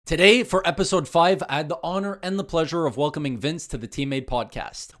Today, for episode 5, I had the honor and the pleasure of welcoming Vince to the TeamMADE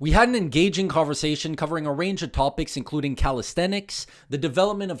Podcast. We had an engaging conversation covering a range of topics including calisthenics, the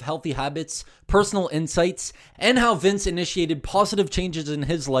development of healthy habits, personal insights, and how Vince initiated positive changes in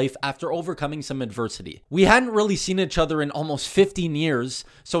his life after overcoming some adversity. We hadn't really seen each other in almost 15 years,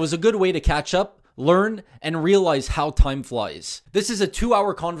 so it was a good way to catch up, learn, and realize how time flies. This is a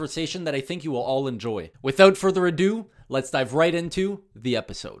 2-hour conversation that I think you will all enjoy. Without further ado, let's dive right into the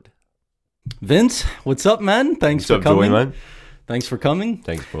episode. Vince, what's up, man? Thanks for coming. Joey, man? Thanks for coming.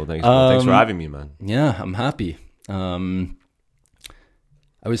 Thanks, bro. Thanks for having me, man. Yeah, I'm happy. I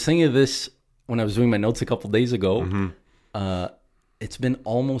was thinking of this when I was doing my notes a couple days ago. Mm-hmm. It's been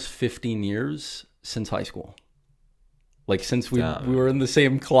almost 15 years since high school. Like, since we were in the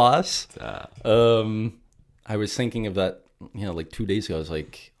same class. I was thinking of that, like 2 days ago. I was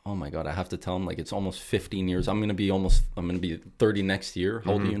like, oh my God, I have to tell him, like, it's almost 15 years. I'm going to be 30 next year.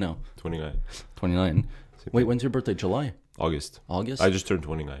 How old are you now? 29. 29. Wait, when's your birthday? July? August. August? I just turned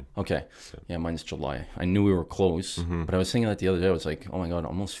 29. Okay. Yeah, mine's July. I knew we were close, but I was thinking that the other day. I was like, oh my God,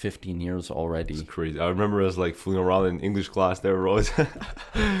 almost 15 years already. It's crazy. I remember us like fooling around in English class there, bro. As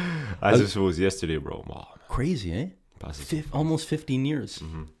if it was yesterday, bro. Wow. Crazy, eh? Almost 15 years.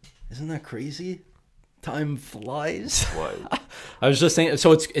 Isn't that crazy? Time flies. What? I was just saying,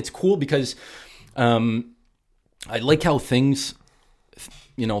 so it's cool because I like how things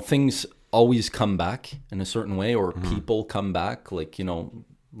always come back in a certain way, or people come back, like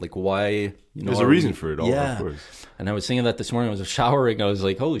why, there's a reason for it all, yeah. Of course. And I was thinking that this morning. I was showering. I was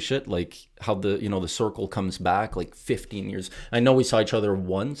like, holy shit, like how the circle comes back, like 15 years. I know we saw each other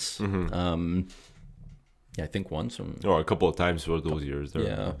once. Yeah, I think once. Or a couple of times for those years there.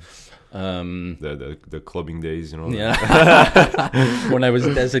 Yeah. The clubbing days, Yeah. When I was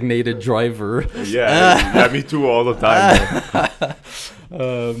designated driver. Yeah, me too, all the time.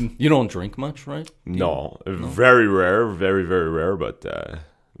 You don't drink much, right? No, very rare, very, very rare, but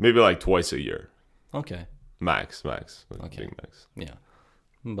maybe like twice a year. Okay. Max. Okay. Big max. Yeah.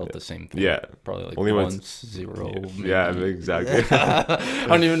 About the same thing. Yeah. Probably like only once, zero. Yeah, exactly. I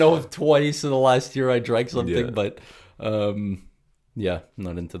don't even know if twice in the last year I drank something, but yeah,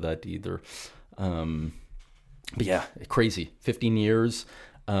 not into that either. But yeah, crazy. 15 years.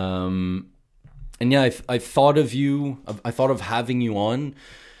 And yeah, I thought of you. I thought of having you on,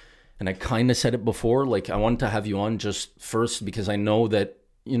 and I kind of said it before. Like, I wanted to have you on just first because I know that,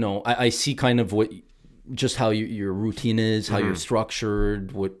 I see kind of just how your routine is, how you're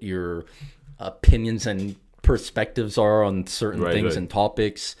structured, what your opinions and perspectives are on certain things and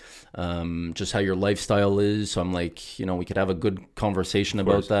topics, just how your lifestyle is. So I'm like, we could have a good conversation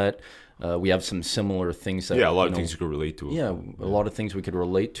about that. We have some similar things that... Yeah, a lot of things you could relate to. Yeah, a lot of things we could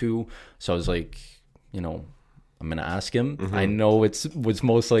relate to. So I was like, I'm going to ask him. I know it was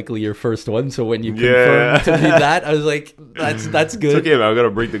most likely your first one. So when you confirmed to me that, I was like, that's good. It's okay, man. I got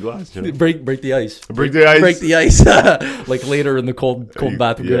to break the glass. Break the ice. Break the ice. Break the ice. Like later in the cold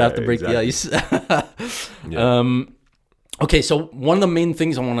bath, we're going to have to break the ice. Okay, so one of the main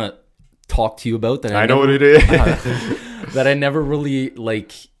things I want to talk to you about that I know what it is. that I never really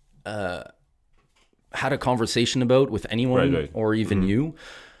had a conversation about with anyone or even you.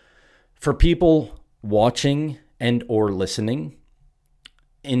 For people watching and or listening,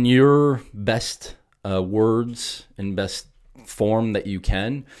 in your best words and best form that you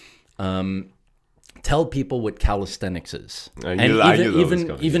can, tell people what calisthenics is.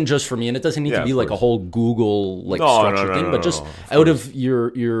 Even just for me, and it doesn't need to be like a whole Google structure thing, but just out of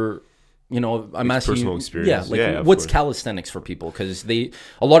your I'm asking personal you, experience. What's calisthenics for people? Because a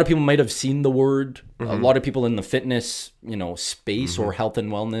lot of people might have seen the word. A lot of people in the fitness, space or health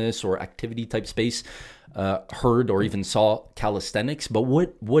and wellness or activity type space, heard or even saw calisthenics. But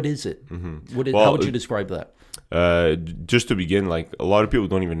what is it? How would you describe that? Just to begin, like, a lot of people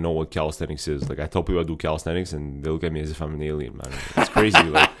don't even know what calisthenics is. Like, I tell people I do calisthenics and they look at me as if I'm an alien, man. It's crazy.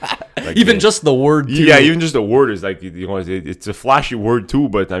 like even just the word too. Yeah, even just the word is like, it's a flashy word too,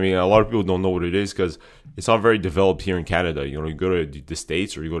 but I mean, a lot of people don't know what it is because it's not very developed here in Canada. You go to the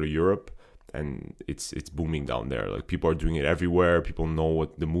States or you go to Europe and it's booming down there. Like, people are doing it everywhere. People know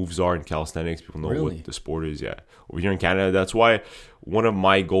what the moves are in calisthenics. People know what the sport is. Yeah. Over here in Canada, that's why one of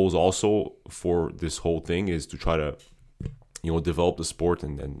my goals also for this whole thing is to try to, develop the sport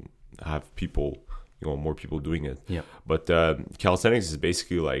and then have people, more people doing it. Yeah. But calisthenics is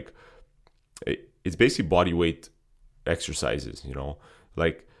basically like, it's basically body weight exercises,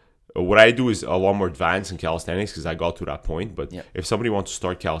 like what I do is a lot more advanced in calisthenics because I got to that point. But if somebody wants to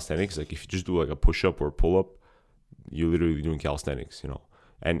start calisthenics, like if you just do like a push-up or a pull-up, you're literally doing calisthenics,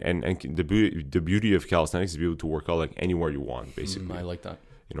 And the beauty of calisthenics is to be able to work out like anywhere you want, basically. I like that.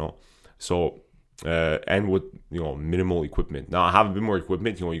 you know. So and with minimal equipment. Now I have a bit more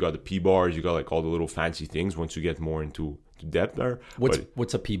equipment. You got the P bars, you got like all the little fancy things. Once you get more into depth there.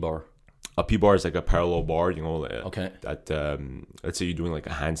 What's a P bar? A P bar is like a parallel bar. Okay. That let's say you're doing like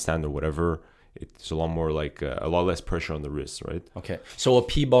a handstand or whatever. It's a lot more like a lot less pressure on the wrist, right? Okay. So a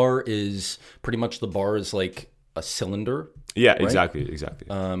P bar is pretty much the bar is like a cylinder. Yeah, right? exactly.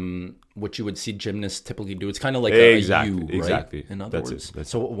 What you would see gymnasts typically do. It's kind of like a U, right? Exactly. In other words. That's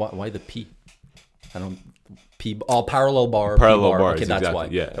so why the P? I don't parallel bar. Parallel P-bar. bar. Okay, that's exactly. why.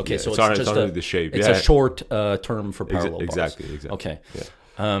 Yeah. Okay, yeah. so it's just not the shape. It's a short term for parallel bars. Exactly. Okay.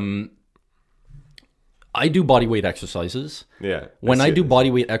 Yeah. I do body weight exercises. Yeah. When I do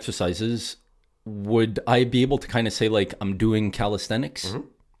body weight exercises, would I be able to kind of say like I'm doing calisthenics? Mm-hmm.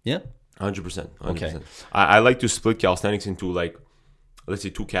 Yeah. 100%. Okay. I like to split calisthenics into like, let's say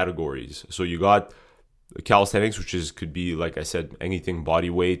 2 categories. So you got calisthenics, which could be, like I said, anything body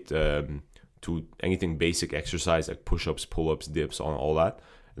weight to anything basic exercise like push-ups, pull-ups, dips, on all that.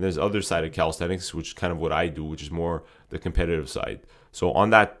 And there's the other side of calisthenics, which is kind of what I do, which is more the competitive side. So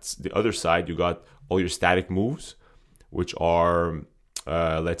on the other side, you got all your static moves, which are,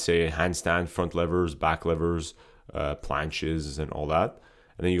 let's say, handstand, front levers, back levers, planches, and all that.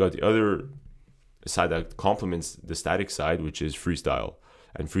 And then you got the other side that complements the static side, which is freestyle.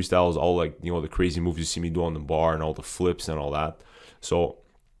 And freestyle is all like, the crazy moves you see me do on the bar and all the flips and all that. So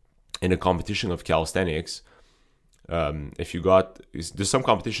in a competition of calisthenics, there's some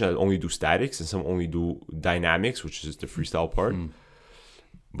competition that only do statics and some only do dynamics, which is the freestyle part.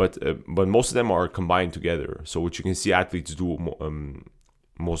 But most of them are combined together. So what you can see athletes do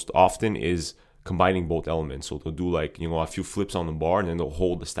most often is combining both elements. So they'll do like, a few flips on the bar, and then they'll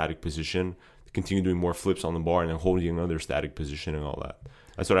hold the static position, continue doing more flips on the bar, and then holding another static position and all that.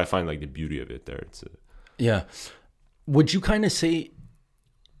 That's what I find like the beauty of it there. Yeah. Would you kind of say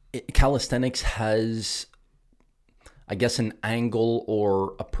calisthenics has, I guess, an angle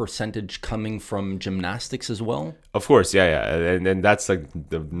or a percentage coming from gymnastics as well? Of course, yeah. And that's like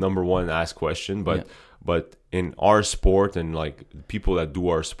the number one asked question. But in our sport and like people that do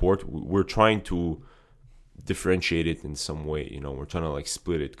our sport, we're trying to differentiate it in some way. We're trying to like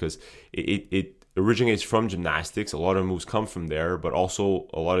split it because it originates from gymnastics. A lot of moves come from there, but also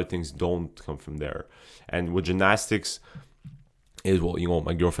a lot of things don't come from there. And with gymnastics is,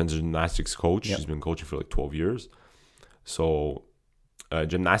 my girlfriend's a gymnastics coach. Yep. She's been coaching for like 12 years. So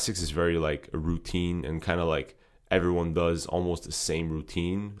gymnastics is very like a routine, and kind of like everyone does almost the same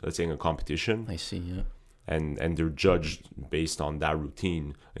routine, let's say in a competition. I see, yeah. And they're judged based on that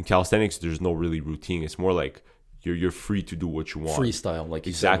routine. In calisthenics, there's no really routine. It's more like you're free to do what you want. Freestyle, like you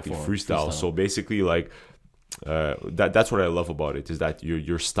exactly, said before. Freestyle. So basically, like that's what I love about it, is that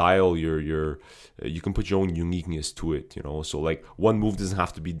your style, you can put your own uniqueness to it. So like one move doesn't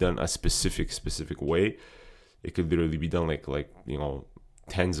have to be done a specific way. It could literally be done like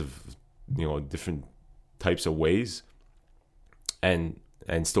tens of different types of ways, and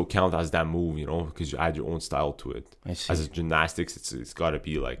still count as that move, because you add your own style to it. I see. As a gymnastics, it's got to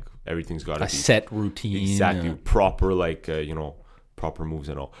be like everything's got to be a set routine, exactly proper, like proper moves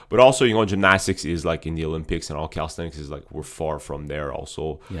and all. But also, gymnastics is like in the Olympics, and all calisthenics is like we're far from there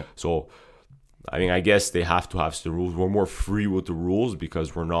also. Yeah. So I mean, I guess they have to have the rules. We're more free with the rules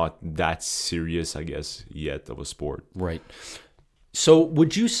because we're not that serious, I guess, yet of a sport. Right. So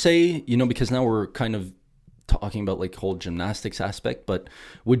would you say, because now we're kind of talking about like whole gymnastics aspect, but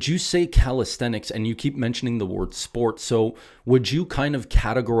would you say calisthenics, and you keep mentioning the word sport, so would you kind of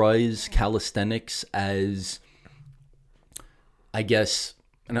categorize calisthenics as, I guess,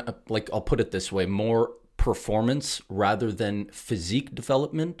 and I'll put it this way, more performance rather than physique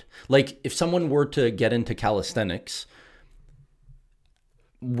development? Like if someone were to get into calisthenics,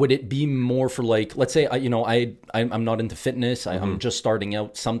 would it be more for like, let's say I'm not into fitness, I'm just starting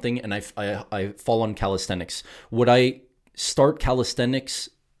out something, and I fall on calisthenics. Would I start calisthenics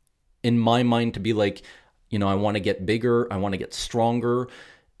in my mind to be like, I want to get bigger, I want to get stronger?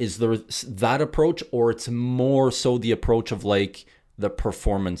 Is there that approach, or it's more so the approach of like the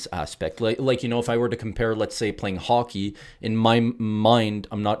performance aspect? Like if I were to compare, let's say, playing hockey, in my mind,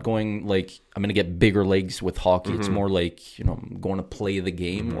 I'm not going like I'm going to get bigger legs with hockey. It's more like, I'm going to play the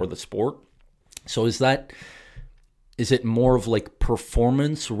game or the sport. So is it more of like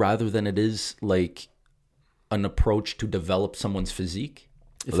performance rather than it is like an approach to develop someone's physique?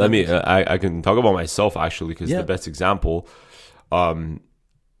 I can talk about myself actually, because the best example.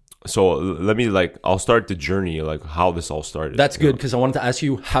 So I'll start the journey, like how this all started. That's good, because I wanted to ask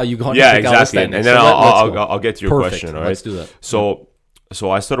you how you got into exactly. calisthenics. And then I'll get to your question. All right, let's do that. So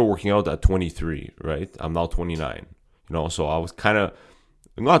I started working out at 23, right? I'm now 29. So I was kind of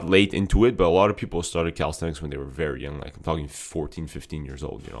not late into it, but a lot of people started calisthenics when they were very young. Like I'm talking 14, 15 years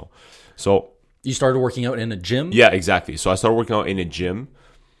old, you know. So you started working out in a gym? Yeah, exactly. So I started working out in a gym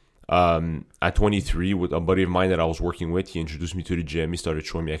at 23 with a buddy of mine that I was working with. He introduced me to the gym. He started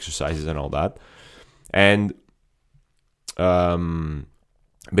showing me exercises and all that. And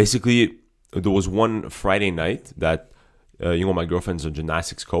basically, there was one Friday night that, my girlfriend's a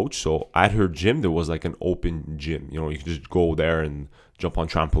gymnastics coach. So at her gym, there was like an open gym. You know, you could just go there and jump on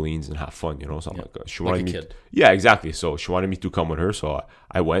trampolines and have fun, you know. So I'm like, she wanted me. Yeah, exactly. So she wanted me to come with her. So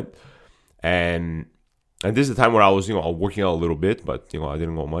I went. And this is the time where I was, working out a little bit, but, I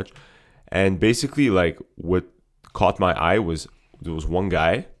didn't go much. And basically, like, what caught my eye was there was one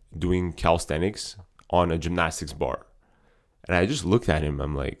guy doing calisthenics on a gymnastics bar. And I just looked at him.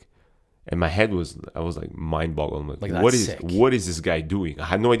 I'm like, and my head I was like mind boggled. I'm like what is this guy doing? I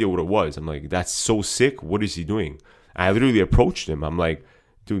had no idea what it was. I'm like, that's so sick. What is he doing? And I literally approached him. I'm like,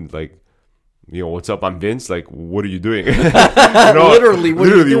 dude, like, what's up? I'm Vince. Like, what are you doing? Literally,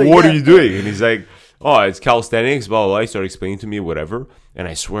 what are you doing? And he's like, oh, it's calisthenics, blah, blah, blah. He started explaining to me whatever. And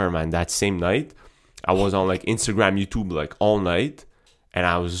I swear, man, that same night, I was on like Instagram, YouTube, like all night. And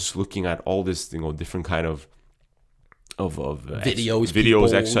I was just looking at all this, different kind of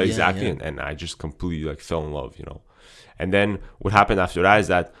videos, exercise, exactly. Yeah. And I just completely like fell in love, And then what happened after that is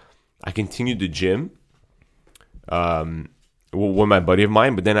that I continued the gym with my buddy of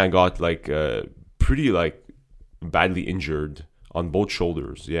mine, but then I got like pretty like badly injured on both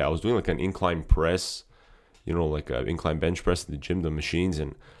shoulders. Yeah, I was doing like an incline press, like an incline bench press in the gym, the machines,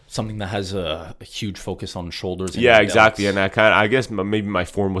 and something that has a huge focus on shoulders. Yeah, exactly. And I guess maybe my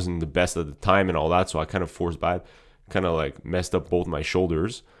form wasn't the best at the time and all that, so I kind of kind of like messed up both my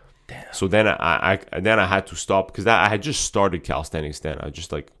shoulders. Damn. So then I had to stop because I had just started calisthenics then. I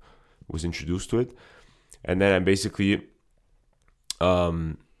just like was introduced to it, and then I basically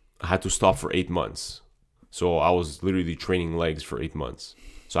I had to stop for 8 months. So I was literally training legs for 8 months.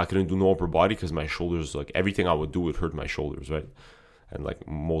 So I couldn't do no upper body because my shoulders, like everything I would do would hurt my shoulders, right? And like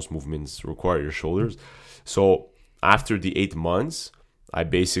most movements require your shoulders. So after the 8 months, I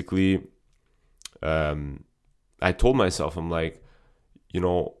basically I told myself, I'm like,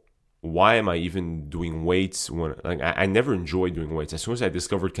 why am I even doing weights when like I never enjoyed doing weights. As soon as I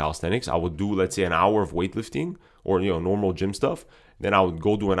discovered calisthenics, I would do, let's say, an hour of weightlifting or normal gym stuff. Then I would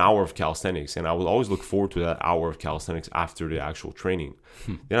go do an hour of calisthenics, and I would always look forward to that hour of calisthenics after the actual training.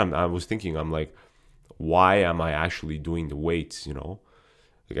 Then I was thinking, I'm like, why am I actually doing the weights?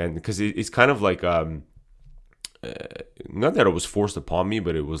 Again, because it's kind of like not that it was forced upon me,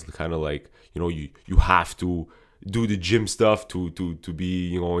 but it was kind of like you have to do the gym stuff to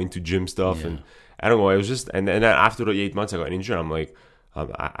be into gym stuff. Yeah. And I don't know, it was just and then after the 8 months I got injured. I'm like,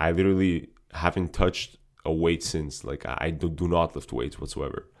 I literally haven't touched a weight since. Like I do not lift weights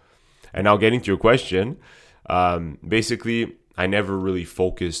whatsoever. And now getting to your question, basically I never really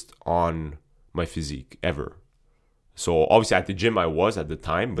focused on my physique ever. So obviously at the gym I was at the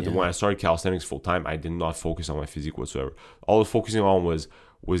time, but when I started calisthenics full time, I did not focus on my physique whatsoever. All I was focusing on was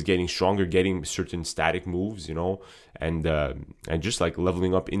getting stronger, getting certain static moves, and just like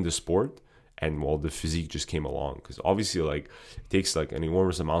leveling up in the sport. And the physique just came along because obviously like it takes like an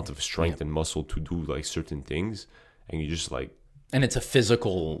enormous amount of strength and muscle to do like certain things, and you just like. And it's a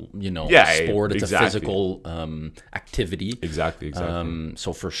physical, sport. It's a physical activity. Exactly.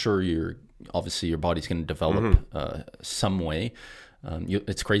 So for sure, your body's going to develop some way.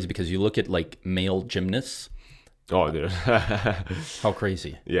 It's crazy because you look at like male gymnasts. Oh, they're how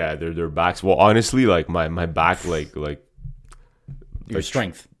crazy! Yeah, their backs. Well, honestly, like my back, like your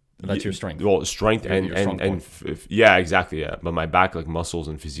strength. That's your strength. Well, strength and yeah, exactly. Yeah, but my back, like muscles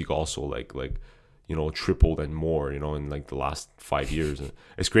and physique, also like tripled and more. In like the last 5 years. And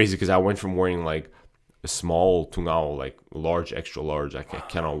it's crazy because I went from wearing like a small to now like large, extra large. I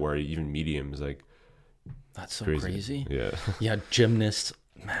cannot wear even mediums. Like that's so crazy. Yeah. Yeah, gymnasts.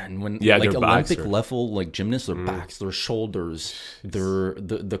 Man, when like Olympic level, like gymnasts, their backs, their shoulders, their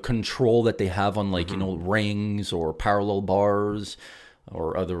the control that they have on like rings or parallel bars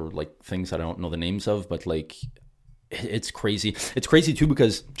or other like things I don't know the names of, but like it's crazy. It's crazy too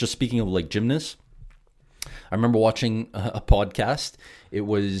because just speaking of like gymnasts, I remember watching a podcast. It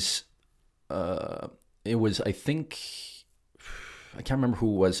was I think. I can't remember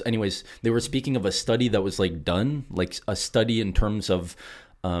who it was. Anyways, they were speaking of a study that was like done, like a study in terms of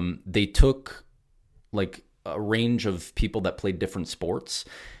they took like a range of people that played different sports,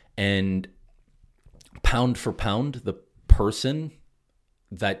 and pound for pound, the person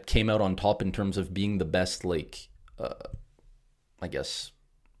that came out on top in terms of being the best, like I guess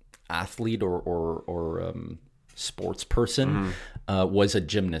athlete or sports person was a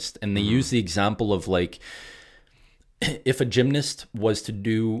gymnast. And they use the example of like, if a gymnast was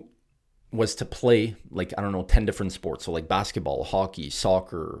to play like, I don't know, 10 different sports. So like basketball, hockey,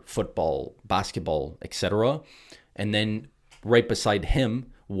 soccer, football, basketball, etc. And then right beside him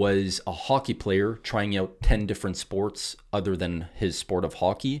was a hockey player trying out 10 different sports other than his sport of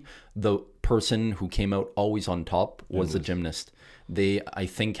hockey. The person who came out always on top was the gymnast. They, I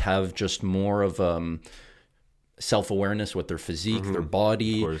think, have just more of self-awareness with their physique, their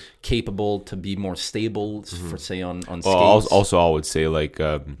body, capable to be more stable for, say, on skates. Also, I would say like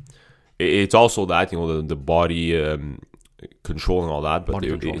it's also that, you know, the body control and all that, but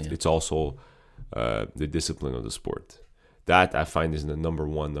it's also the discipline of the sport. That I find is the number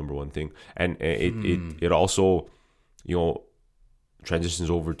one thing, and it also, you know, transitions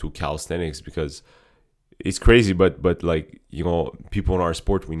over to calisthenics, because it's crazy, but like, you know, people in our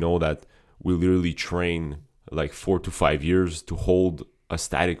sport, we know that we literally train like 4 to 5 years to hold a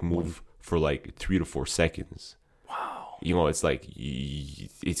static move for like 3 to 4 seconds. Wow. You know, it's like,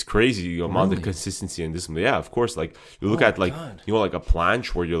 it's crazy the amount of consistency and discipline. Yeah, of course. Like you look at like, you know, like a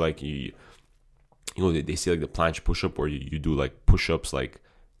planche where you're like, you know, they say like the planche push-up where you do like push-ups like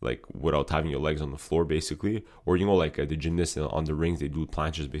without having your legs on the floor, basically. Or, you know, like the gymnasts on the rings, they do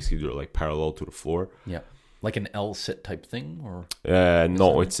planches, basically they're like parallel to the floor. Yeah, like an L-sit type thing, or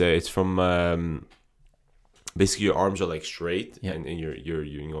no, it's from basically your arms are like straight, and your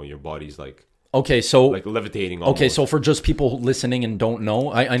you know, your body's like, okay, so like levitating almost. Okay, so for just people listening and don't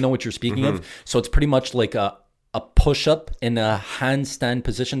know, I know what you're speaking of. So it's pretty much like a push-up in a handstand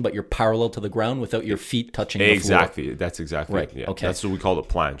position, but you're parallel to the ground without your feet touching the floor. Exactly. That's exactly right. Yeah. Okay. That's what we call the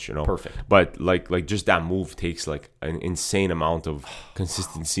planche, you know. Perfect. But like just that move takes like an insane amount of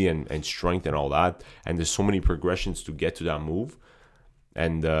consistency and strength and all that. And there's so many progressions to get to that move.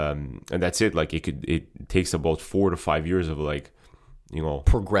 And that's it. Like it takes about 4 to 5 years of like, you know,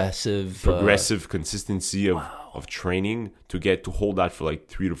 progressive consistency of training to get to hold that for like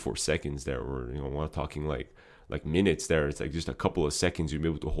 3 to 4 seconds there. Or, you know, we're talking like minutes there. It's like just a couple of seconds you'll be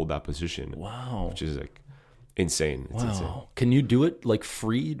able to hold that position. Wow. Which is like insane. It's insane. Can you do it like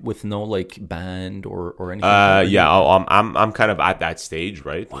free with no like band or anything? Yeah, I'm kind of at that stage,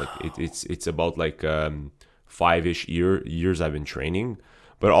 right? Wow. Like it's about like 5-ish years I've been training.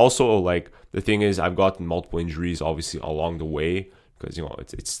 But also like the thing is I've gotten multiple injuries obviously along the way, because, you know,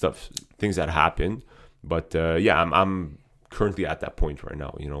 it's things that happen. But yeah, I'm currently at that point right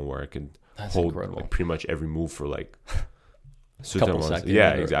now, you know, where I can hold like pretty much every move for like couple seconds.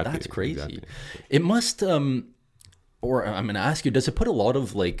 Yeah, exactly. That's crazy. Exactly. It must or I'm going to ask you, does it put a lot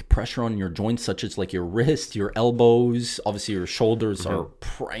of like pressure on your joints, such as like your wrist, your elbows? Obviously your shoulders are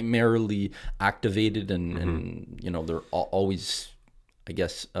primarily activated and you know, they're always, I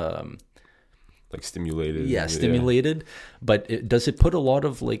guess, like stimulated. Yeah, stimulated. But does it put a lot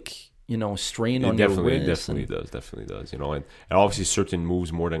of like, you know, strain on your wrist? It definitely does, you know, and obviously certain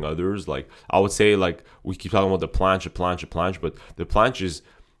moves more than others. Like I would say, like we keep talking about the planche, but the planche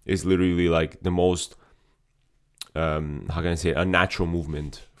is literally like the most how can I say, unnatural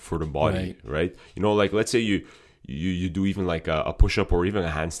movement for the body, right? You know, like let's say you do even like a push-up or even a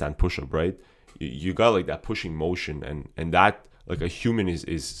handstand push-up, right? You got like that pushing motion, and that like a human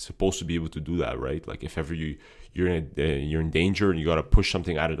is supposed to be able to do that, right? Like if ever you're in danger and you got to push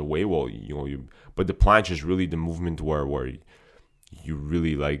something out of the way, well, you know, but the planche is really the movement where you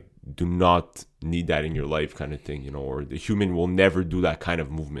really like do not need that in your life, kind of thing, you know, or the human will never do that kind of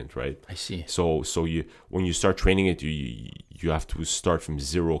movement, right? I see. So you, when you start training it, you have to start from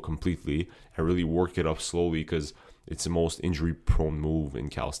zero completely and really work it up slowly, because it's the most injury prone move in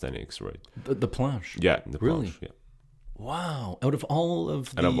calisthenics, right? The planche. Yeah, the planche. Yeah. Wow! Out of all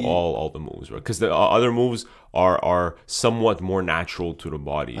of the moves, right? Because the other moves are somewhat more natural to the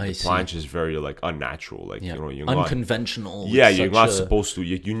body. The planche is very like unnatural, like you know, you're unconventional. You're not supposed to.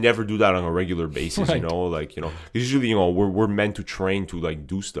 You never do that on a regular basis, you know. Like, you know, usually, you know, we're meant to train to like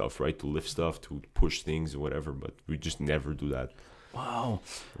do stuff, right? To lift stuff, to push things, or whatever. But we just never do that. Wow.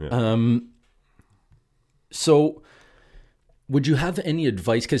 Yeah. So, would you have any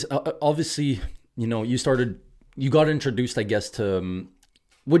advice? Because obviously, you know, you got introduced, I guess, to...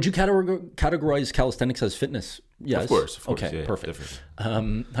 would you categorize calisthenics as fitness? Yes. Of course. Okay, yeah, perfect.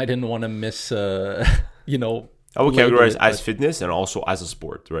 I didn't want to miss, you know... I would categorize as fitness and also as a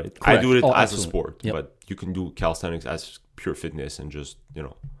sport, right? Correct. I do it as a sport, yep. But you can do calisthenics as pure fitness and just, you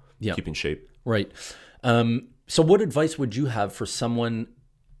know, keep in shape. Right. So what advice would you have for someone,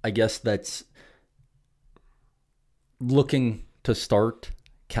 I guess, that's looking to start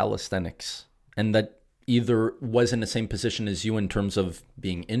calisthenics and that either was in the same position as you in terms of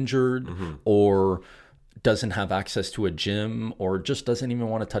being injured or doesn't have access to a gym or just doesn't even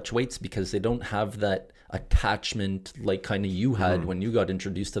want to touch weights because they don't have that attachment like kind of you had when you got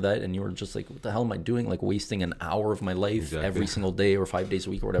introduced to that, and you were just like, what the hell am I doing, like wasting an hour of my life every single day or 5 days a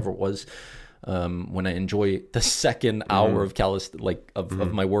week or whatever it was, when I enjoy the second hour of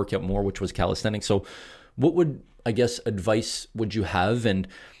of my workout more, which was calisthenics. So what would, I guess, advice would you have and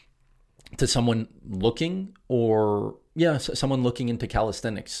to someone looking someone looking into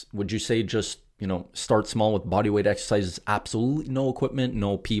calisthenics? Would you say just, start small with bodyweight exercises, absolutely no equipment,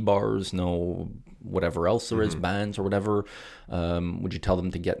 no P-bars, no whatever else there is, bands or whatever? Would you tell them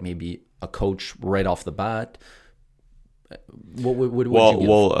to get maybe a coach right off the bat? What would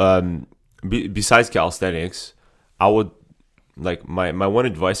you give? Besides calisthenics, I would, like, my one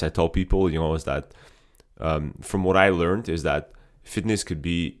advice I tell people, is that from what I learned is that fitness could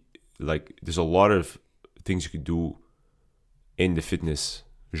be, like, there's a lot of things you could do in the fitness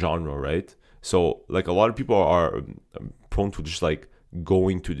genre, right? So, like, a lot of people are prone to just, like,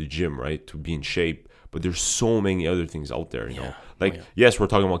 going to the gym, right, to be in shape. But there's so many other things out there, you know. Like, yes, we're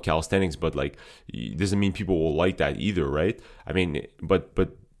talking about calisthenics, but, like, it doesn't mean people will like that either, right? I mean, but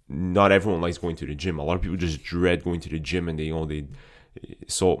not everyone likes going to the gym. A lot of people just dread going to the gym, and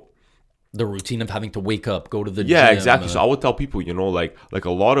so the routine of having to wake up, go to the gym. Yeah, exactly. So I would tell people, like a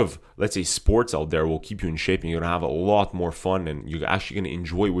lot of, let's say, sports out there will keep you in shape, and you're gonna have a lot more fun, and you're actually gonna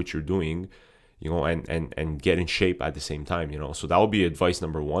enjoy what you're doing, and get in shape at the same time, So that would be advice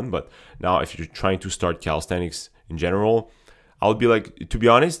number one. But now, if you're trying to start calisthenics in general, I would be like, to be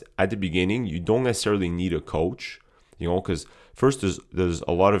honest, at the beginning, you don't necessarily need a coach, because first there's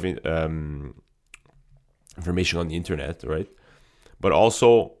a lot of information on the internet, right? But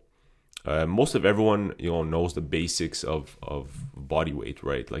also, most of everyone, knows the basics of body weight,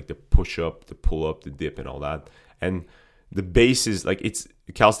 right? Like the push up, the pull up, the dip, and all that. And the base is, like, it's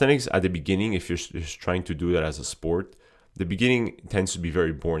calisthenics at the beginning. If you're just trying to do that as a sport, the beginning tends to be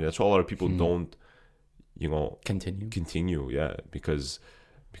very boring. That's why a lot of people don't, continue. Yeah, because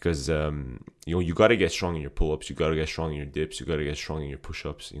you got to get strong in your pull ups, you got to get strong in your dips, you got to get strong in your push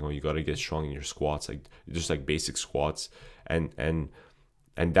ups. You got to get strong in your squats, like just like basic squats, and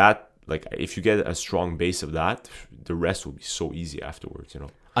that. Like, if you get a strong base of that, the rest will be so easy afterwards,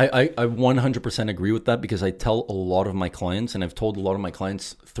 I 100% agree with that, because I tell a lot of my clients, and I've told a lot of my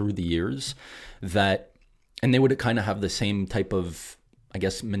clients through the years that, and they would kind of have the same type of, I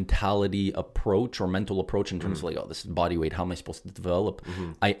guess, mentality approach or mental approach in terms of like, oh, this is body weight, how am I supposed to develop?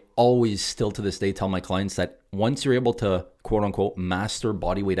 I always still to this day tell my clients that once you're able to, quote unquote, master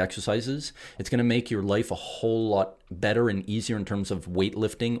body weight exercises, it's going to make your life a whole lot better and easier in terms of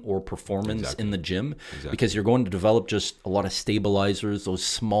weightlifting or performance in the gym, because you're going to develop just a lot of stabilizers, those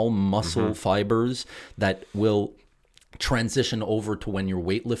small muscle fibers that will transition over to when you're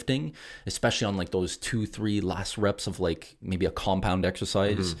weightlifting, especially on like those 2-3 last reps of like maybe a compound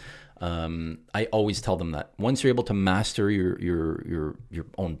exercise. I always tell them that once you're able to master your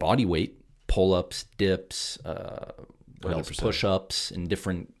own body weight, pull-ups, dips, what else, push-ups in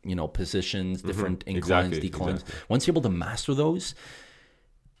different positions, different inclines, declines. Once you're able to master those,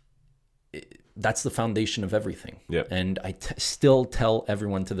 that's the foundation of everything. And I still tell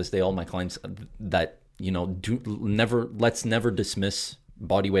everyone to this day, all my clients, that let's never dismiss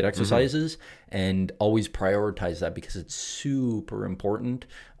body weight exercises, and always prioritize that, because it's super important.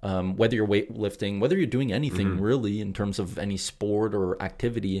 Whether you're weightlifting, whether you're doing anything really in terms of any sport or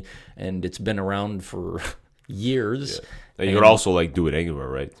activity, and it's been around for years. And you could also like do it anywhere,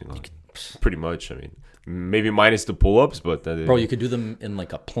 right? Pretty much. I mean, maybe minus the pull-ups, but bro, you could do them in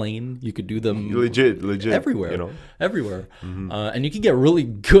like a plane. You could do them legit everywhere, everywhere. And you can get really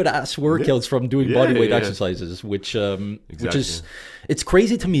good ass workouts from doing body weight exercises, which is, it's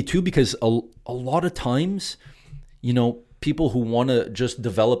crazy to me too, because a lot of times, people who want to just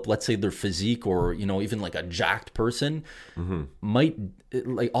develop, let's say, their physique, or even like a jacked person, might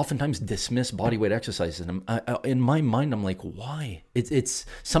like oftentimes dismiss body weight exercises. And in my mind, I'm like, why? It's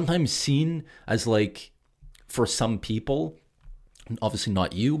sometimes seen as like, for some people, obviously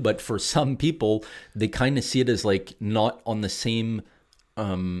not you, but for some people, they kind of see it as like not on the same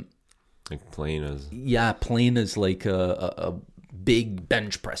like plane as like a big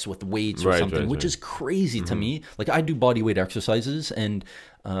bench press with weights or something, which is crazy to me. Like, I do body weight exercises, and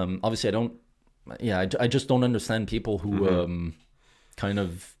obviously I just don't understand people who kind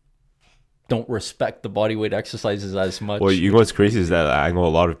of don't respect the body weight exercises as much. Well, what's crazy is that I know a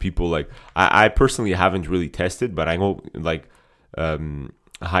lot of people, like, I personally haven't really tested, but I know like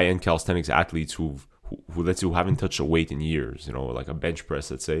high-end calisthenics athletes who let's say, who haven't touched a weight in years, like a bench press,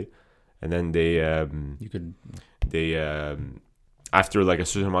 let's say, and then they after like a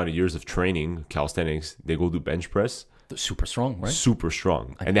certain amount of years of training calisthenics, they go do bench press. They're super strong, right? Super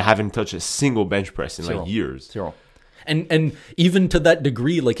strong. And they haven't touched a single bench press in like years. Zero. And even to that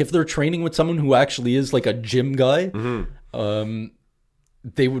degree, like if they're training with someone who actually is like a gym guy,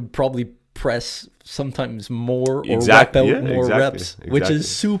 they would probably press sometimes more or rep out more reps, which is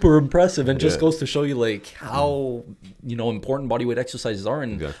super impressive and just goes to show you like how important bodyweight exercises are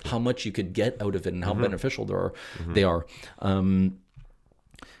and how much you could get out of it and how beneficial they are. I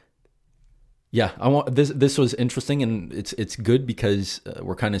want this was interesting, and it's good because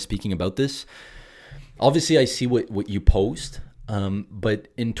we're kind of speaking about this. Obviously I see what you post, but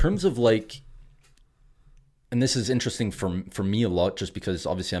in terms of like, and this is interesting for me a lot, just because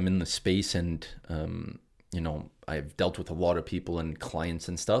obviously I'm in the space and, I've dealt with a lot of people and clients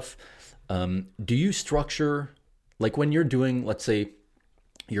and stuff. Do you structure, like when you're doing, let's say,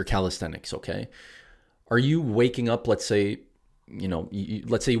 your calisthenics, okay? Are you waking up, let's say,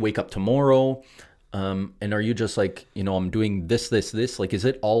 let's say you wake up tomorrow, and are you just like, I'm doing this, like, is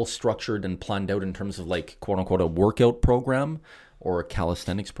it all structured and planned out in terms of like, quote unquote, a workout program or a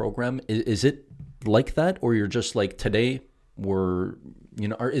calisthenics program? Is it like that, or you're just like, today we're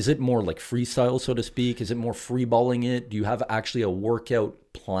or is it more like freestyle, so to speak? Is it more free balling it? Do you have actually a workout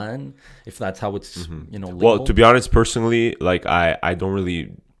plan, if that's how it's labeled? Well, to be honest, personally, like I don't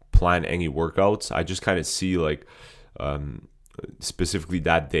really plan any workouts. I just kind of see like specifically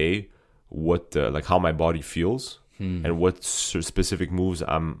that day what like how my body feels and what specific moves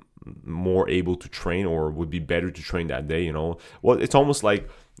I'm more able to train or would be better to train that day. Well, it's almost like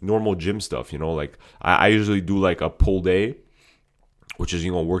normal gym stuff, like I usually do like a pull day, which is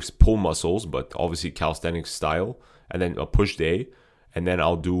works pull muscles, but obviously calisthenics style, and then a push day, and then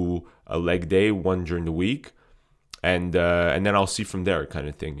I'll do a leg day, one during the week, and then I'll see from there, kind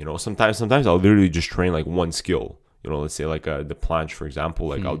of thing. Sometimes I'll literally just train like one skill, let's say like the planche, for example.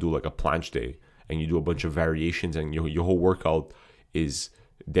 Like I'll do like a planche day, and you do a bunch of variations, and your whole workout is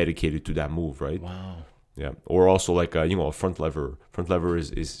dedicated to that move, right? Wow. Yeah. Or also like a front lever. Front lever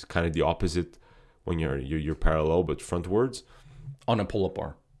is kind of the opposite when you're parallel but frontwards. On a pull-up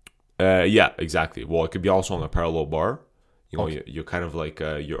bar. Yeah, exactly. Well, it could be also on a parallel bar. Okay. You're kind of like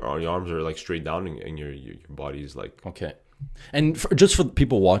your arms are like straight down, and your body is like. Okay. And just for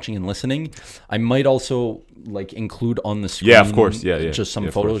people watching and listening, I might also like include on the screen. Yeah, of course. Yeah. Just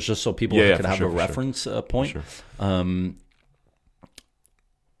some photos, just so people could have a reference point. Sure.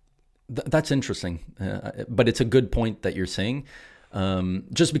 That's interesting, but it's a good point that you're saying.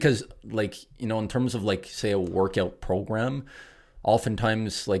 Just because, like, in terms of like, say, a workout program,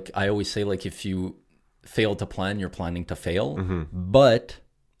 oftentimes, like I always say, like if you fail to plan, you're planning to fail. But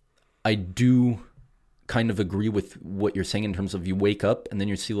I do kind of agree with what you're saying in terms of you wake up and then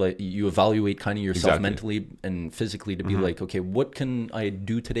you see, like, you evaluate kind of yourself mentally and physically to be like, okay, what can I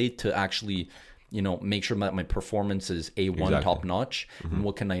do today to actually make sure that my performance is A1 top notch, and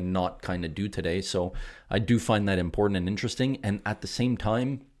what can I not kind of do today? So I do find that important and interesting. And at the same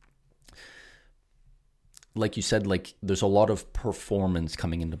time, like you said, like there's a lot of performance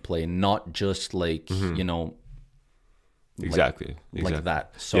coming into play, not just like, Exactly. Like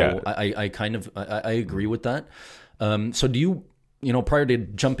that. So I kind of, I agree with that. So do you, prior to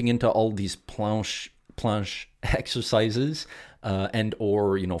jumping into all these planche exercises, and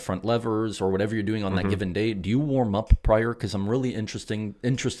or front levers or whatever you're doing on that given day, do you warm up prior? Because I'm really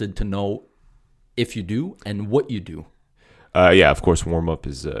interested to know if you do and what you do. Yeah, of course, warm up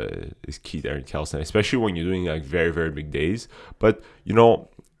is key there in calisthenics, especially when you're doing like very, very big days. But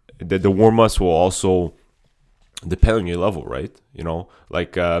the warm ups will also depend on your level, right?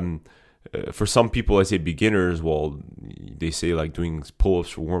 Like for some people, I say beginners, well, they say like doing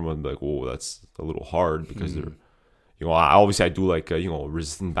pull-ups for warm-up, like, oh, that's a little hard because they're, obviously I do like,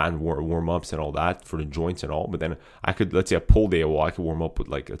 resistant band warm-ups and all that for the joints and all, but then I could, let's say a pull day, well, I could warm up with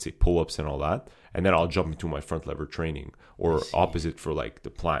like, let's say pull-ups and all that, and then I'll jump into my front lever training, or opposite for like the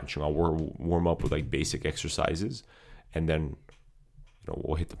planche, I'll warm up with like basic exercises, and then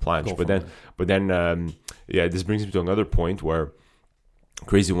we'll hit the planche. But then, this brings me to another point where,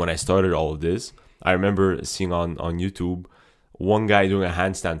 crazy, when I started all of this, I remember seeing on YouTube one guy doing a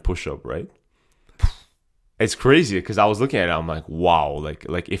handstand push-up, right? It's crazy because I was looking at it, I'm like, wow,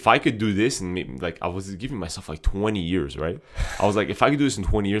 like if I could do this, and maybe, like I was giving myself like 20 years, right? I was like, if I could do this in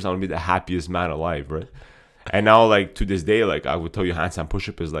 20 years, I'm gonna be the happiest man alive, right? And now, like to this day, like I would tell you, handstand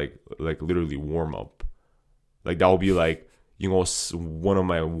push-up is like literally warm up. Like that would be like, one of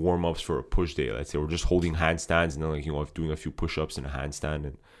my warm-ups for a push day. Let's say we're just holding handstands and then like, doing a few push-ups in a handstand,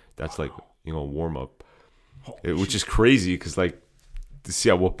 and that's like, warm-up. Which is crazy because like to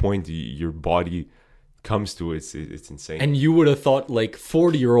see at what point your body comes to it, it's insane. And you would have thought like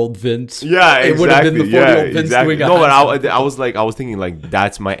 40-year-old Vince. Yeah, exactly. It would have been the 40-year-old Vince exactly. doing a No, but handstand. I was thinking like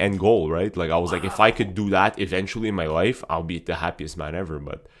that's my end goal, right? Like I was like, if I could do that eventually in my life, I'll be the happiest man ever.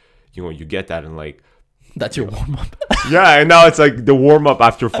 But you get that and like That's your warm-up. yeah, and now it's like the warm up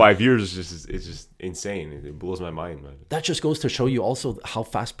after 5 years is just insane. It blows my mind, man. That just goes to show you also how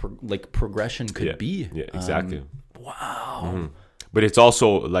fast progression could be. Yeah, exactly. Wow. But it's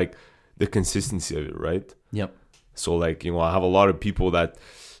also like the consistency of it, right? Yep. So like, I have a lot of people that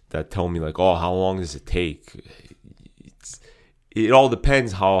tell me like, oh, how long does it take? It all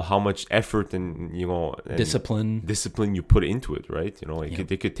depends how much effort and Discipline you put into it, right?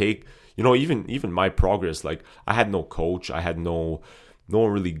 It could take, even my progress. Like I had no coach, I had no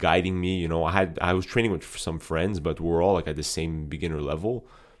one really guiding me. I was training with some friends, but we're all like at the same beginner level.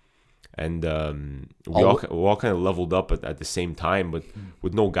 And we all kind of leveled up at the same time, but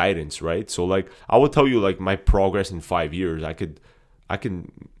with no guidance, right? So like I would tell you like my progress in 5 years,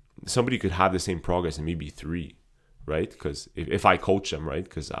 somebody could have the same progress in maybe 3, right? Because if I coach them, right?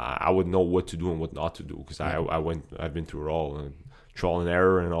 Because I would know what to do and what not to do. Because I've been through it all, and trial and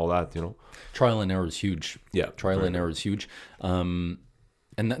error and all that, Trial and error is huge. Yeah, trial and error is huge. And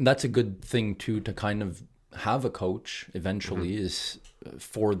that's a good thing too, to kind of have a coach eventually, is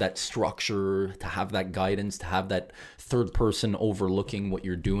for that structure, to have that guidance, to have that third person overlooking what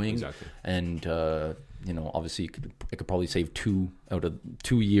you're doing. Exactly. And obviously it could probably save 2 out of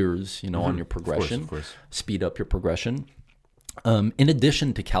 2 years, on your progression. Of course. Speed up your progression. In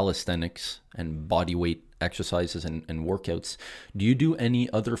addition to calisthenics and body weight exercises and workouts, do you do any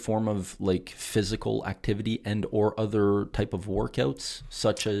other form of like physical activity and or other type of workouts,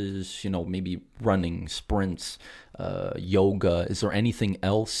 such as maybe running, sprints, yoga? Is there anything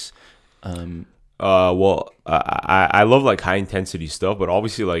else? Well, I love like high intensity stuff, but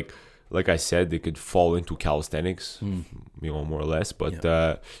obviously like I said, they could fall into calisthenics, more or less. But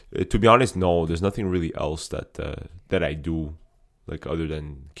to be honest, no, there's nothing really else that I do, like other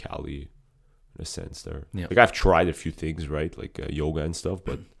than Cali, in a sense. There, like I've tried a few things, right, like yoga and stuff,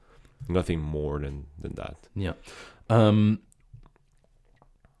 but nothing more than that. Yeah.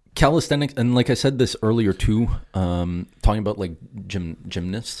 Calisthenics, and like I said this earlier too, talking about like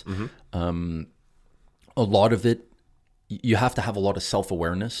gymnasts. A lot of it, you have to have a lot of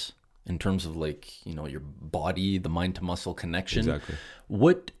self-awareness in terms of like, your body, the mind to muscle connection. Exactly.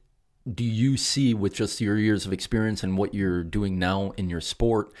 What do you see with just your years of experience and what you're doing now in your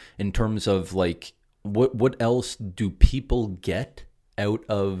sport in terms of like, what else do people get out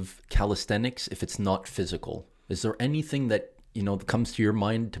of calisthenics if it's not physical? Is there anything that, that comes to your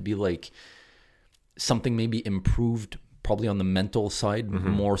mind to be like something maybe improved, probably on the mental side,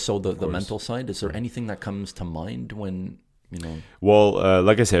 more so the mental side? Is there anything that comes to mind when, Well,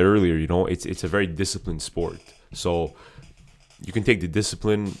 like I said earlier, it's a very disciplined sport. So you can take the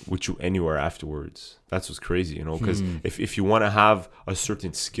discipline with you anywhere afterwards. That's what's crazy, because if you want to have a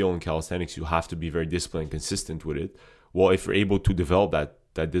certain skill in calisthenics, you have to be very disciplined and consistent with it. Well, if you're able to develop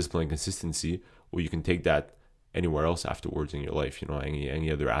that discipline and consistency, well, you can take that anywhere else afterwards in your life,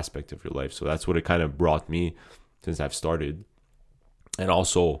 any other aspect of your life. So that's what it kind of brought me since I've started. And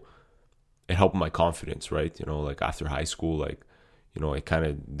also it helped my confidence, right? Like after high school, like, I kind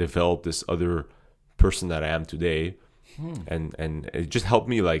of developed this other person that I am today. And it just helped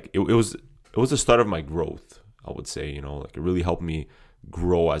me, like, it was the start of my growth, I would say, like it really helped me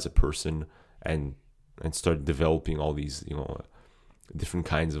grow as a person and start developing all these, different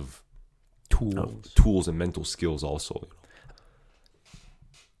kinds of tools and mental skills also.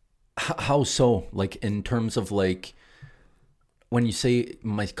 How so? Like in terms of like, when you say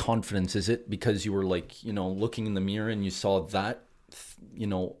my confidence, is it because you were like, looking in the mirror and you saw that,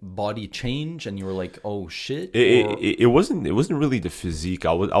 body change and you were like, oh shit? It wasn't really the physique.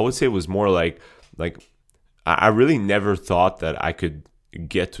 I would say it was more like I really never thought that I could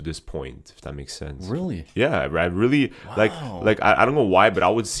get to this point, if that makes sense. Really? Yeah, I really like I don't know why, but I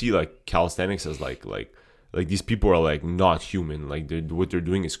would see like calisthenics as like these people are like not human. Like what they're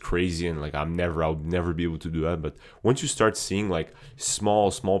doing is crazy, and like I'll never be able to do that. But once you start seeing like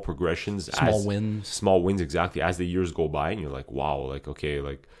small progressions, small wins exactly as the years go by, and you're like, wow, like okay,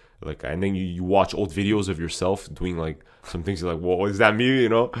 like and then you watch old videos of yourself doing like some things. You're like, whoa, is that me?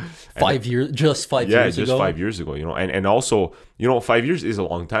 5 years, just 5 years ago. Yeah, just 5 years ago. And also 5 years is a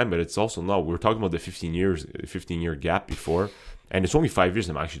long time, but it's also not. We're talking about the 15-year gap before, and it's only 5 years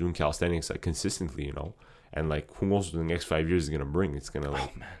I'm actually doing calisthenics like consistently. And like who knows what the next 5 years is gonna bring? It's gonna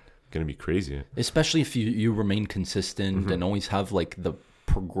gonna be crazy. Especially if you remain consistent and always have like the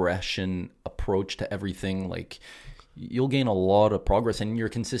progression approach to everything. Like you'll gain a lot of progress, and your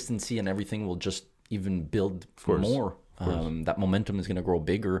consistency and everything will just even build more. That momentum is going to grow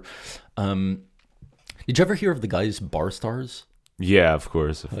bigger. Did you ever hear of the guys Bar Stars? Yeah, of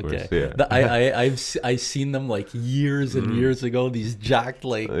course. Yeah. I've seen them like years and years ago. These jacked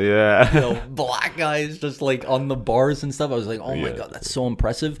black guys just like on the bars and stuff. I was like, oh my god, that's so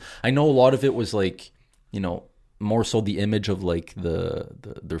impressive. I know a lot of it was like, more so the image of like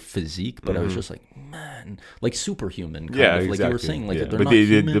their physique, but I was just like, man, like superhuman. Kind of, exactly. Like you were saying, like they're but not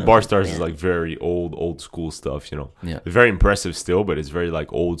human. The Bar Stars is like very old school stuff, Yeah, They're very impressive still, but it's very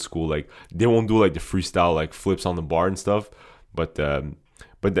like old school. Like they won't do like the freestyle like flips on the bar and stuff, but they're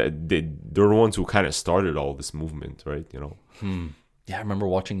the ones who kind of started all this movement, right? Yeah, I remember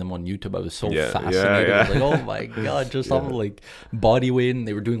watching them on YouTube. I was so fascinated. I was like, oh my god, just all like body weight, and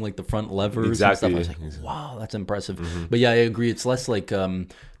they were doing like the front levers and stuff. I was like, wow, that's impressive. But yeah, I agree. It's less like the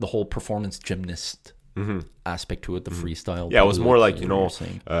whole performance gymnast aspect to it, the freestyle. Yeah, it was more like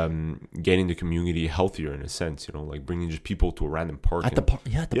getting the community healthier in a sense. Like bringing just people to a random park. At the park.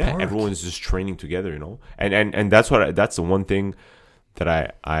 Everyone's just training together. And that's that's the one thing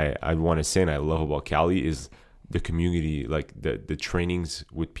that I want to say and I love about Cali is the community, like the trainings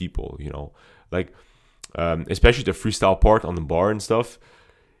with people, like especially the freestyle part on the bar and stuff.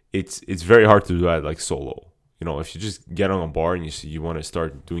 It's very hard to do that like solo. If you just get on a bar and you want to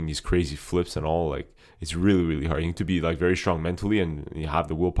start doing these crazy flips and all, like it's really, really hard. You need to be like very strong mentally and you have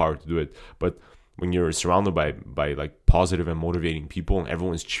the willpower to do it. But when you're surrounded by like positive and motivating people and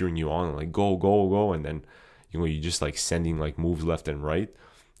everyone's cheering you on, like go, and then you're just like sending like moves left and right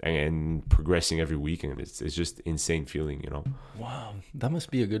and progressing every week, and it's just insane feeling. Wow, that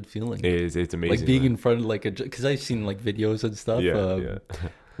must be a good feeling. It's amazing, like being in front of like because I've seen like videos and stuff.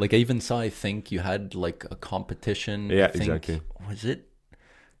 Like I even saw, I think you had like a competition. Yeah, exactly. Was it?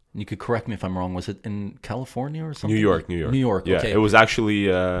 You could correct me if I'm wrong. Was it in California or something? New York. Yeah, okay. It was actually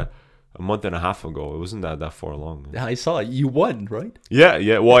a month and a half ago. It wasn't that far along. Yeah, I saw it. You won, right?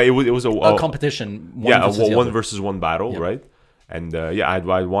 Yeah. Well, it was a competition. One versus one battle, right? And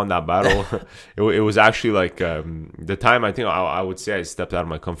I won that battle. it was actually like the time I think I would say I stepped out of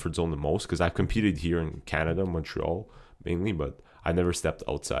my comfort zone the most, because I've competed here in Canada, Montreal mainly, but I never stepped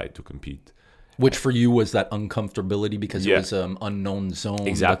outside to compete. Which for you was that uncomfortability because it was unknown zone.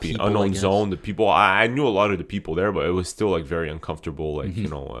 Exactly, people, unknown zone. The people, I knew a lot of the people there, but it was still like very uncomfortable. Like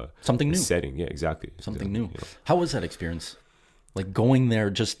something new setting. Yeah, exactly. Something new. How was that experience? Like going there,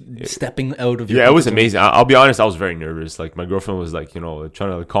 just stepping out of your... Yeah, it was amazing. I'll be honest, I was very nervous. Like my girlfriend was like, trying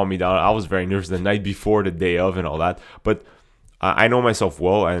to like, calm me down. I was very nervous the night before, the day of and all that. But I know myself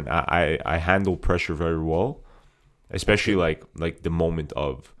well, and I handle pressure very well, especially like the moment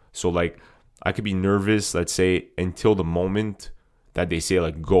of. So like I could be nervous, let's say, until the moment that they say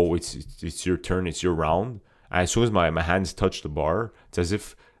like, go, it's your turn, it's your round. And as soon as my hands touch the bar, it's as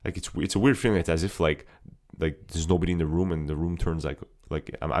if like it's a weird feeling. It's as if like there's nobody in the room and the room turns like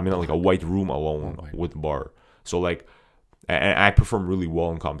I'm in like a white room alone with the bar. So like, and I perform really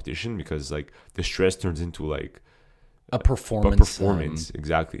well in competition because like the stress turns into like a performance.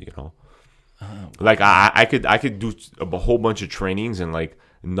 Exactly. Like I could do a whole bunch of trainings and like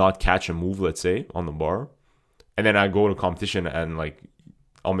not catch a move, let's say, on the bar, and then I go to competition and like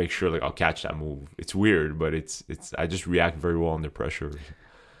I'll make sure like I'll catch that move. It's weird, but it's I just react very well under pressure.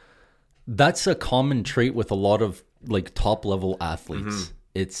 That's a common trait with a lot of like top level athletes.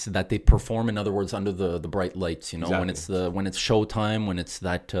 It's that they perform, in other words, under the bright lights. Exactly. when it's showtime, when it's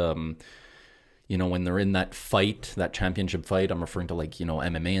that when they're in that fight, that championship fight. I'm referring to like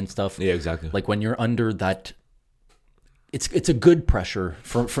MMA and stuff. Yeah, exactly. Like when you're under that, it's a good pressure.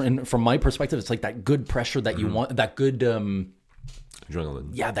 From my perspective, it's like that good pressure that you want, that good adrenaline.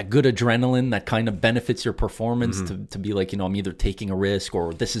 Yeah, that good adrenaline that kind of benefits your performance to be like, I'm either taking a risk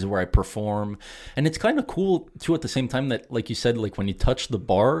or this is where I perform. And it's kind of cool too at the same time that, like you said, like when you touch the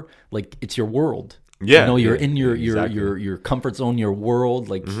bar, like it's your world. Yeah. You're in your comfort zone, your world.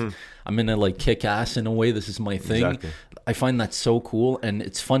 Like I'm gonna like kick ass in a way. This is my thing. Exactly. I find that so cool, and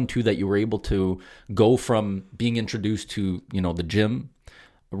it's fun too that you were able to go from being introduced to the gym,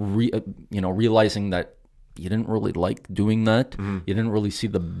 realizing that you didn't really like doing that. You didn't really see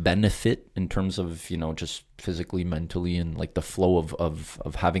the benefit in terms of just physically, mentally, and like the flow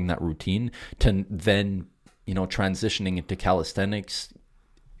of having that routine, to then transitioning into calisthenics,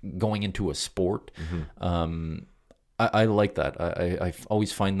 going into a sport. I like that. I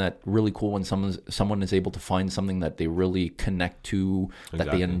always find that really cool when someone is able to find something that they really connect to,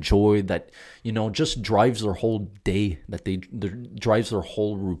 that they enjoy, that just drives their whole day, that drives their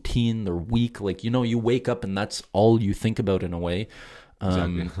whole routine, their week. Like you wake up and that's all you think about in a way.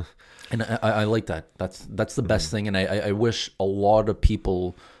 And I like that. That's the best thing. And I wish a lot of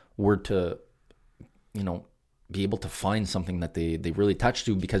people were to be able to find something that they really attach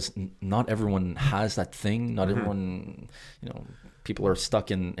to, because not everyone has that thing. Not everyone, people are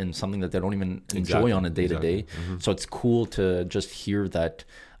stuck in something that they don't even enjoy on a day to day. So it's cool to just hear that,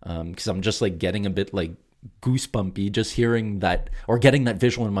 because I'm just like getting a bit like goosebumpy just hearing that, or getting that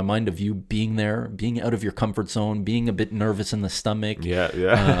visual in my mind of you being there, being out of your comfort zone, being a bit nervous in the stomach.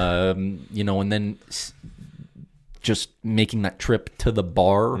 And then just making that trip to the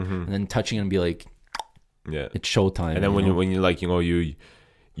bar and then touching it and be like, it's showtime. And then when you like,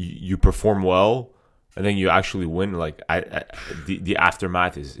 you perform well and then you actually win, like the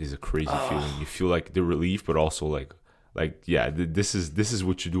aftermath is a crazy feeling. You feel like the relief, but also like this is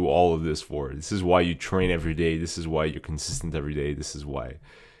what you do all of this for. This is why you train every day. This is why you're consistent every day. This is why,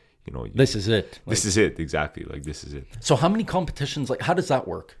 this is it. This is it. Exactly. Like, this is it. So how many competitions, like, how does that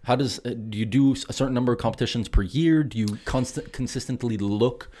work? How do you do a certain number of competitions per year? Do you consistently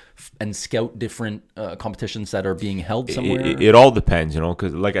look and scout different competitions that are being held somewhere? It all depends,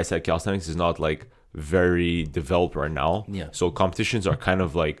 because like I said, calisthenics is not like very developed right now. Yeah. So competitions are kind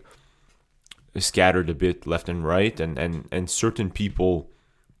of like scattered a bit left and right, and certain people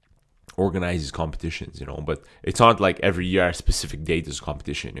organize these competitions, but it's not like every year a specific date is a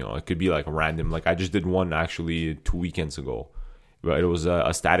competition. It could be like a random, like I just did one actually 2 weekends ago, but it was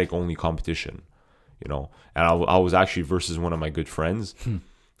a static only competition, and I was actually versus one of my good friends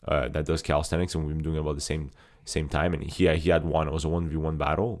that does calisthenics, and we've been doing it about the same time, and he had won. It was a 1v1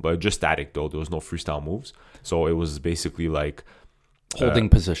 battle, but just static though. There was no freestyle moves, so it was basically like holding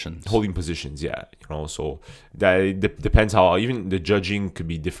positions, yeah. So that it depends how, even the judging could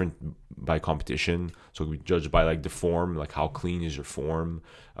be different by competition. So we judge by like the form, like how clean is your form,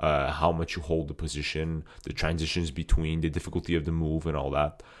 how much you hold the position, the transitions between, the difficulty of the move, and all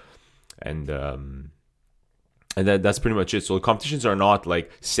that. And that's pretty much it. So the competitions are not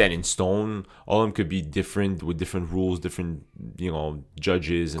like set in stone. All of them could be different with different rules, different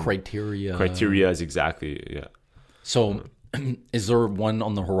judges and criteria is exactly, yeah. So is there one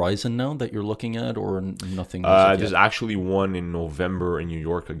on the horizon now that you're looking at, or nothing? There's actually one in November in New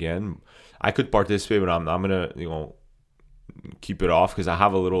York again. I could participate, but I'm gonna keep it off because I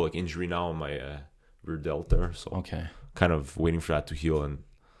have a little like injury now on my rear delta. So okay, kind of waiting for that to heal, and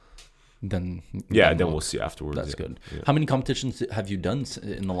then we'll see afterwards. That's good. Yeah. How many competitions have you done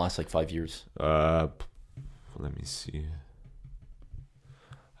in the last like 5 years? Let me see.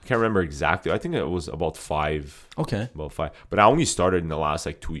 I can't remember exactly. I think it was about 5. Okay. About 5. But I only started in the last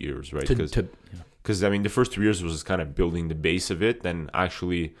like 2 years, right? Because I mean, the first 3 years was kind of building the base of it. Then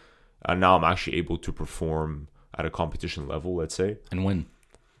actually, now I'm actually able to perform at a competition level, let's say. And win.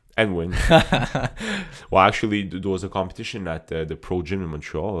 Well, actually, there was a competition at the Pro Gym in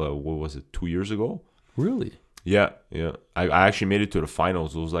Montreal. What was it, 2 years ago? Really? Yeah. I actually made it to the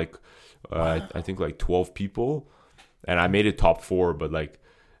finals. It was like, I think like 12 people. And I made it top 4, but like,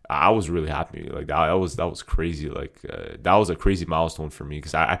 I was really happy. Like that was crazy. Like that was a crazy milestone for me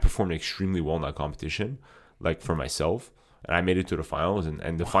because I performed extremely well in that competition, like for myself, and I made it to the finals.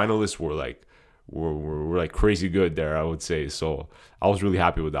 And the finalists were like were like crazy good there, I would say. So I was really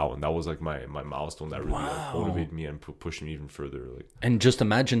happy with that one. That was like my milestone that really like, motivated me and pushed me even further. Like, and just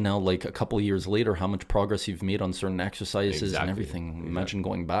imagine now, like a couple of years later, how much progress you've made on certain exercises and everything. Exactly. Imagine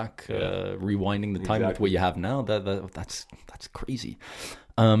going back, rewinding the time with what you have now. That's crazy.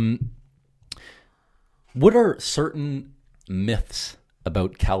 What are certain myths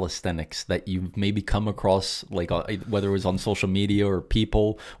about calisthenics that you've maybe come across, like whether it was on social media or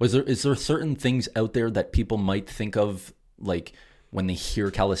people? Is there certain things out there that people might think of, like when they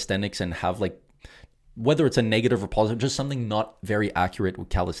hear calisthenics, and have like, whether it's a negative or positive, just something not very accurate with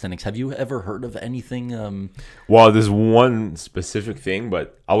calisthenics? Have you ever heard of anything? Well, there's one specific thing,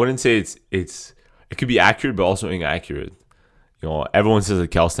 but I wouldn't say it could be accurate, but also inaccurate. Everyone says that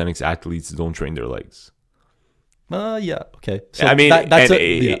calisthenics athletes don't train their legs. Yeah, okay. So I mean,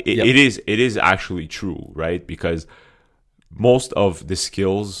 it is actually true, right? Because most of the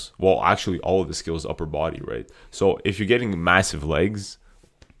skills, well, actually all of the skills, upper body, right? So if you're getting massive legs,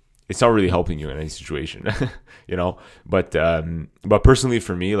 it's not really helping you in any situation, But personally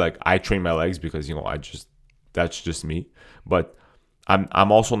for me, like I train my legs because that's just me. But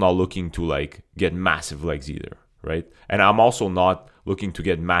I'm also not looking to like get massive legs either. Right, and I'm also not looking to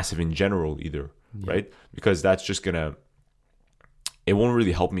get massive in general either, right? Because that's just it won't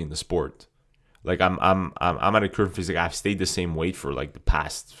really help me in the sport. Like I'm at a current physique. I've stayed the same weight for like the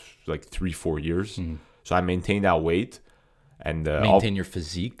past like 3-4 years, so I maintain that weight and maintain your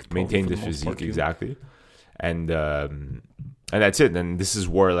physique. Maintain the physique exactly, and that's it. And this is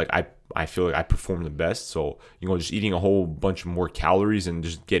where like I feel like I perform the best. So, just eating a whole bunch of more calories and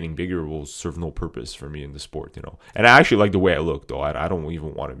just getting bigger will serve no purpose for me in the sport, And I actually like the way I look, though. I don't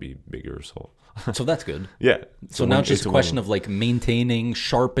even want to be bigger, so. So that's good. Yeah. So now it's just a question of like maintaining,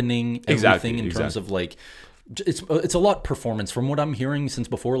 sharpening everything in terms of like, it's a lot performance from what I'm hearing since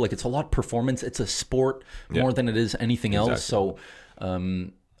before. Like it's a lot performance. It's a sport more than it is anything else. So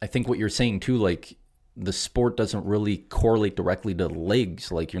I think what you're saying too, like the sport doesn't really correlate directly to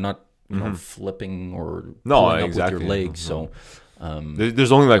legs. Like you're not flipping or pulling up with your legs. So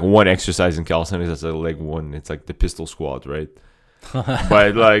there's only like one exercise in calisthenics that's a leg one. It's like the pistol squat, right?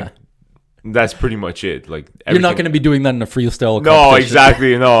 But like that's pretty much it. Like you're not going to be doing that in a freestyle competition. No,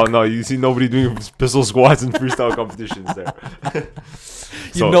 exactly. No. You see nobody doing pistol squats in freestyle competitions there.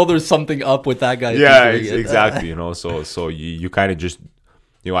 There's something up with that guy. Yeah, exactly. So you kind of just,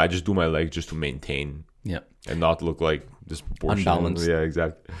 I just do my legs just to maintain. Yeah. And not look like disproportionate. Unbalanced. Yeah,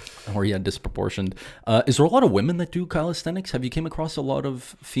 exactly. Or disproportioned. Is there a lot of women that do calisthenics? Have you came across a lot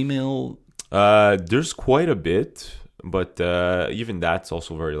of female? There's quite a bit, but even that's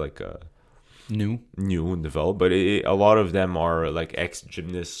also very like new and developed. But a lot of them are like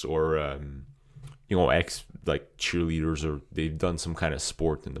ex-gymnasts or ex like cheerleaders, or they've done some kind of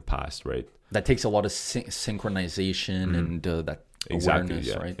sport in the past, right? That takes a lot of synchronization and that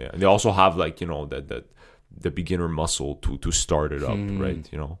awareness, right? Yeah. And they also have like the beginner muscle to start it up, right?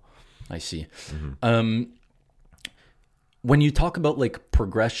 I see. When you talk about like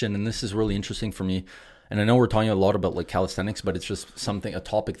progression, and this is really interesting for me, and I know we're talking a lot about like calisthenics, but it's just a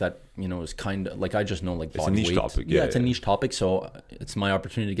topic that is kind of like, I just know like body weight. It's a niche topic. Yeah, it's a niche topic, so it's my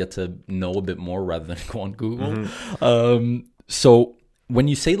opportunity to get to know a bit more rather than go on Google. So when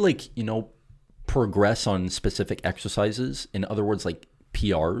you say like progress on specific exercises, in other words, like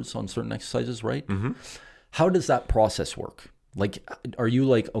PRs on certain exercises, right? How does that process work? Like, are you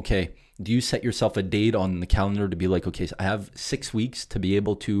like, okay, do you set yourself a date on the calendar to be like, okay, so I have 6 weeks to be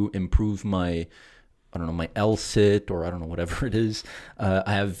able to improve my, I don't know, my L sit, or I don't know, whatever it is.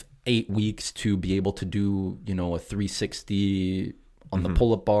 I have 8 weeks to be able to do, a 360 on the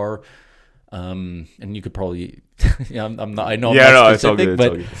pull-up bar. And you could probably, I'm not, I know I'm not specific,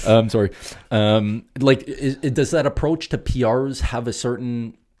 but I'm sorry. Does that approach to PRs have a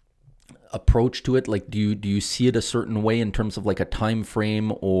certain approach to it? Like, do you see it a certain way in terms of like a time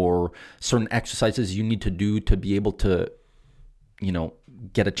frame or certain exercises you need to do to be able to,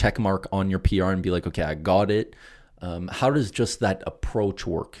 get a check mark on your PR and be like, okay, I got it. How does just that approach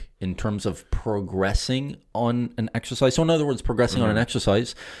work in terms of progressing on an exercise? So in other words, progressing on an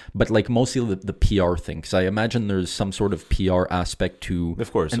exercise, but like mostly the PR thing. Because I imagine there's some sort of PR aspect to,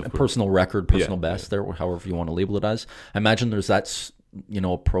 of course, personal record, personal best there, however you want to label it as. I imagine there's that,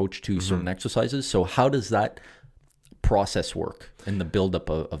 approach to certain exercises. So how does that process work in the buildup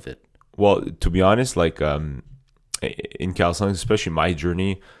of it? Well, to be honest, like in calisthenics, especially my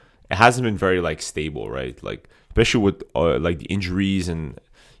journey, it hasn't been very like stable, right? Like especially with like the injuries and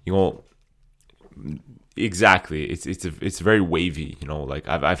exactly, it's very wavy. Like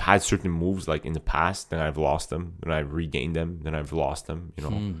I've had certain moves like in the past, then I've lost them, then I've regained them, then I've lost them.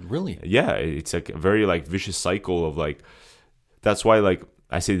 Really? Yeah, it's like a very like vicious cycle of like. That's why like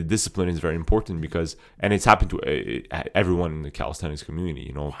I say the discipline is very important because, and it's happened to everyone in the calisthenics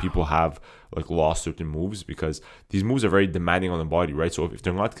community. People have like lost certain moves because these moves are very demanding on the body, right? So if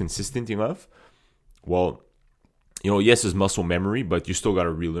they're not consistent enough, well, yes, there's muscle memory, but you still got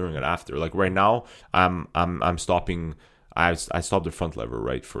to relearn it after. Like right now, I'm stopping. I stopped the front lever,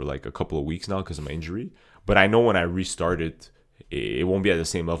 right, for like a couple of weeks now because of my injury. But I know when I restart it, it won't be at the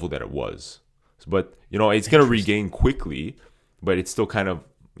same level that it was. But it's gonna regain quickly. But it's still kind of,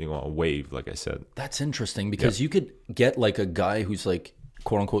 a wave, like I said. That's interesting because you could get like a guy who's like,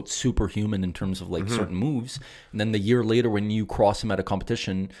 quote unquote, superhuman in terms of like certain moves. And then the year later when you cross him at a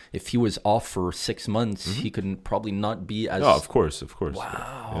competition, if he was off for 6 months, he could probably not be as... Oh, of course.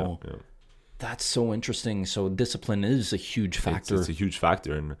 Wow. Yeah. That's so interesting. So discipline is a huge factor. It's a huge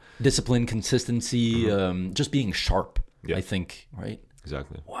factor. And discipline, consistency, just being sharp, I think, right?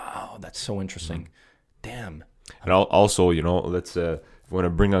 Exactly. Wow, that's so interesting. Damn. And also, let's want to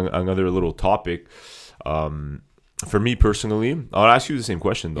bring on another little topic. For me personally, I'll ask you the same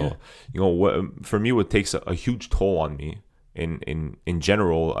question though. What takes a huge toll on me in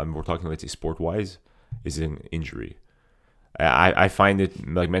general, we're talking, let's say, sport-wise, is an injury. I find it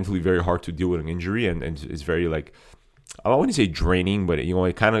like mentally very hard to deal with an injury, and it's very like, I wouldn't say draining, but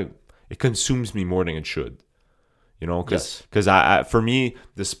it consumes me more than it should. Because for me,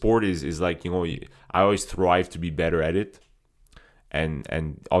 the sport is like, I always thrive to be better at it. And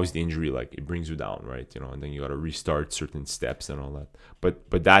obviously the injury, like, it brings you down, right? And then you got to restart certain steps and all that.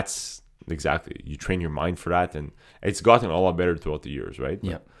 But that's Exactly. You train your mind for that, and it's gotten a lot better throughout the years, right?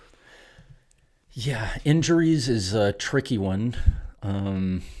 Yeah. Yeah, injuries is a tricky one.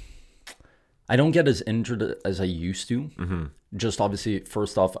 I don't get as injured as I used to. Mm-hmm. Just obviously,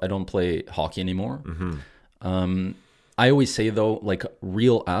 first off, I don't play hockey anymore. Mm-hmm. I always say though, like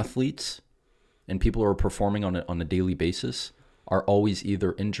real athletes and people who are performing on a daily basis are always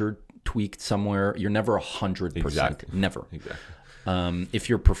either injured, tweaked somewhere. You're never 100%. Exactly. Never. Exactly. If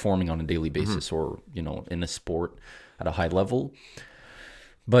you're performing on a daily basis or, in a sport at a high level.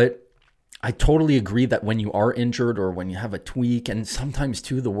 But I totally agree that when you are injured or when you have a tweak, and sometimes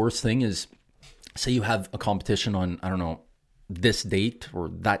too, the worst thing is, say you have a competition on, I don't know, this date or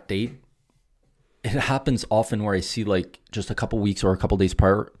that date. It happens often where I see like just a couple weeks or a couple days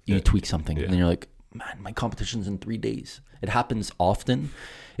prior, you tweak something. And then you're like, man, my competition's in 3 days. It happens often.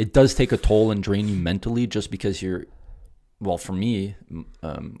 It does take a toll and drain you mentally just because well, for me,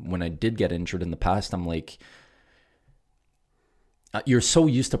 when I did get injured in the past, I'm like, you're so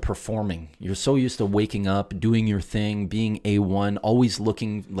used to performing. You're so used to waking up, doing your thing, being A1, always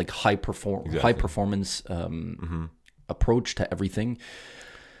looking like high performance approach to everything.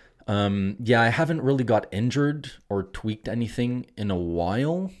 I haven't really got injured or tweaked anything in a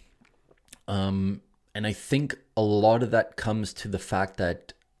while. And I think a lot of that comes to the fact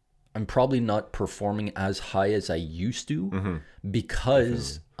that I'm probably not performing as high as I used to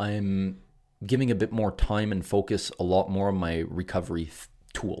because I'm giving a bit more time and focus a lot more on my recovery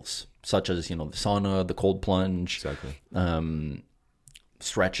tools, such as, the sauna, the cold plunge,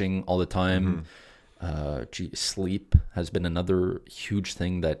 stretching all the time. Sleep has been another huge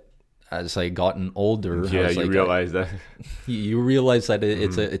thing that as I gotten older, realize that you realize that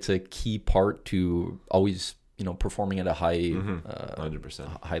it's a key part to always performing at a high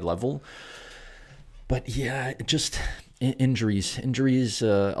 100% high level. But just injuries.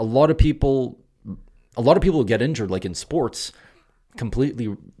 A lot of people get injured, like in sports,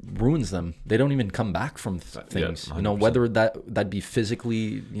 completely ruins them. They don't even come back from things. Whether that be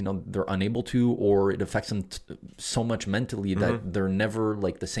physically, they're unable to, or it affects them so much mentally that they're never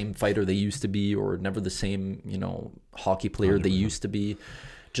like the same fighter they used to be, or never the same, hockey player 100%. They used to be.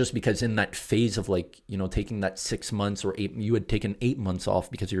 Just because in that phase of like, taking that 6 months or 8, you had taken 8 months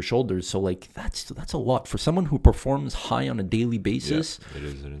off because of your shoulders. So like, that's a lot for someone who performs high on a daily basis. Yeah,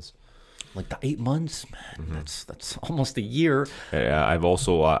 it is. Like the 8 months, man, that's almost a year. Yeah, I've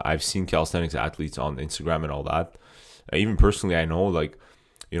also, I've seen calisthenics athletes on Instagram and all that. Even personally, I know like,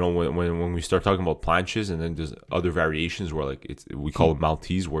 when we start talking about planches, and then there's other variations where like we call it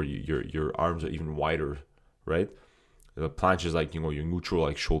Maltese, where your arms are even wider, right? The planche is like, your neutral,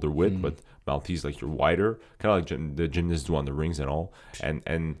 like shoulder width, but Maltese, like you're wider, kind of like the gymnasts do on the rings and all. And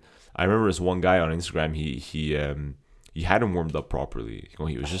I remember this one guy on Instagram, he hadn't warmed up properly.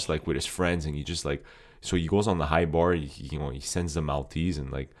 He was just like with his friends, and he just like, so he goes on the high bar, he sends the Maltese,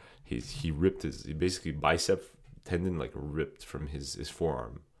 and like he ripped his basically bicep tendon like ripped from his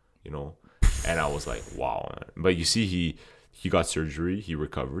forearm, and I was like, wow. But you see, he got surgery, he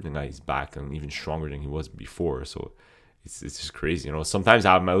recovered, and now he's back and even stronger than he was before. So it's just crazy, Sometimes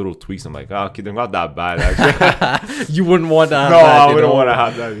I have my little tweaks. I'm like, okay, they're not that bad, actually. You wouldn't want to have that. No, I wouldn't want to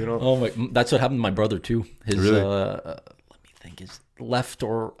have that, Oh my, that's what happened to my brother too. His really? Let me think, his left,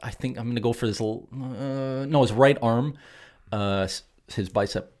 or I think I'm gonna go for his his right arm. His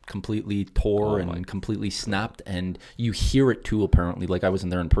bicep completely tore and completely snapped, and you hear it too. Apparently, like I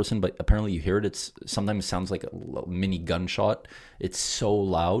wasn't there in person, but apparently you hear it. It's sometimes sounds like a mini gunshot. It's so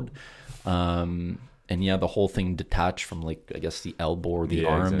loud. And the whole thing detached from like, I guess the elbow or the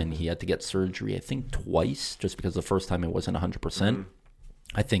arm, exactly. And he had to get surgery, I think twice, just because the first time it wasn't 100%,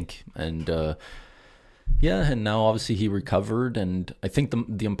 I think. And and now obviously he recovered. And I think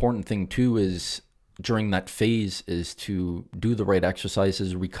the important thing too is during that phase is to do the right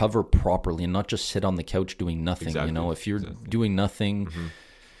exercises, recover properly, and not just sit on the couch doing nothing. Exactly. If you're doing nothing,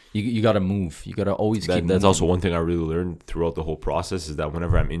 you got to move. You got to always keep moving. That's also one thing I really learned throughout the whole process, is that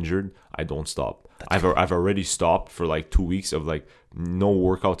whenever I'm injured, I don't stop. I've already stopped for like 2 weeks of like no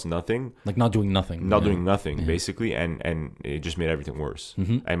workouts, nothing. Like not doing nothing. Doing nothing, basically. And it just made everything worse.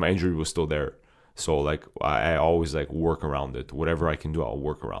 And my injury was still there. So like I always like work around it. Whatever I can do, I'll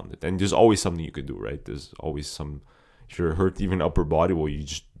work around it. And there's always something you could do, right? There's always some, if you're hurt even upper body, well, you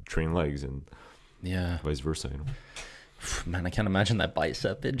just train legs, and vice versa, Man, I can't imagine that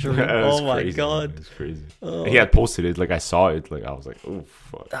bicep injury. Oh my God. It's crazy. He had posted it, like I saw it, like I was like, oh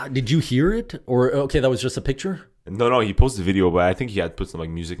fuck. Did you hear it? Or okay, that was just a picture? No, he posted the video, but I think he had put some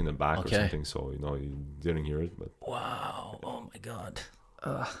like music in the back or something, so you didn't hear it. But wow. Oh my God.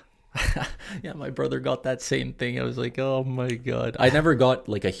 Yeah, my brother got that same thing. I was like, oh my God. I never got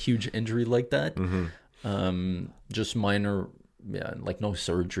like a huge injury like that. Just minor, yeah, like no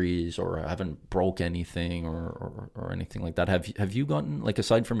surgeries, or I haven't broke anything or anything like that. Have you gotten, like,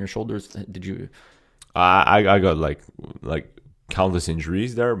 aside from your shoulders, did you? I got like countless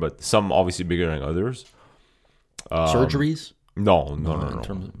injuries there, but some obviously bigger than others. Surgeries? No. Not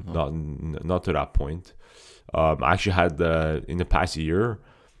to that point. I actually had in the past year,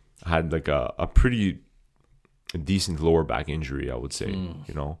 I had like a pretty decent lower back injury, I would say.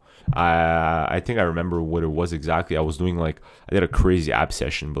 You know, I think I remember what it was exactly. I was doing I did a crazy ab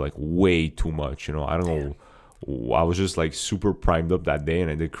session, but like way too much. You know, I don't know. I was just like super primed up that day,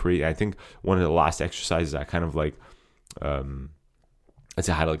 and I did crazy. I think one of the last exercises I kind of like, I'd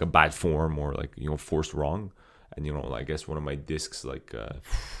say I had like a bad form, or like, you know, forced wrong, and you know, I guess one of my discs tweaked a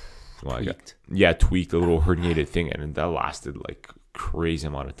little herniated thing, and that lasted like crazy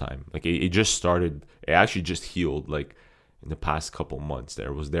amount of time. Like it just started. It actually just healed like in the past couple months.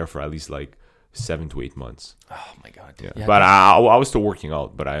 There was there for at least like 7 to 8 months. Oh my God. Yeah. But I was still working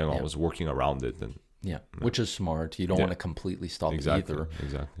out, but I was working around it, and which is smart. You don't want to completely stop either.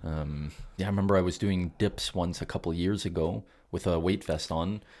 Exactly. I remember I was doing dips once a couple of years ago with a weight vest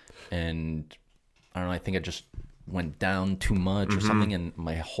on, and I don't know, I think I just went down too much or something, and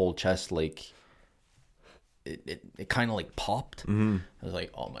my whole chest, like, it kind of like popped. I was like,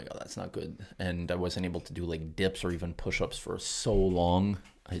 oh my God, that's not good. And I wasn't able to do like dips or even push-ups for so long.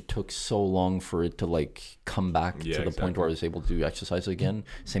 It took so long for it to like come back to the point where I was able to do exercise again.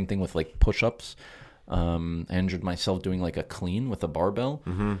 Same thing with like push-ups. I injured myself doing like a clean with a barbell.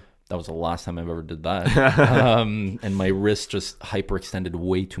 That was the last time I've ever did that. And my wrist just hyperextended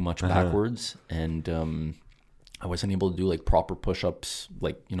way too much backwards. And I wasn't able to do like proper push-ups,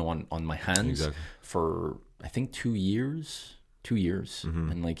 like, you know, on my hands for, I think, 2 years. 2 years.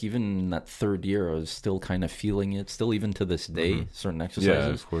 And like even in that third year, I was still kind of feeling it, still even to this day, certain exercises.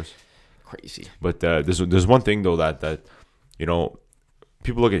 Yeah, of course. Crazy. But there's one thing though that you know,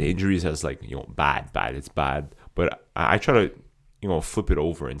 people look at injuries as like, you know, bad, it's bad. But I try to, you know, flip it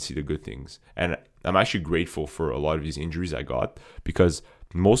over and see the good things. And I'm actually grateful for a lot of these injuries I got, because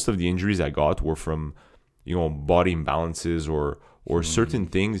most of the injuries I got were from, you know, body imbalances or certain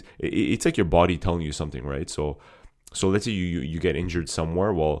things. It's like your body telling you something, right? So let's say you get injured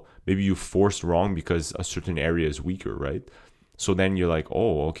somewhere. Well, maybe you forced wrong because a certain area is weaker, right? So then you're like,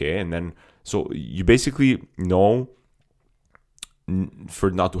 oh, okay. And then, so you basically know for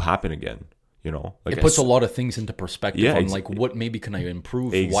it not to happen again, you know? Like, it puts a lot of things into perspective on like, what maybe can I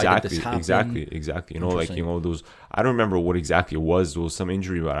improve? Why did this happen? Exactly. You know, like, you know, those, I don't remember what exactly it was. There was some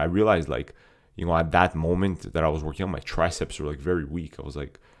injury, but I realized like, you know, at that moment that I was working on, my triceps were like very weak. I was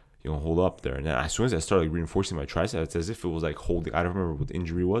like, you know, hold up there. And then as soon as I started like reinforcing my triceps, it's as if it was like holding, I don't remember what the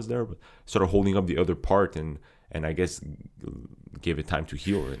injury was there, but I started holding up the other part, and I guess gave it time to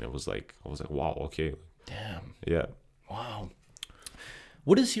heal. And it was like, I was like, wow, okay. Damn. Yeah. Wow.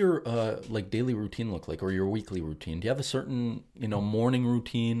 What does your like daily routine look like, or your weekly routine? Do you have a certain, you know, morning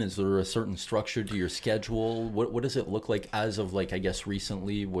routine? Is there a certain structure to your schedule? What does it look like as of like, I guess,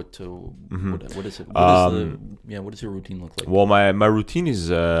 recently? What is it? What does your routine look like? Well, my routine is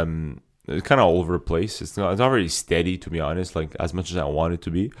kind of all over the place. It's not very steady, to be honest, like as much as I want it to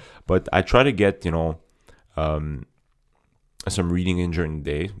be. But I try to get, you know, some reading in during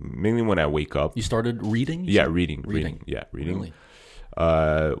the day, mainly when I wake up. You started reading? Reading. Yeah, reading. Really?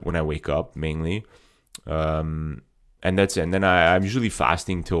 When I wake up mainly, and that's it. And then I'm usually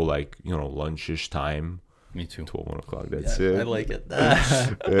fasting till like, you know, lunchish time. Me too. 12, 1 o'clock. That's it. I like it.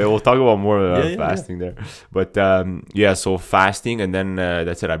 We'll talk about more about fasting there. But so fasting, and then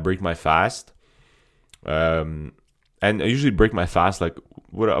that's it. I break my fast, and I usually break my fast like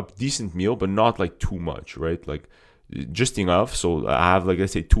with a decent meal, but not like too much, right? Like just enough. So I have like,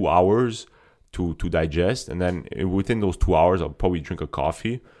 let's say 2 hours to digest, and then within those 2 hours I'll probably drink a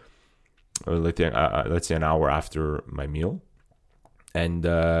coffee, or let's say an hour after my meal, and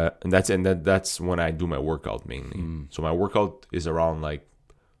that's when I do my workout mainly. So my workout is around like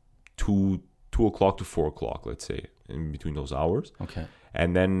 2 o'clock to 4 o'clock, let's say, in between those hours. Okay.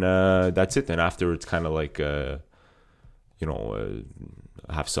 And then that's it. And after, it's kind of like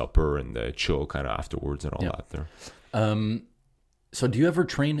have supper and chill kind of afterwards and all that there. So do you ever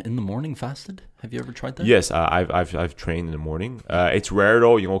train in the morning fasted? Have you ever tried that? Yes, I've trained in the morning. It's rare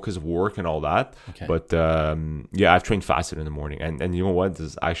though, you know, because of work and all that. Okay. But I've trained fasted in the morning, and you know what?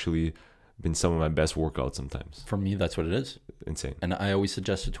 This has actually been some of my best workouts sometimes. For me, that's what it is. Insane. And I always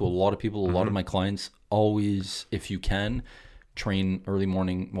suggest it to a lot of people. A lot of my clients always, if you can, train early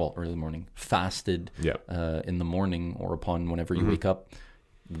morning, fasted in the morning or upon whenever you wake up.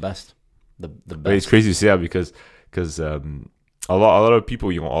 The best. The But best. it's crazy to say that because a lot of people,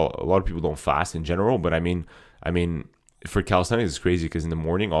 a lot of people don't fast in general. But I mean, for calisthenics, it's crazy because in the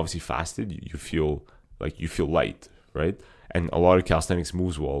morning, obviously fasted, you feel light, right? And a lot of calisthenics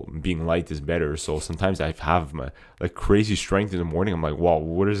moves, well, being light is better. So sometimes I have my like crazy strength in the morning. I'm like, wow,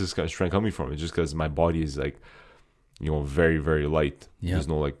 where is this kind of strength coming from? It's just because my body is like, very, very light. Yeah. There's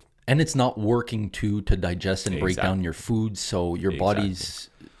no like, and it's not working to digest and break down your food. So your body's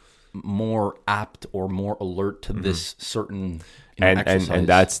more apt or more alert to this certain exercise. And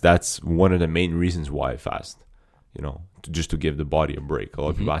that's one of the main reasons why I fast, just to give the body a break. A lot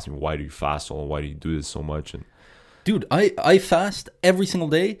of people ask me, why do you fast so long? Why do you do this so much? And dude, I fast every single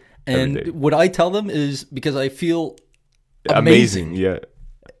day. And what I tell them is because I feel amazing. Yeah.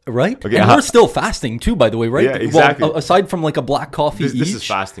 Right? Okay, and we're still fasting too, by the way, right? Yeah, exactly. Well, aside from like a black coffee this is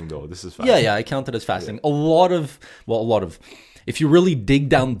fasting though. This is fasting. Yeah, I count it as fasting. A lot of, if you really dig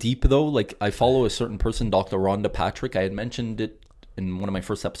down deep though, like I follow a certain person, Dr. Rhonda Patrick. I had mentioned it in one of my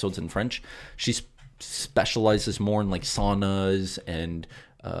first episodes in French. She specializes more in like saunas and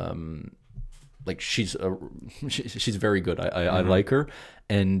like she's very good. I like her.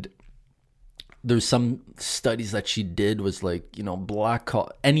 And there's some studies that she did was like,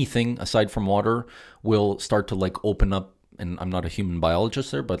 anything aside from water will start to like open up, and I'm not a human biologist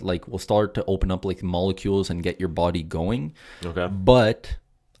there, but like will start to open up like molecules and get your body going. Okay. But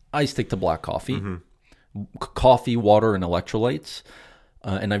I stick to black coffee, coffee, water, and electrolytes.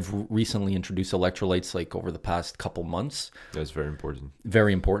 And I've recently introduced electrolytes like over the past couple months. That's very important.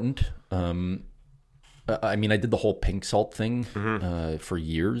 Very important. I mean, I did the whole pink salt thing for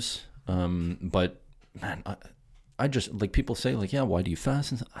years. But man, I just like people say like, yeah, why do you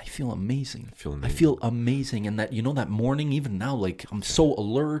fast? And I feel amazing. I feel amazing. And that, that morning, even now, like I'm so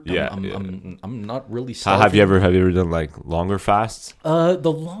alert. Yeah. I'm not really starving. Have you ever done like longer fasts? The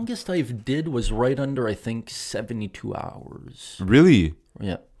longest I've did was right under, I think 72 hours. Really?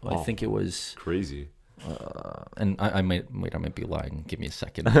 Yeah. I think it was crazy. And I might be lying. Give me a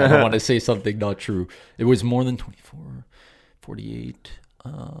second. I don't want to say something not true. It was more than 24, 48.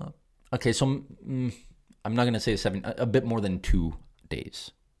 Okay, so I'm not going to say a bit more than 2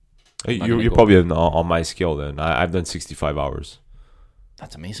 days. You're probably on my scale then. I've done 65 hours.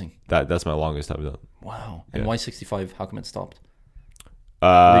 That's amazing. That's my longest I've done. Wow. And why 65? How come it stopped?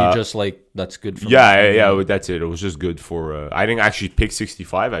 Were you just like, that's good for me? Yeah, that's it. It was just good for... I didn't actually pick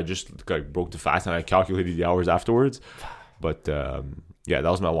 65. I just broke the fast and I calculated the hours afterwards. But that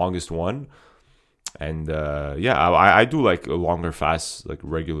was my longest one. And I do like a longer fast like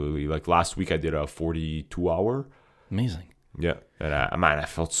regularly. Like last week I did a 42 hour. Amazing. Yeah, and I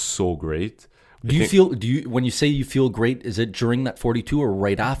felt so great. When you say you feel great, is it during that 42 or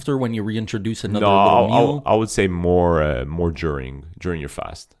right after when you reintroduce another little meal? I would say more during your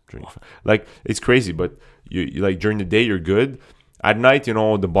fast. Like it's crazy, but you like during the day you're good. At night,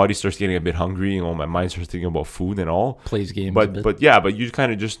 the body starts getting a bit hungry. My mind starts thinking about food and all. Plays games. But you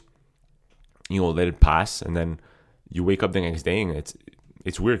kind of just let it pass, and then you wake up the next day, and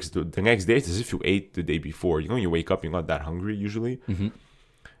it's weird because the next day it's as if you ate the day before. You wake up, you're not that hungry usually,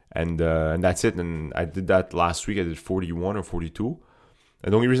 and that's it. And I did that last week. I did 41 or 42,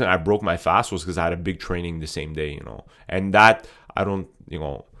 and the only reason I broke my fast was because I had a big training the same day, and that I don't,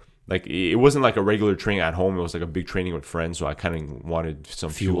 like it wasn't like a regular training at home. It was like a big training with friends, so I kind of wanted some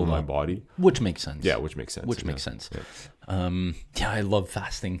fuel in my body, which makes sense. Yeah, which makes sense. Yeah. I love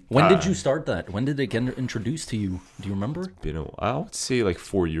fasting. When did you start that? When did it get introduced to you? Do you remember? I would say like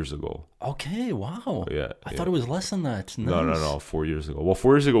 4 years ago. Okay, wow. Yeah, I thought it was less than that. Nice. No. 4 years ago. Well,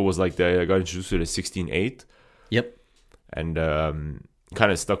 4 years ago was like I got introduced to the 16-8. Yep. And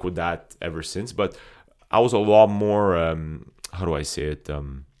kind of stuck with that ever since. But I was a lot more, how do I say it,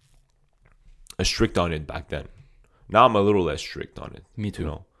 strict on it back then. Now I'm a little less strict on it. Me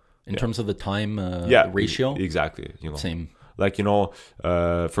too. In terms of the time ratio? Exactly. Same. Like,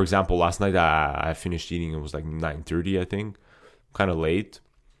 for example, last night I finished eating. It was like 9:30, I think. Kind of late.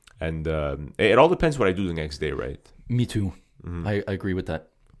 And it all depends what I do the next day, right? Me too. I agree with that.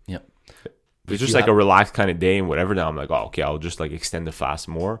 Yeah. It's just like a relaxed kind of day and whatever. Now I'm like, oh, okay, I'll just like extend the fast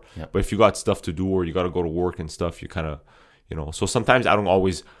more. Yep. But if you got stuff to do or you got to go to work and stuff, you kind of, so sometimes I don't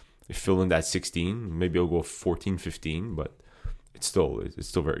always fill in that 16. Maybe I'll go 14, 15, but it's still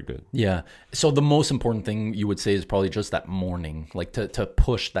very good. Yeah. So the most important thing you would say is probably just that morning, like to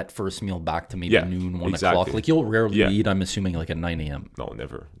push that first meal back to maybe noon, 1 o'clock. Like you'll rarely eat, I'm assuming, like at 9 a.m. No,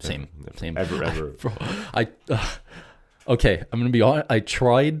 never. Same. Ever. Bro, okay, I'm going to be honest. I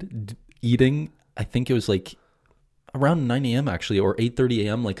tried eating, I think it was like around 9 a.m. actually, or 8:30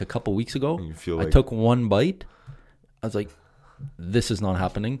 a.m. like a couple weeks ago. You feel like... I took one bite. I was like, this is not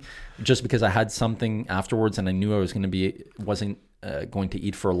happening, just because I had something afterwards and I knew I wasn't going to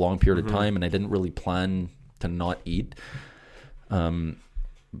eat for a long period of time, and I didn't really plan to not eat.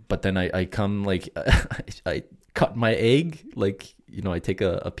 But then I come like I cut my egg, like, you know, I take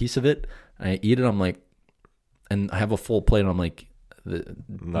a piece of it and I eat it. I'm like, and I have a full plate. And I'm like,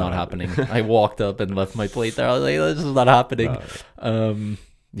 not happening. I walked up and left my plate there. I was like, this is not happening.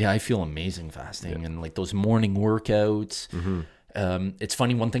 Yeah, I feel amazing fasting, and like those morning workouts. It's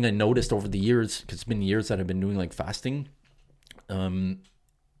funny. One thing I noticed over the years, because it's been years that I've been doing like fasting,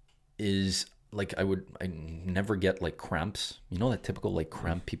 is like I never get like cramps. You know, that typical like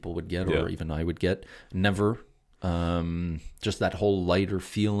cramp people would get, or even I would get. Never. Just that whole lighter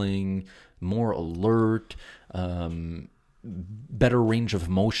feeling, more alert, better range of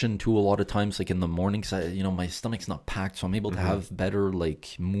motion too. A lot of times, like in the morning, cause my stomach's not packed, so I'm able to have better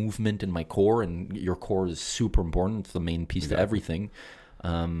like movement in my core, and your core is super important. It's the main piece to everything.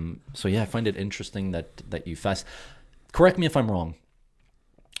 So yeah, I find it interesting that you fast. Correct me if I'm wrong.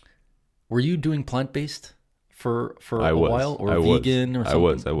 Were you doing plant-based for a while, or vegan or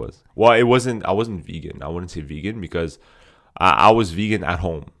something? I was. Well, I wasn't vegan. I wouldn't say vegan because I was vegan at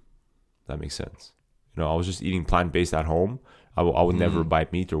home. That makes sense. You know, I was just eating plant-based at home. I would never buy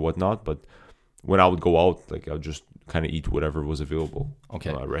meat or whatnot, but when I would go out, like I would just kind of eat whatever was available.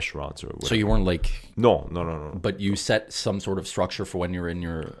 Okay. At restaurants or whatever. So you weren't like... No. But you set some sort of structure for when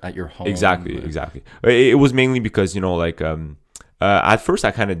you're at your home. Exactly. It was mainly because, like... at first,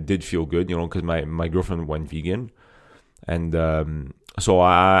 I kind of did feel good, because my girlfriend went vegan, and so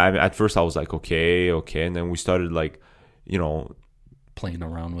I at first I was like, okay, and then we started like, playing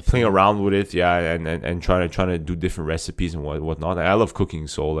around with it, yeah, and trying to do different recipes and whatnot. I love cooking,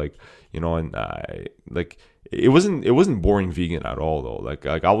 so like, and I like it wasn't boring vegan at all though. Like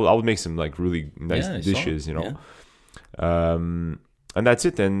I would make some like really nice dishes, and that's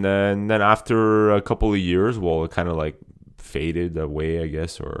it. And then after a couple of years, well, it kind of like faded away, I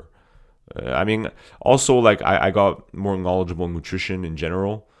guess, or also like I got more knowledgeable in nutrition in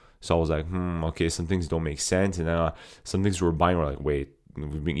general, so I was like, okay, some things don't make sense, and then some things we're buying, we're like, wait,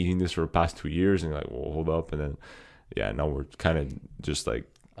 we've been eating this for the past 2 years, and like, well, hold up, and then now we're kind of just like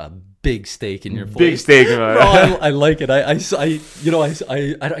a big steak in your plate. Big steak. Bro, I like it. I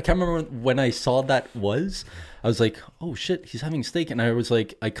can't remember when I saw that I was like, oh shit, he's having steak. And I was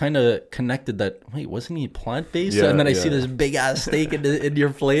like, I kind of connected that, wait, wasn't he plant-based? And then I see this big ass steak in your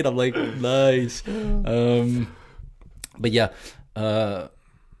plate. I'm like, nice. But yeah,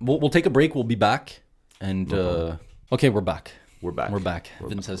 we'll take a break. We'll be back. And okay, we're back. We're back.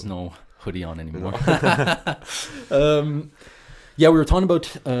 Vince has no hoodie on anymore. Yeah, we were talking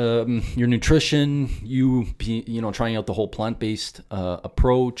about your nutrition, trying out the whole plant-based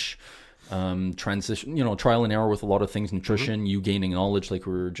approach, transition, trial and error with a lot of things, nutrition, you gaining knowledge like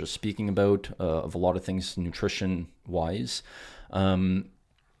we were just speaking about of a lot of things nutrition-wise.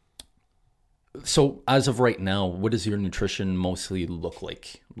 So as of right now, what does your nutrition mostly look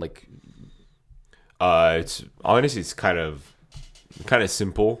like? Like, it's honestly, it's kind of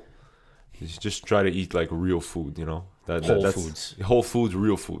simple. You just try to eat like real food, that's whole foods,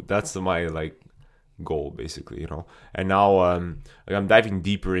 real food. That's my like goal basically, And now I'm diving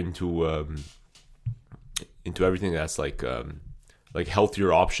deeper into everything that's like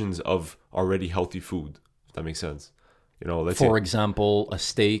healthier options of already healthy food. If that makes sense, for example, a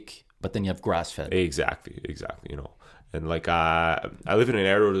steak, but then you have grass fed. Exactly, And like I live in an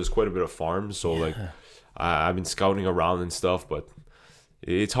area where there's quite a bit of farms, so like I've been scouting around and stuff, but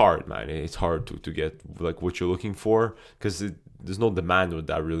it's hard, man. It's hard to get like what you're looking for because there's no demand with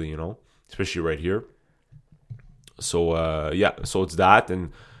that really, especially right here. So so it's that,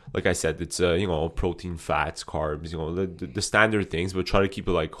 and like I said, it's protein, fats, carbs, the standard things, but try to keep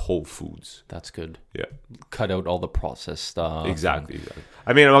it like whole foods. That's good. Yeah, cut out all the processed stuff. Exactly.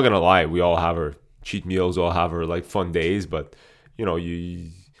 I mean, I'm not gonna lie, we all have our cheat meals, we all have our like fun days, but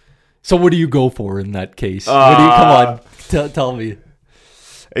you. So what do you go for in that case? What do you come on? Tell me.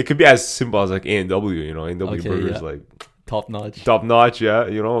 It could be as simple as like A&W, A&W burgers, like top notch, yeah,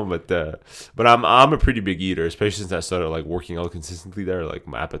 but I'm a pretty big eater, especially since I started like working out consistently there. Like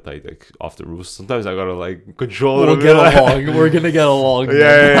my appetite like off the roof. Sometimes I gotta like control it. We're gonna get along.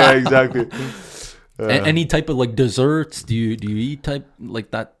 yeah, exactly. Any type of like desserts? Do you eat type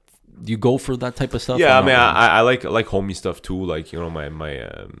like that? Do you go for that type of stuff? Yeah, I mean, I like homey stuff too. Like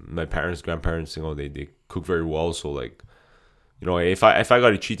my parents, grandparents, they cook very well. So like, if I got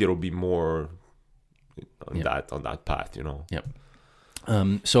to cheat, it'll be more on that path. Yep.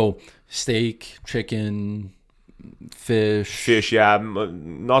 So steak, chicken, Fish. Yeah.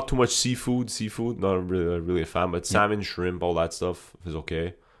 Not too much seafood. Not really a fan, but salmon, shrimp, all that stuff is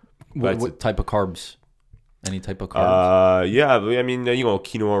okay. What type of carbs? Any type of carbs? Yeah. I mean,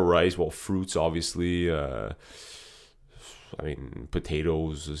 quinoa, rice. Well, fruits, obviously. I mean,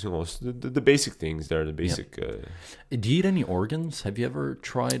 potatoes. The basic things. There, the basic. Do you eat any organs? Have you ever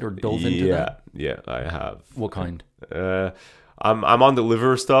tried or dove into that? Yeah, I have. What kind? I'm on the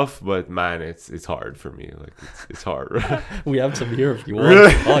liver stuff, but man, it's hard for me. Like it's hard. We have some here if you want.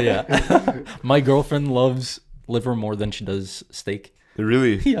 Really? Oh yeah. My girlfriend loves liver more than she does steak.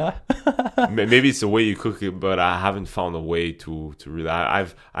 Really? Yeah. Maybe it's the way you cook it, but I haven't found a way to really.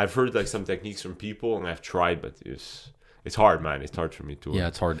 I've heard like some techniques from people, and I've tried, but it's hard, man. It's hard for me too. Yeah,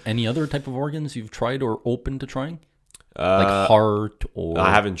 it's hard. Any other type of organs you've tried or open to trying? Like heart or...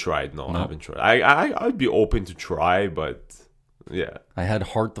 I haven't tried. No, I haven't tried. I'd be open to try, but yeah. I had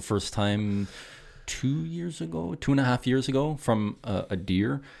heart the first time 2.5 years ago from a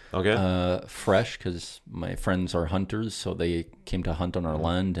deer. Okay. Fresh, because my friends are hunters, so they came to hunt on our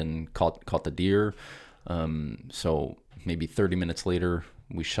land and caught the deer. So maybe 30 minutes later,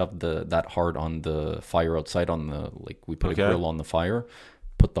 we shoved that heart on the fire outside we put a grill on the fire,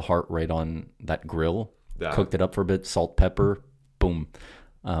 put the heart right on that grill, cooked it up for a bit, salt, pepper, boom.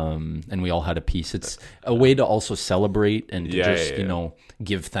 And we all had a piece. It's a way to also celebrate and to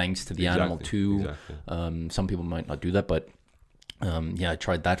give thanks to the animal too. Exactly. Some people might not do that, but I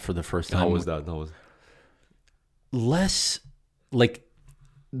tried that for the first time. How was that? Less like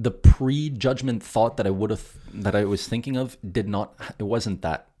the prejudgment thought that I was thinking of it wasn't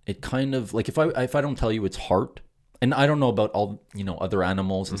that. It kind of like if I don't tell you it's heart, and I don't know about all other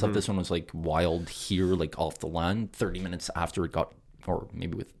animals and stuff. This one was like wild here, like off the land. 30 minutes after it got, or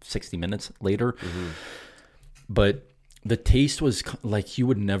maybe with 60 minutes later. But the taste was like you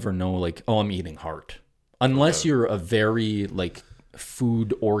would never know. Like, oh, I'm eating heart, unless you're a very like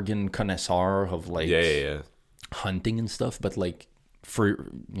food organ connoisseur of like hunting and stuff. But like, for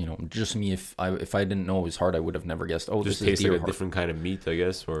just me, if I didn't know it was hard, I would have never guessed. Oh, just this tastes is deer like a heart. different kind of meat, I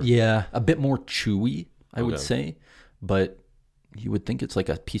guess. Or A bit more chewy, I would say, but you would think it's like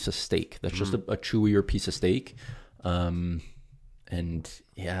a piece of steak. That's just a chewier piece of steak. And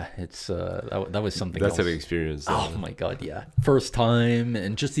yeah, it's that was something. That's else. an experience. Oh my god, yeah, first time,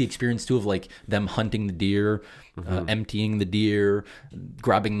 and just the experience too of like them hunting the deer, emptying the deer,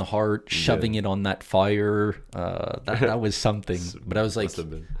 grabbing the heart, shoving it on that fire. That was something. But I was like,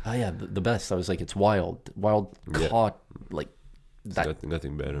 oh yeah, the best. I was like, it's wild caught like that.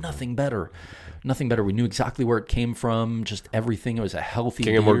 Nothing better. We knew exactly where it came from. Just everything. It was a healthy.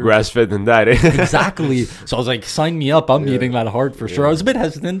 Can't get more grass fed than that. Exactly. So I was like, sign me up. I'm eating that heart for sure. I was a bit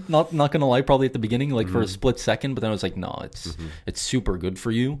hesitant, not gonna lie, probably at the beginning, like for a split second, but then I was like, no, it's super good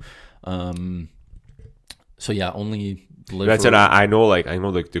for you. So yeah, only liver. That's it. I know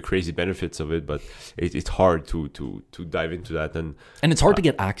like the crazy benefits of it, but it's hard to dive into that, and it's hard to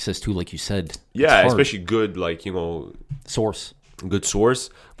get access to, like you said. Yeah, especially good source. Good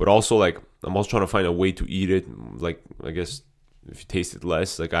source, but also like I'm also trying to find a way to eat it. Like I guess if you taste it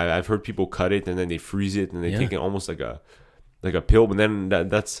less, like I've heard people cut it and then they freeze it and they take it almost like a pill. But then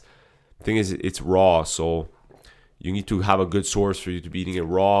that's the thing is it's raw, so you need to have a good source for you to be eating it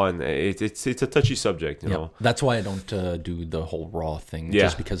raw, and it's a touchy subject, you know. That's why I don't do the whole raw thing,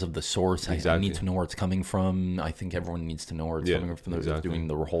 just because of the source. I need to know where it's coming from. I think everyone needs to know where it's coming from. Doing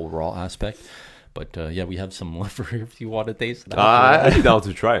the whole raw aspect. But we have some liver if you want to taste that. I'd be down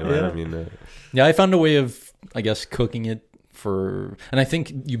to try it, man. I mean, I found a way of, I guess, cooking it and I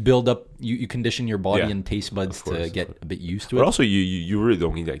think you build up, you condition your body and taste buds to get a bit used to it. But also, you really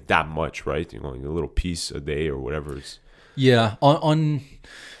don't need like that much, right? A little piece a day or whatever. Yeah, on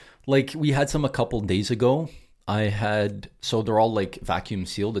like we had some a couple days ago. So they're all like vacuum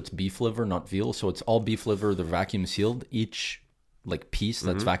sealed. It's beef liver, not veal. So it's all beef liver. They're vacuum sealed. Each like piece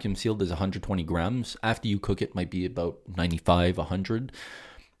that's vacuum sealed is 120 grams. After you cook it, might be about 95, 100,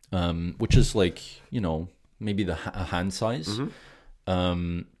 which is like maybe a hand size.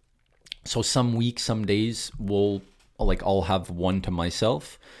 So some weeks, some days I'll have one to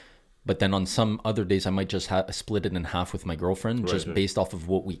myself, but then on some other days I might just split it in half with my girlfriend, based off of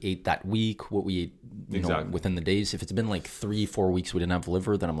what we ate that week, what we ate within the days. If it's been like 3-4 weeks we didn't have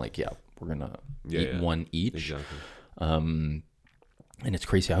liver, then I'm like, we're gonna eat one each. And it's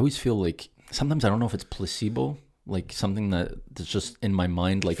crazy. I always feel like sometimes I don't know if it's placebo, like something that's just in my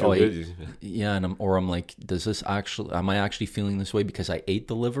mind, like and I'm like, am I actually feeling this way because I ate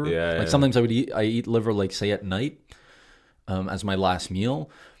the liver? Sometimes I eat liver, like say at night, as my last meal,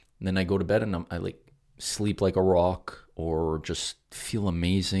 and then I go to bed and I like sleep like a rock, or just feel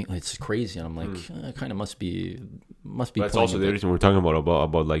amazing. It's crazy. And I'm like, it kind of must be. That's also the other thing we're talking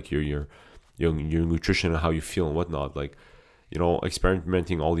about like your nutrition and how you feel and whatnot. Like,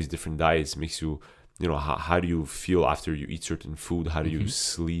 experimenting all these different diets makes you, how do you feel after you eat certain food? How do you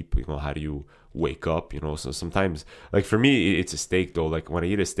sleep? How do you wake up? So sometimes, like for me, it's a steak though. Like when I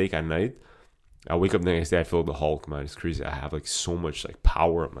eat a steak at night, I wake up the next day, I feel the Hulk, man. It's crazy. I have like so much like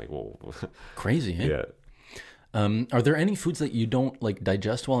power. I'm like, whoa. Crazy, eh? Yeah. Are there any foods that you don't like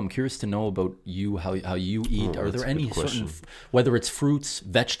digest well? I'm curious to know about you, how you eat. Are there any certain, whether it's fruits,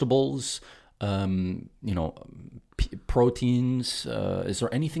 vegetables, proteins? Is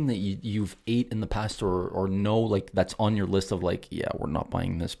there anything that you've ate in the past or know like that's on your list of like, yeah, we're not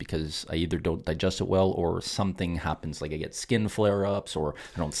buying this because I either don't digest it well or something happens, like I get skin flare-ups or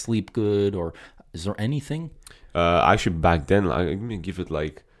I don't sleep good, or is there anything? Actually, back then, I'm gonna give it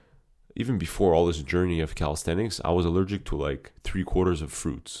like, even before all this journey of calisthenics, I was allergic to like 3/4 of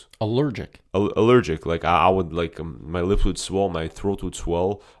fruits. Allergic? Allergic. Like I would like, my lips would swell, my throat would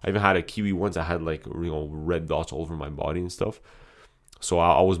swell. I even had a kiwi once. I had like, red dots all over my body and stuff. So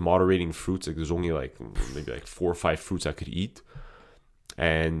I was moderating fruits. Like there's only like maybe like 4 or 5 fruits I could eat.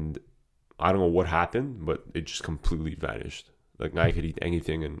 And I don't know what happened, but it just completely vanished. Like now I could eat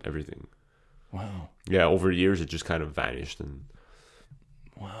anything and everything. Wow. Yeah, over the years it just kind of vanished. And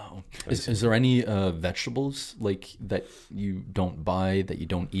wow. Is there any vegetables like that you don't buy, that you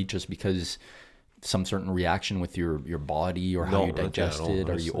don't eat just because some certain reaction with your body or how you digest it?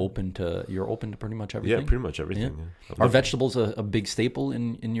 Are you open to pretty much everything? Yeah, pretty much everything. Yeah. Are vegetables a big staple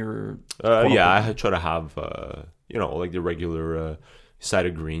in your yeah, I try to have like the regular side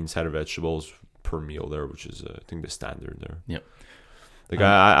of greens, side of vegetables per meal there, which is I think the standard there. Yeah. Like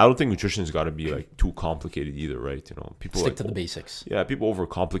I don't think nutrition's got to be like too complicated either, right? People stick like, to the basics. Yeah, people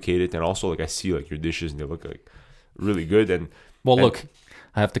overcomplicate it, and also like I see like your dishes and they look like really good. And look,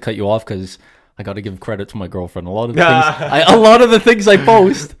 I have to cut you off because I got to give credit to my girlfriend. A lot of the things I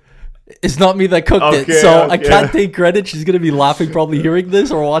post, it's not me that cooked it, so I can't take credit. She's gonna be laughing probably hearing this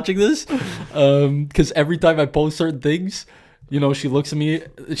or watching this, because every time I post certain things, she looks at me,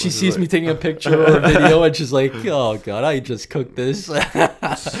 she sees me taking a picture or a video, and she's like, oh God, I just cooked this.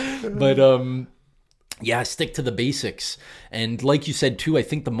 But yeah, stick to the basics. And like you said too, I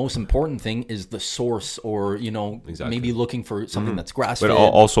think the most important thing is the source, or, maybe looking for something that's grass-fed. But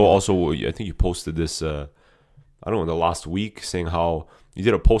also, I think you posted this, I don't know, the last week, saying how you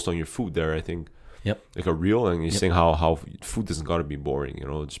did a post on your food there, I think. Yep. Like a reel, and you're saying how food doesn't got to be boring,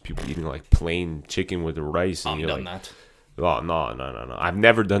 just people eating like plain chicken with the rice. And I've done that. Oh, no. I've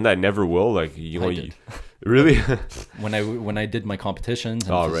never done that. Never will. Like, did. Really? when I did my competitions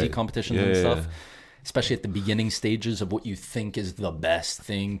and physique competitions and stuff, especially at the beginning stages of what you think is the best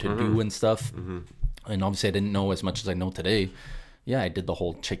thing to do and stuff. And obviously I didn't know as much as I know today. Yeah, I did the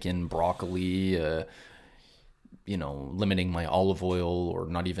whole chicken, broccoli, limiting my olive oil or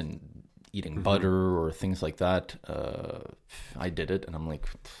not even eating butter or things like that. I did it, and I'm like,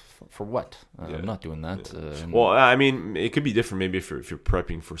 for what? I'm not doing that. Well, I mean, it could be different maybe if you're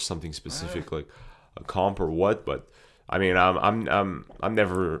prepping for something specific, like a comp or what. But I mean, I'm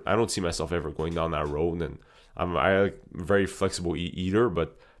never. I don't see myself ever going down that road. And I'm a very flexible eater,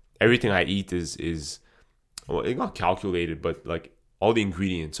 but everything I eat is well, it's not calculated, but like all the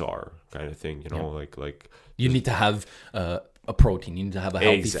ingredients are kind of thing. Like you need to have a protein. You need to have a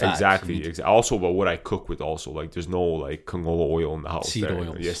healthy fat. Exactly. Also, but what I cook with also, like there's no like canola oil in the house. Seed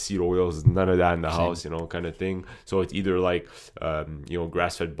oils. Yeah, seed oils. None of that in the house, kind of thing. So it's either like,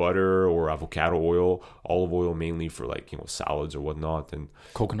 grass-fed butter or avocado oil, olive oil mainly for like, salads or whatnot. And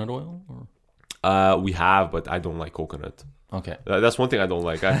coconut oil? Or? We have, but I don't like coconut. Okay. That's one thing I don't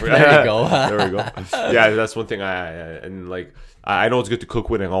like. There you go. There we go. Yeah, that's one thing I know it's good to cook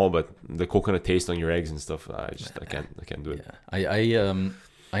with and all, but the coconut taste on your eggs and stuff, I can't do it. Yeah.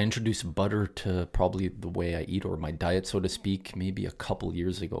 I introduced butter to probably the way I eat or my diet, so to speak, maybe a couple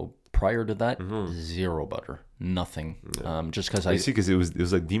years ago. Prior to that, zero butter, nothing. Yeah. Just because because it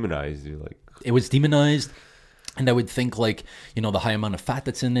was like demonized. It was demonized. And I would think like, the high amount of fat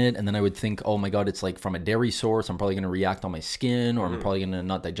that's in it. And then I would think, oh my God, it's like from a dairy source. I'm probably going to react on my skin, or I'm probably going to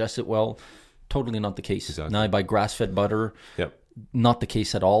not digest it well. Totally not the case. Exactly. Now I buy grass-fed butter. Yep. Not the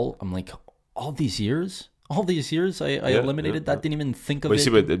case at all. I'm like, all these years I eliminated that. Didn't even think of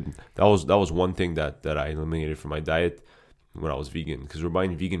it. But that was one thing that I eliminated from my diet when I was vegan, because we're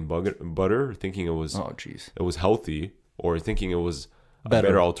buying vegan butter thinking it was it was healthy, or thinking it was a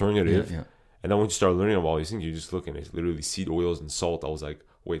better alternative. Yeah. And then once you start learning about all these things, you just look and it's literally seed oils and salt. I was like,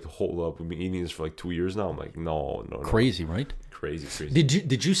 wait, hold up, we've been eating this for like 2 years now. I'm like, no. Crazy, right? Crazy.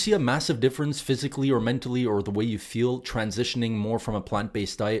 Did you see a massive difference physically or mentally or the way you feel transitioning more from a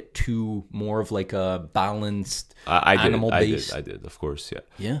plant-based diet to more of like a balanced animal-based? I did, of course, yeah.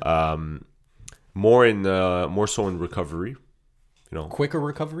 Yeah. More so in recovery, Quicker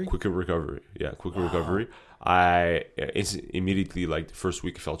recovery. Yeah, quicker recovery. I immediately, like the first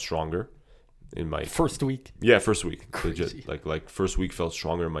week, felt stronger in my first week. Yeah, first week. Crazy. Legit. Like first week felt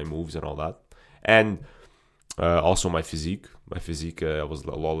stronger in my moves and all that, and also my physique. I was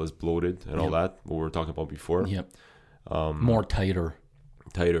a lot less bloated and all that. What we were talking about before. Yep. More tighter,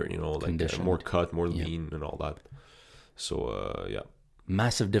 like more cut, more lean, and all that. So yeah.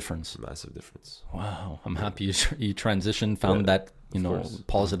 Massive difference. Wow, I'm happy you transitioned, found that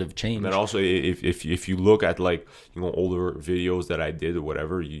positive change. And also, if you look at like older videos that I did or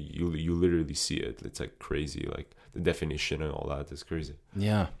whatever, you literally see it. It's like crazy, like the definition and all that is crazy.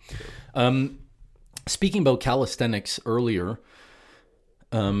 Yeah. Speaking about calisthenics earlier,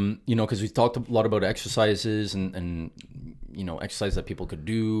 because we talked a lot about exercises and exercise that people could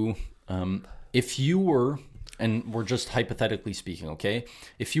do. If you were, and we're just hypothetically speaking, okay?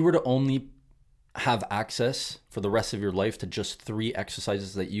 If you were to only have access for the rest of your life to just 3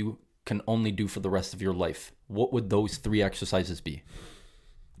 exercises that you can only do for the rest of your life, what would those 3 exercises be?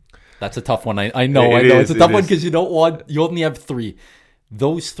 That's a tough one. I know. It's a tough one because you only have 3.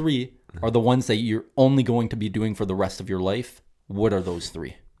 Those 3 are the ones that you're only going to be doing for the rest of your life. What are those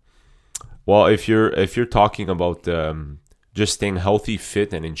 3? Well, if you're talking about just staying healthy,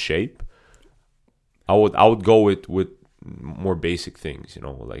 fit, and in shape, I would go with more basic things,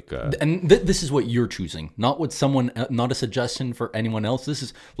 like. And this is what you're choosing, not a suggestion for anyone else. This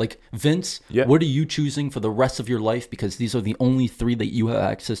is like, Vince, what are you choosing for the rest of your life? Because these are the only 3 that you have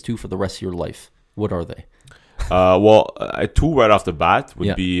access to for the rest of your life. What are they? 2 right off the bat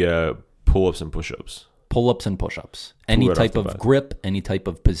would be pull-ups and push-ups. Pull-ups and push-ups. Any type of grip, any type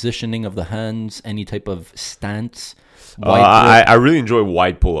of positioning of the hands, any type of stance. I really enjoy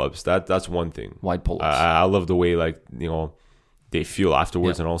wide pull-ups. That's one thing. Wide pull-ups. I love the way they feel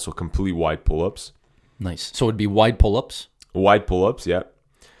afterwards, and also completely wide pull-ups. Nice. So it'd be wide pull-ups. Wide pull-ups, yeah.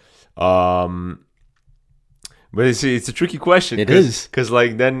 But it's a tricky question. It is because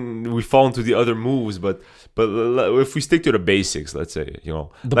like then we fall into the other moves, but if we stick to the basics, let's say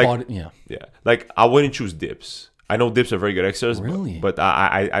body, like I wouldn't choose dips. I know dips are very good exercise, really, but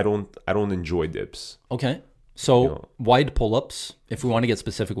I don't enjoy dips. Okay, so wide pull-ups. If we want to get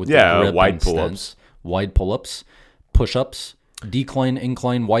specific with the grip wide and pull-ups, stance, wide pull-ups, push-ups, decline,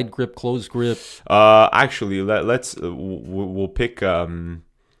 incline, wide grip, closed grip. Actually, we'll pick.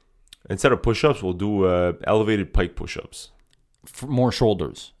 Instead of push-ups, we'll do elevated pike push-ups. For more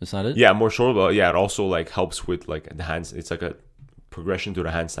shoulders, is that it? Yeah, more shoulder. But it also like helps with like the hands. It's like a progression to the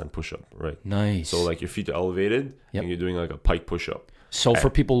handstand push-up, right? Nice. So like your feet are elevated, and you're doing like a pike push-up. So for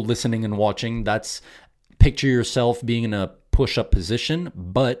people listening and watching, that's picture yourself being in a push-up position,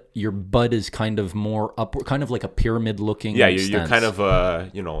 but your butt is kind of more upward, kind of like a pyramid-looking. Yeah, you're kind of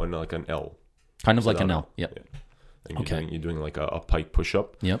in like an L. Kind of like an L. Yep. Yeah. And you're doing like a pike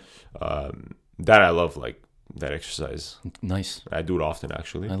push-up. Yep. That I love, like that exercise. Nice. I do it often,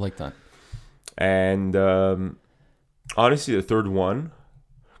 actually. I like that. And honestly, the third one,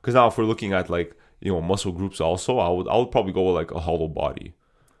 because now if we're looking at like muscle groups, also I would probably go with like a hollow body.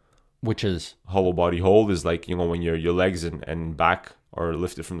 Which is hollow body hold is like when your legs and back are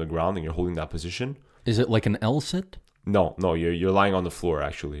lifted from the ground and you're holding that position. Is it like an L sit? No, you're lying on the floor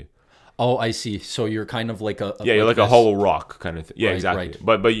actually. Oh, I see. So you're kind of like you're like a hollow rock kind of thing. Yeah, right, exactly.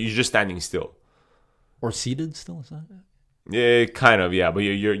 Right. But you're just standing still. Or seated still, is that it? Yeah, kind of. Yeah, but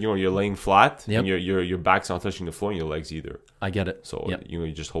you're laying flat. Yep. And your back's not touching the floor and your legs either. I get it. So you're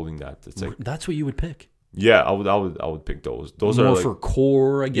just holding that. It's like that's what you would pick. Yeah, I would pick those. Those more are like, for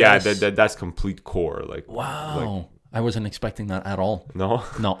core, I guess. Yeah, that's complete core. Like wow. Like, I wasn't expecting that at all. No,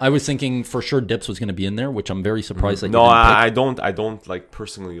 I was thinking for sure dips was going to be in there, which I'm very surprised that you no, didn't pick. I don't like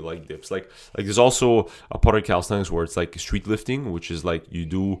personally like dips. Like there's also a part of calisthenics where it's like street lifting, which is like you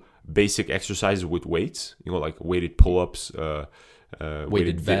do basic exercises with weights. Like weighted pull-ups,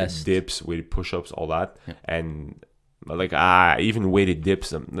 weighted vests, dips, weighted push-ups, all that, and like even weighted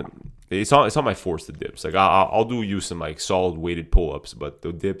dips. It's not my force, the dips. Like I'll use some like solid weighted pull-ups, but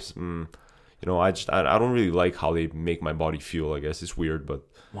the dips. I don't really like how they make my body feel. I guess it's weird, but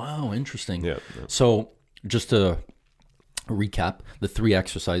wow, interesting. Yeah. So just to recap, the 3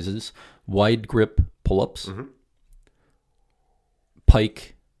 exercises: wide grip pull-ups,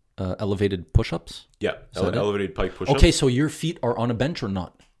 pike elevated push-ups. Yeah, elevated pike push-ups. Okay, so your feet are on a bench or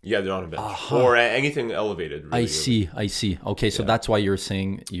not? Yeah, they're on a bench or anything elevated. Really, I see. Okay, so that's why you're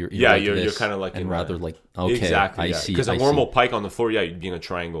saying you're like you're this kind of like and rather like okay, exactly. I see. Because a normal pike on the floor, you'd be in a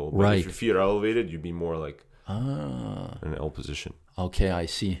triangle. But Right. if your feet are elevated, you'd be more like in an L position. Okay, I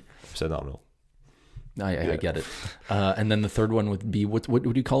see. Upside down, no. I get it. And then the third one would be what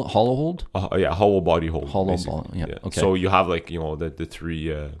do you call it? Hollow hold? Hollow body hold. Hollow ball. Yeah. Okay. So you have like the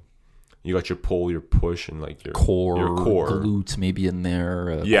three. You got your pull, your push, and like your core, glutes maybe in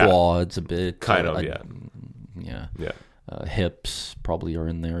there. Yeah. Quads a bit. Kind of. Yeah. Yeah. Hips probably are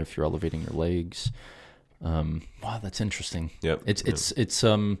in there if you're elevating your legs. Wow, that's interesting. Yeah. It's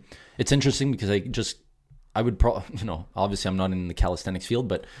interesting because I would probably, obviously I'm not in the calisthenics field,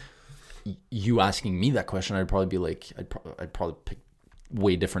 but you asking me that question, I'd probably be like, I'd probably pick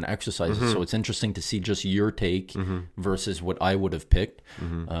way different exercises. Mm-hmm. So it's interesting to see just your take versus what I would have picked.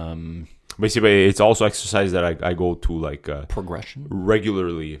 Basically, it's also exercise that I go to like Progression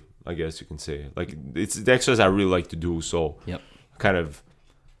regularly, I guess you can say. Like it's the exercise I really like to do. So kind of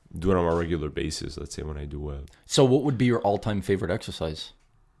do it on a regular basis. Let's say when I do. So what would be your all-time favorite exercise?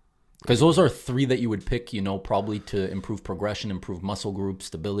 Because those are three that you would pick, probably to improve progression, improve muscle group,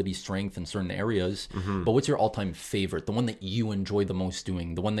 stability, strength in certain areas. But what's your all-time favorite? The one that you enjoy the most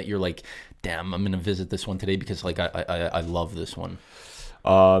doing? The one that you're like, damn, I'm going to visit this one today because like I love this one.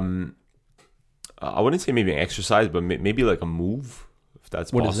 I wouldn't say maybe an exercise, but maybe like a move, if that's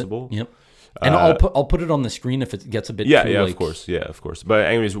possible. Yep. And I'll put it on the screen if it gets a bit too, of course. But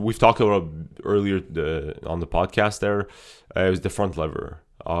anyways, we've talked about earlier on the podcast there. It was the front lever.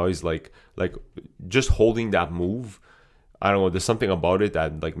 I always like just holding that move. I don't know. There's something about it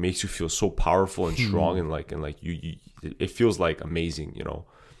that like makes you feel so powerful and strong and like you it feels like amazing,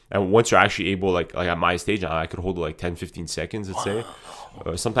 And once you're actually able, like at my stage, I could hold it like 10, 15 seconds, let's say.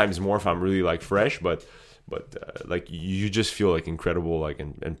 Sometimes more if I'm really like fresh, but like you just feel like incredible, like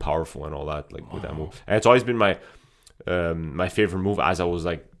and powerful and all that, like with that move. And it's always been my my favorite move as I was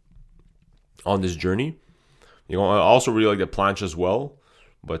like on this journey. I also really like the planche as well.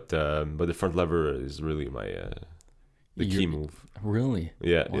 But the front lever is really my the key move. Really?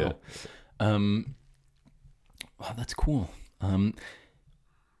 Yeah, wow. Yeah. Wow, that's cool.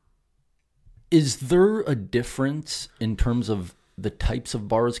 Is there a difference in terms of the types of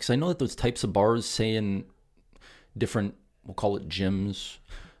bars? Because I know that those types of bars, say in different, we'll call it gyms,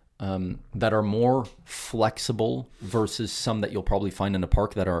 that are more flexible versus some that you'll probably find in a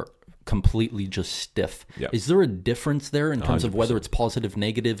park that are completely just stiff. Yeah. Is there a difference there in terms 100%. of whether it's positive,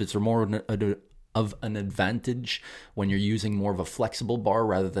 negative? Is there more of an advantage when you're using more of a flexible bar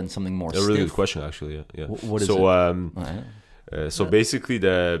rather than something more stiff? A really good question, actually. Yeah. What is it? So basically,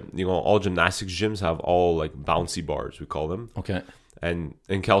 all gymnastics gyms have all like bouncy bars, we call them. Okay. And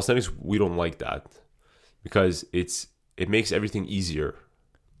in calisthenics, we don't like that because it makes everything easier.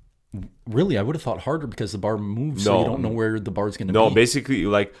 Really, I would have thought harder because the bar moves, so you don't know where the bar's going to be. No, basically,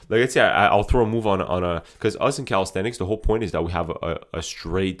 like let's say I'll throw a move on a because us in calisthenics, the whole point is that we have a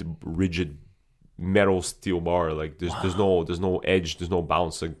straight, rigid metal steel bar. Like there's no edge, there's no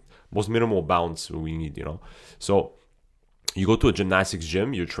bounce. Like most minimal bounce we need, So you go to a gymnastics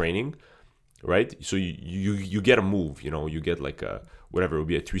gym, you're training, right? So you get a move, you get like a whatever, it would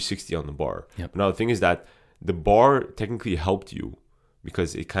be a 360 on the bar. Yep. Now the thing is that the bar technically helped you,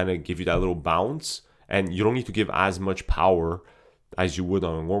 because it kind of gives you that little bounce, and you don't need to give as much power as you would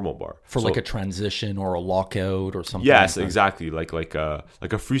on a normal bar for like a transition or a lockout or something. Yes, like exactly, like a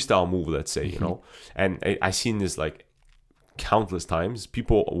freestyle move, let's say, And I've seen this like countless times.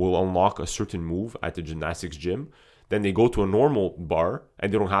 People will unlock a certain move at the gymnastics gym, then they go to a normal bar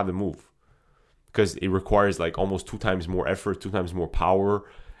and they don't have the move because it requires like almost 2 times more effort, 2 times more power,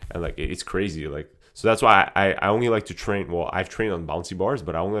 and like it's crazy. Like, so that's why I only like to train. Well, I've trained on bouncy bars,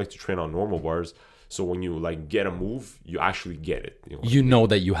 but I only like to train on normal bars. So when you like get a move, you actually get it. You know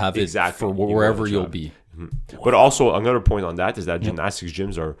that you have exactly. it for wherever you'll be. Mm-hmm. Wow. But also another point on that is that gymnastics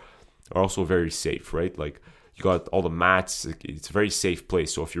gyms are also very safe, right? Like you got all the mats. It's a very safe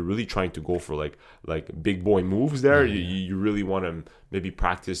place. So if you're really trying to go for like big boy moves there, you really want to maybe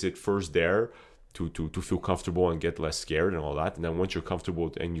practice it first there to feel comfortable and get less scared and all that. And then once you're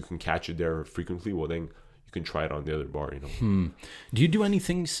comfortable and you can catch it there frequently, well then you can try it on the other bar. Do you do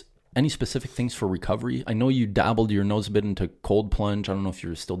any specific things for recovery? I know you dabbled your nose a bit into cold plunge. I don't know if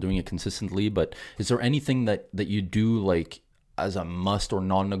you're still doing it consistently, but is there anything that you do like as a must or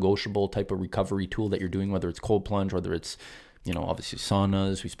non-negotiable type of recovery tool that you're doing, whether it's cold plunge, whether it's, obviously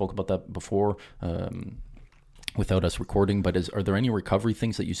saunas, we spoke about that before without us recording, but are there any recovery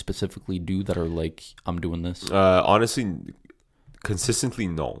things that you specifically do that are like, I'm doing this? Honestly, consistently,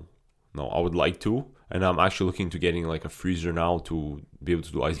 no. I would like to. And I'm actually looking to getting like a freezer now to be able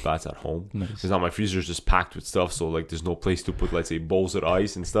to do ice baths at home. Because now my freezer is just packed with stuff, so like there's no place to put, let's say, bowls of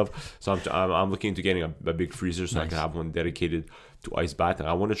ice and stuff. So I'm looking into getting a big freezer so I can have one dedicated to ice bath. And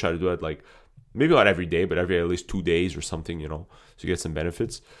I want to try to do it like maybe not every day, but every at least 2 days or something, to get some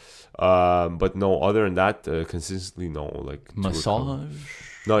benefits. But no, other than that, consistently no. Like massage.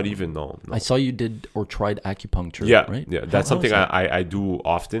 Not even, no. I saw you did or tried acupuncture, right? Yeah, that's something I do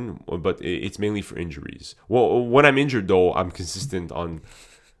often, but it's mainly for injuries. Well, when I'm injured, though, I'm consistent on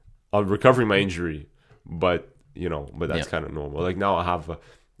recovering my injury, but that's kind of normal. Like now I have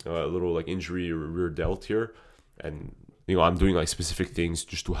a little like injury rear delt here, and I'm doing like specific things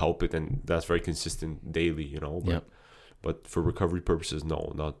just to help it, and that's very consistent daily, But for recovery purposes,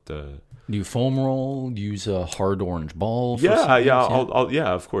 no, not. Do you foam roll? Use a hard orange ball?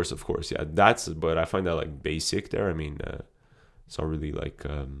 Yeah. Of course, yeah. But I find that like basic there. I mean, it's not really like.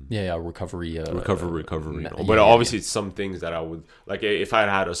 Recovery. Recovery. But obviously, it's some things that I would like. If I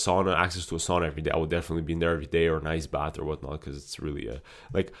had access to a sauna every day, I would definitely be in there every day, or an ice bath or whatnot, because it's really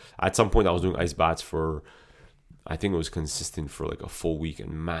like at some point I was doing ice baths for. I think it was consistent for like a full week,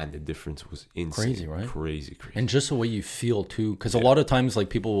 and man, the difference was insane. Crazy, right? Crazy. And just the way you feel too, because a lot of times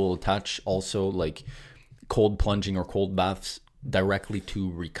like people will attach also like cold plunging or cold baths directly to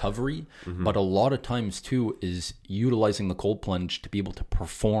recovery, but a lot of times too is utilizing the cold plunge to be able to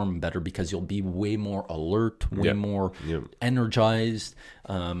perform better, because you'll be way more alert, way more energized.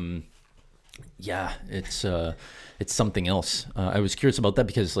 It's something else. I was curious about that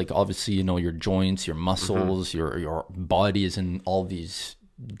because, like, obviously, your joints, your muscles, your body is in all these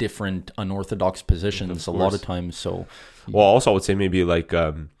different unorthodox positions a lot of times. So, well, also I would say maybe like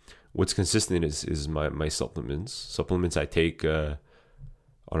what's consistent is my supplements. Supplements I take on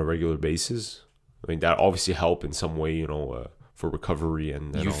a regular basis. I mean, that obviously help in some way, for recovery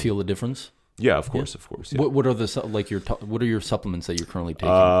and. You feel the difference? Yeah, of course. Yeah. What are what are your supplements that you're currently taking?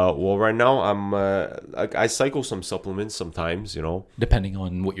 Well, right now I'm I cycle some supplements sometimes, depending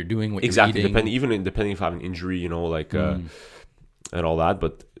on what you're doing, what exactly, you're eating. depending if I have an injury, and all that.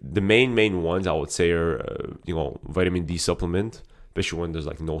 But the main ones I would say are vitamin D supplement, especially when there's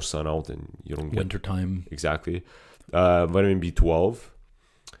like no sun out and you don't get wintertime. Exactly. Vitamin B12.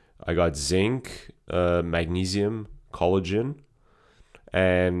 I got zinc, magnesium, collagen,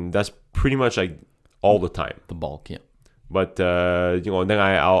 and that's pretty much like all the time. The bulk, yeah. But then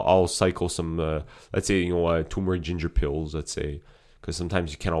I'll cycle some let's say turmeric ginger pills, let's say, because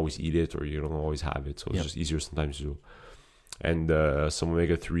sometimes you can't always eat it or you don't always have it, so it's just easier sometimes to do. And some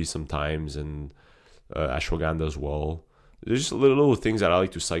omega-3 sometimes, and ashwagandha as well. There's just little things that I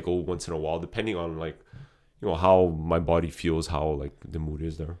like to cycle once in a while, depending on like how my body feels, how like the mood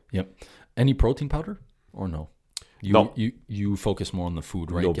is there. Yep. Any protein powder or no? You focus more on the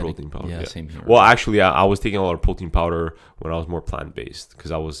food, right? No protein powder. Yeah, same here. Well, actually, I was taking a lot of protein powder when I was more plant-based,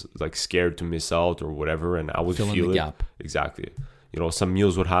 because I was like scared to miss out or whatever, and I would fill feel in the gap. Exactly. Some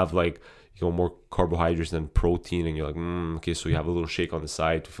meals would have like more carbohydrates than protein, and you're like, okay, so you have a little shake on the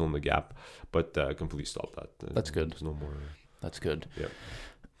side to fill in the gap, but completely stop that. That's good. There's no more. That's good. Yeah.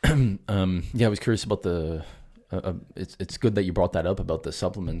 I was curious about the. It's good that you brought that up about the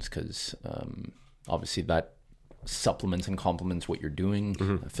supplements, because obviously that supplements and complements what you're doing,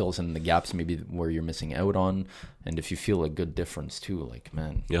 fills in the gaps maybe where you're missing out on, and if you feel a good difference too, like,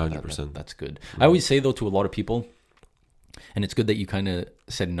 man, 100%. That's good. I always say though to a lot of people, and it's good that you kind of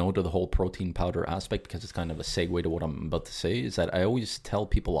said no to the whole protein powder aspect, because it's kind of a segue to what I'm about to say, is that I always tell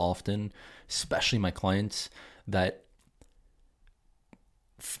people often, especially my clients, that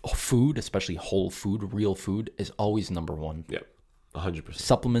food, especially whole food, real food, is always number one. Yeah, 100%.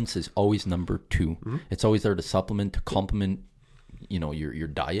 Supplements is always number two. It's always there to supplement, to complement, your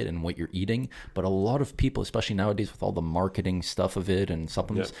diet and what you're eating. But a lot of people, especially nowadays with all the marketing stuff of it and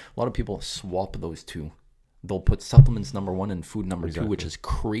supplements, a lot of people swap those two. They'll put supplements number one and food number two, which is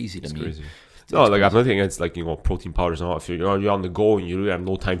crazy to me. Crazy. No, like, I have nothing against like protein powders and all. If you're on the go and you really have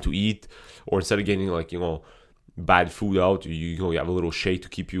no time to eat, or instead of getting like bad food out, you have a little shake to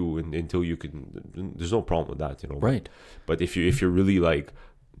keep you until you can. There's no problem with that, Right. But if you're really like,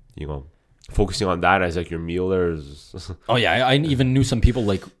 focusing on that as like your meal, there's. Oh yeah, I even knew some people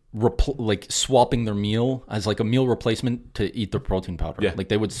like swapping their meal as like a meal replacement to eat their protein powder. Yeah. Like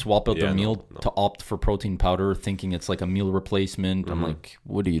they would swap out their meal to opt for protein powder, thinking it's like a meal replacement. I'm like,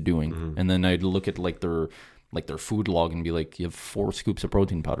 what are you doing? And then I'd look at like their food log and be like, you have 4 scoops of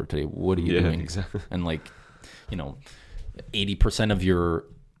protein powder today. What are you doing? Exactly. And like, 80% of your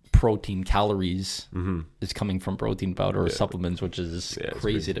protein calories is coming from protein powder or supplements, which is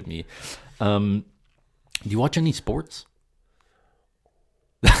crazy to me. Do you watch any sports?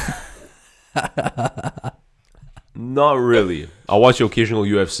 Not really. I watch the occasional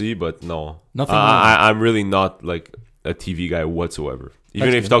UFC, but no. Nothing. I'm really not like a TV guy whatsoever.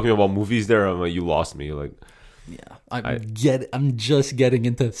 Even That's if good. you're talking about movies there, I'm like, you lost me. Like, yeah, I'm just getting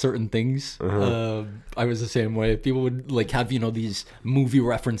into certain things. I was the same way. People would like have these movie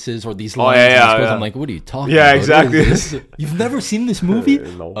references or these lines. yeah. I'm like, what are you talking Yeah, about? exactly. What is this? You've never seen this movie?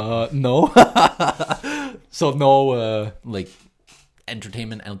 No. No. So no, like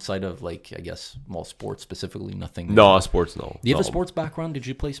entertainment outside of like I guess sports specifically. Nothing. No, sports, no. Do you have a No. sports background? Did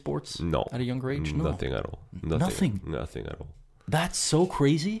you play sports? No. At a younger age? No. Nothing at all. Nothing? Nothing at all. That's so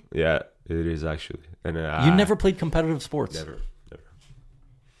crazy. Yeah, it is actually. And You never played competitive sports. Never.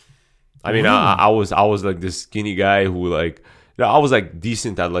 I mean, I was like this skinny guy who like, I was like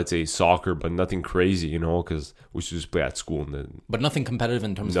decent at, let's say, soccer, but nothing crazy, because we used to just play at school and then. But nothing competitive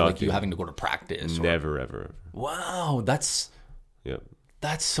in terms of like you Nothing. having to go to practice. Never, ever. Wow, that's Yeah.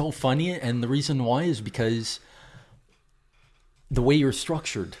 so funny, and the reason why is because the way you're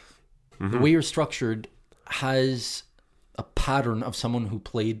structured. The way you're structured has a pattern of someone who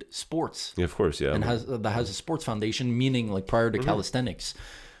played sports. Yeah, of course, yeah. And that has a sports foundation, meaning like prior to calisthenics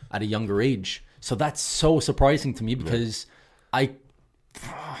at a younger age. So that's so surprising to me because I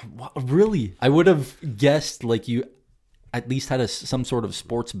would have guessed like you at least had some sort of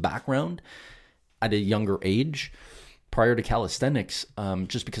sports background at a younger age prior to calisthenics,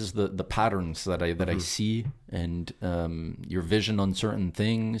 just because of the patterns that I see and your vision on certain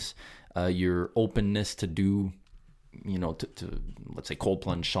things, your openness to do, to let's say cold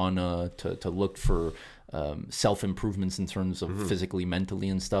plunge, sauna, to look for self improvements in terms of physically, mentally,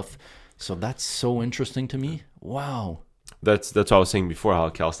 and stuff. So that's so interesting to me. Wow. That's what I was saying before, how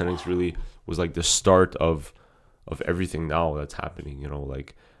calisthenics really was like the start of everything now that's happening.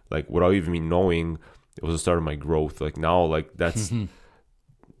 Like without even me knowing, it was the start of my growth. Like now, like that's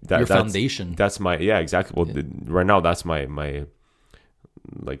Your foundation. That's my exactly. Well, right now that's my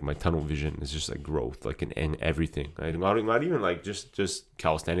like my tunnel vision is just like growth, like in everything. Not even like just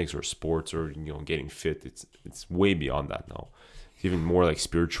calisthenics or sports or getting fit. It's way beyond that now. It's even more like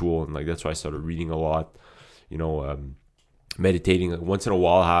spiritual, and like that's why I started reading a lot. Meditating like, once in a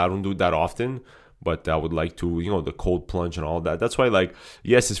while. I don't do that often, but I would like to. The cold plunge and all that. That's why, like,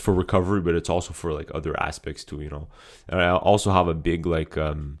 yes, it's for recovery, but it's also for like other aspects too. And I also have a big like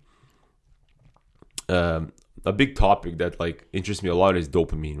a big topic that like interests me a lot is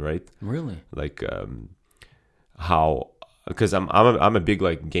dopamine, right? Really? Like how, because I'm a big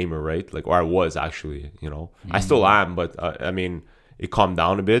like gamer, right? Like, or I was actually, I still am, but I mean, it calmed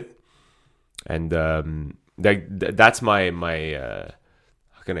down a bit, and that's my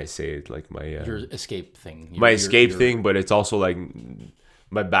how can I say it? Like my Your escape thing. my escape thing, but it's also like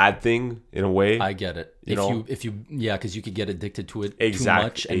my bad thing in a way. I get it. If you because you could get addicted to it too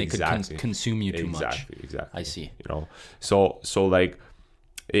much, and it could consume you too much. Exactly. I see. So like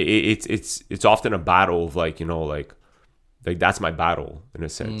it's often a battle of like like that's my battle in a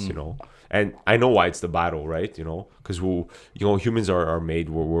sense, and I know why it's the battle, right? Because humans are made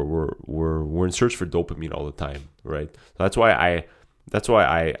we're in search for dopamine all the time, right? So that's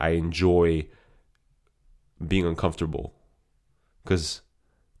why I enjoy being uncomfortable, because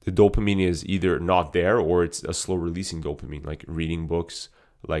the dopamine is either not there or it's a slow releasing dopamine, like reading books,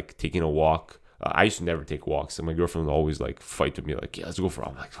 like taking a walk. I used to never take walks, and my girlfriend would always like fight with me, like, yeah, let's go for.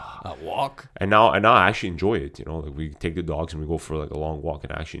 I'm like, a walk. And now I actually enjoy it. Like we take the dogs and we go for like a long walk,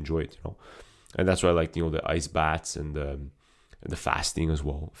 and I actually enjoy it. And that's why I like the ice baths and the fasting as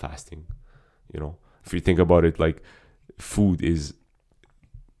well. Fasting, if you think about it, like food is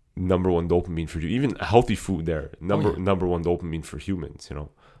number one dopamine for you. Even healthy food, there number one dopamine for humans.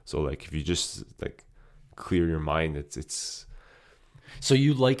 So like if you just like clear your mind, it's. So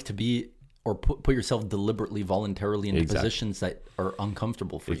you like to be or put yourself deliberately, voluntarily into positions that are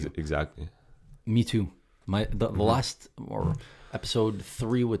uncomfortable for you. Exactly. Me too. The last or episode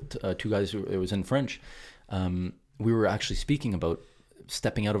 3 with 2 guys, it was in French. We were actually speaking about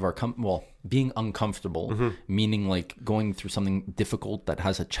stepping out of our being uncomfortable, meaning like going through something difficult that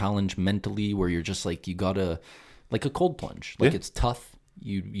has a challenge mentally, where you're just like, you gotta, like a cold plunge, like it's tough.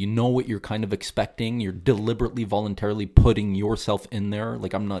 You know what you're kind of expecting. You're deliberately, voluntarily putting yourself in there.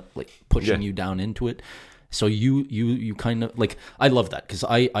 Like I'm not like pushing you down into it. So you kind of like, I love that because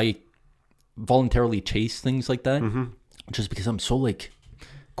I voluntarily chase things like that, just because I'm so like,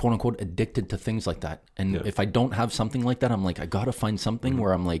 quote unquote, addicted to things like that. And if I don't have something like that, I'm like, I gotta find something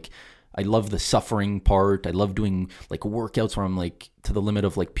where I'm like, I love the suffering part. I love doing like workouts where I'm like to the limit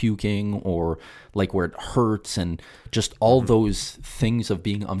of like puking, or like where it hurts, and just all those things of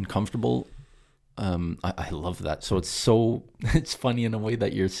being uncomfortable I love that. So it's funny in a way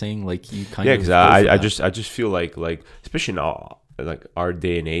that you're saying like you kind Yeah, of because I just feel like especially now, like our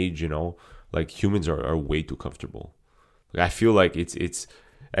day and age, like humans are way too comfortable. Like I feel like it's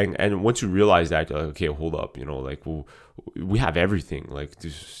and once you realize that, you're like, okay, hold up, like we have everything. Like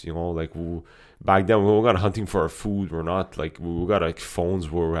this, like back then we got hunting for our food. We're not like we got like phones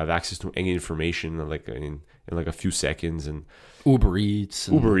where we have access to any information like in like a few seconds, and Uber Eats,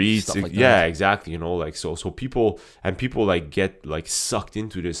 stuff like yeah, that. exactly. So people like get like sucked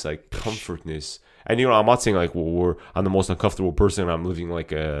into this like comfortness. And I'm not saying like I'm the most uncomfortable person. I'm living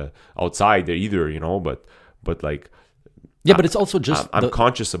like outside there either, but like. Yeah, but it's also just I'm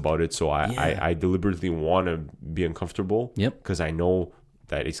conscious about it, so I deliberately want to be uncomfortable. Yep. Because I know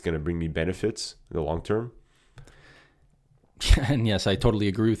that it's going to bring me benefits in the long term. And yes, I totally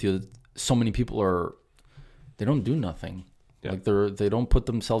agree with you. So many people they don't do nothing. Yeah. Like they don't put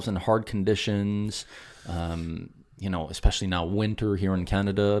themselves in hard conditions. Especially now winter here in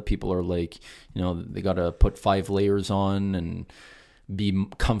Canada, people are like, they got to put 5 layers on and be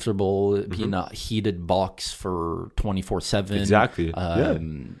comfortable, be in a heated box for 24/7. Exactly.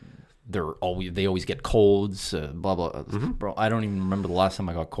 They always get colds, blah blah. Bro, I don't even remember the last time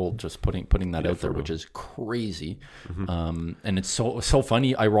I got cold. Just putting that out there, which is crazy. And it's so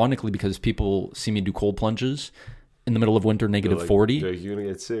funny, ironically, because people see me do cold plunges in the middle of winter, negative 40. You're gonna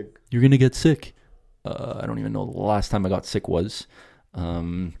get sick. You're gonna get sick. I don't even know the last time I got sick was.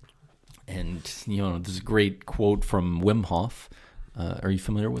 And there's a great quote from Wim Hof. Are you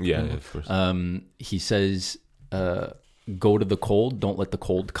familiar with him? Yeah, of course. He says, go to the cold, don't let the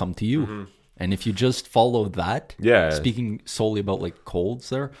cold come to you. And if you just follow that, speaking solely about like colds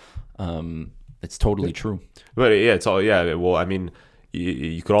there, it's totally true. But it's all, well, I mean,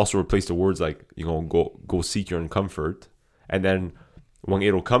 you could also replace the words like, go seek your own comfort. And then when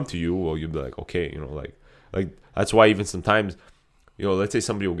it'll come to you, well, you'll be like, okay, like that's why even sometimes, let's say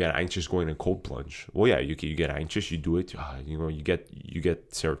somebody will get anxious going in a cold plunge. Well, yeah, you get anxious, you do it, you get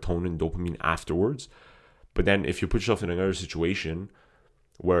serotonin, dopamine afterwards. But then if you put yourself in another situation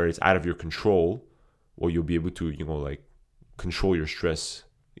where it's out of your control, well, you'll be able to, like control your stress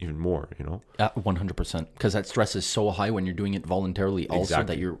even more, 100%. Because that stress is so high when you're doing it voluntarily also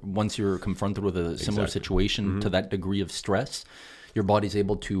that once you're confronted with a similar situation to that degree of stress, your body's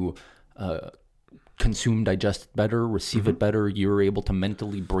able to consume, digest it better, receive it better. You're able to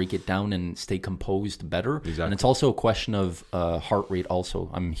mentally break it down and stay composed better. Exactly. And it's also a question of heart rate also.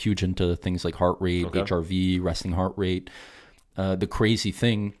 I'm huge into things like heart rate, HRV, resting heart rate. The crazy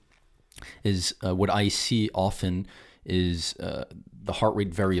thing is what I see often is the heart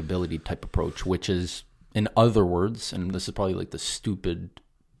rate variability type approach, which is, in other words, and this is probably like the stupid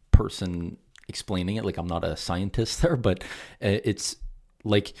person explaining it, like I'm not a scientist there, but it's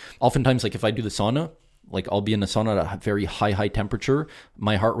like oftentimes, like if I do the sauna, like I'll be in the sauna at a very high temperature.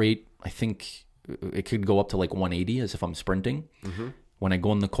 My heart rate, I think it could go up to like 180 as if I'm sprinting. When I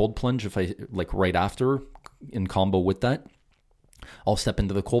go in the cold plunge, if I like right after in combo with that, I'll step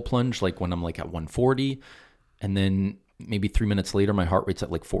into the cold plunge like when I'm like at 140, and then maybe 3 minutes later, my heart rate's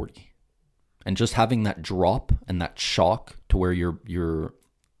at like 40. And just having that drop and that shock to where your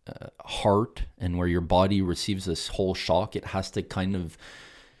heart and where your body receives this whole shock, it has to kind of,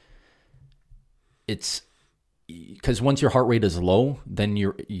 it's because once your heart rate is low, then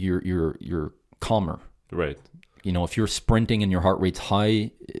you're calmer, right? If you're sprinting and your heart rate's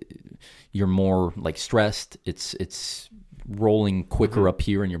high, you're more like stressed. It's rolling quicker up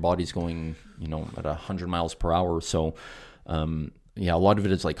here, and your body's going at 100 miles per hour. So a lot of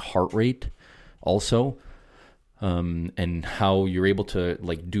it is like heart rate also. And how you're able to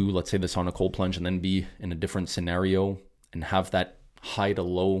like do, let's say, this on a cold plunge and then be in a different scenario and have that high to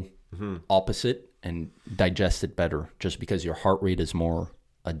low opposite and digest it better, just because your heart rate is more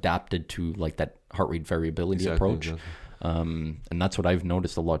adapted to like that heart rate variability approach. Exactly. And that's what I've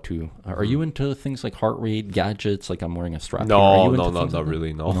noticed a lot too. Are you into things like heart rate gadgets? Like I'm wearing a strap. No, not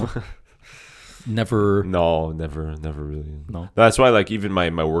really. No. Never. No, never really. No. That's why like even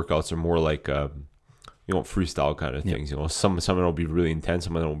my workouts are more like freestyle kind of things. Some of them will be really intense,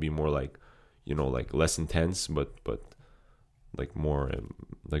 some of them will be more like like less intense, but like more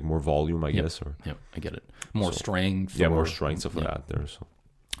volume, I guess. Or I get it. More strength. More strength, stuff like that there. So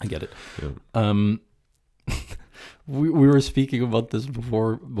I get it. Yeah. We were speaking about this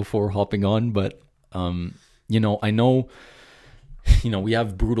before hopping on, but I know we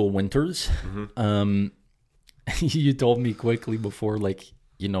have brutal winters. You told me quickly before, like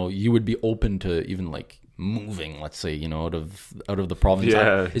you would be open to even like moving, let's say, out of the province.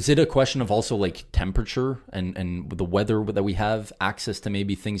 Is it a question of also like temperature and the weather that we have access to,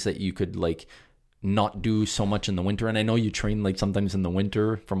 maybe things that you could like not do so much in the winter. And I know you train like sometimes in the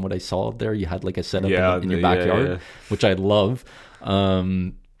winter. From what I saw there, you had like a setup in your backyard, which I love.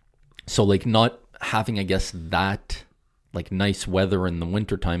 So like not having, I guess, that like nice weather in the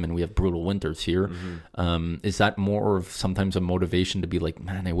wintertime, and we have brutal winters here. Is that more of sometimes a motivation to be like,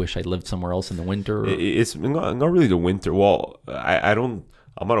 man, I wish I lived somewhere else in the winter? It's not really the winter. Well, I'm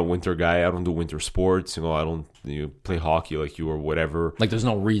not a winter guy. I don't do winter sports. I don't play hockey like you or whatever. Like there's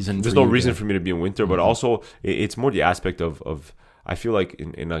no reason. There's no reason for me to be in winter, but also it's more the aspect of I feel like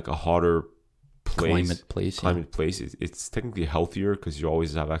in like a hotter climate place, it's technically healthier because you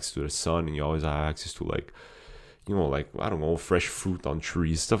always have access to the sun and you always have access to like, like, I don't know, fresh fruit on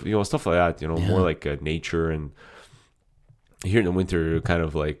trees, stuff like that, more like nature. And here in the winter, you're kind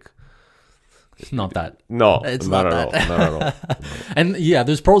of like, it's not that. No, it's not at all. And yeah,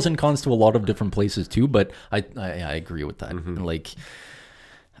 there's pros and cons to a lot of different places too, but I agree with that. Like,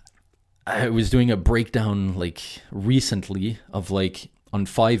 I was doing a breakdown like recently of like on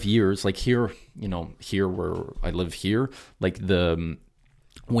 5 years, like here, here where I live here, like the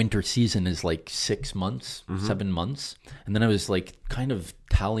winter season is like 6 months, 7 months. And then I was like kind of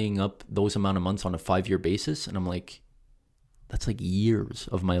tallying up those amount of months on a 5-year basis. And I'm like, that's like years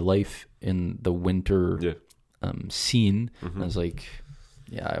of my life in the winter scene. And I was like,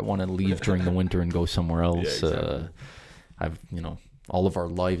 I want to leave during the winter and go somewhere else. Exactly. I've, all of our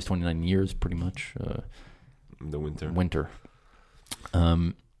lives, 29 years pretty much. The winter.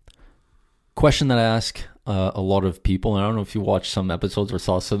 Question that I ask a lot of people, and I don't know if you watched some episodes or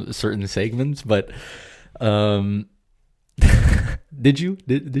saw some certain segments, but did you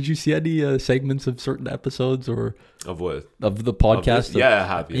see any segments of certain episodes or of what, of the podcast? I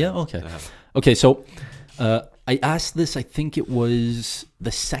have. Yeah, okay. Okay, so I asked this, I think it was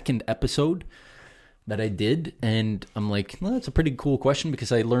the second episode that I did, and I'm like, well, that's a pretty cool question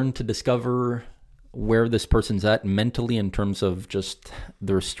because I learned to discover where this person's at mentally in terms of just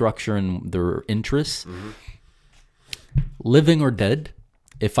their structure and their interests. Living or dead,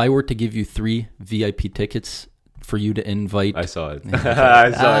 if I were to give you 3 VIP tickets for you to invite... I saw it.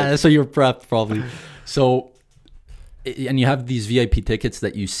 I saw it. So you're prepped probably. So, and you have these VIP tickets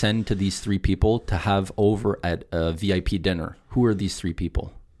that you send to these 3 people to have over at a VIP dinner. Who are these 3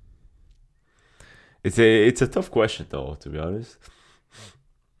 people? It's a tough question though, to be honest.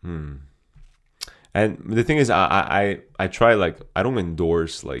 And the thing is, I try, like, I don't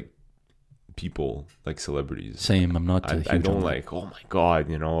endorse like people like celebrities. Same. I'm not. I don't like, oh my god,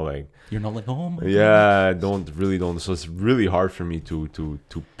 like, you're not like, oh my god. I don't. So it's really hard for me to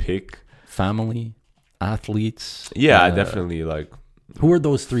pick family, athletes. Yeah, definitely. Like, who are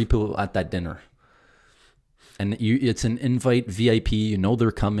those 3 people at that dinner? And it's an invite VIP.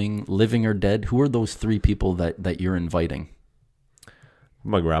 They're coming, living or dead. Who are those 3 people that you're inviting?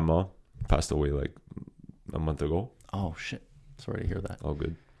 My grandma passed away like a month ago. Oh shit! Sorry to hear that. All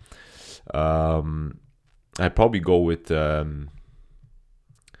good. I'd probably go with NF.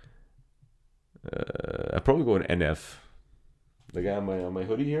 The guy on my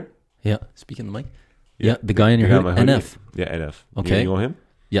hoodie here. Yeah, speaking the mic. Yeah, the guy in your hoodie. NF. Yeah, NF. Okay. You know him?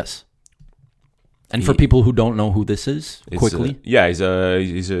 Yes. And for people who don't know who this is, quickly. He's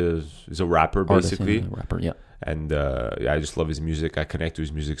a rapper basically. Rapper, yeah. And I just love his music. I connect to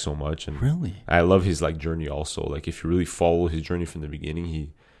his music so much, and really, I love his like journey also. Like, if you really follow his journey from the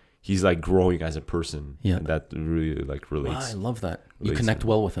beginning, he's like growing as a person. Yeah, and that really like relates. Wow, I love that. You connect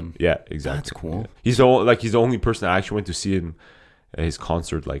well with him. Yeah, exactly. That's cool. Yeah. He's the only person I actually went to see him at his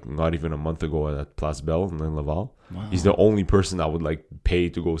concert like not even a month ago at Place Belle in Laval. Wow. He's the only person I would like pay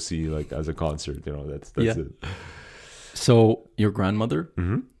to go see like as a concert. That's it. So your grandmother,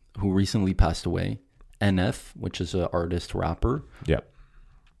 who recently passed away. NF, which is an artist rapper. Yeah.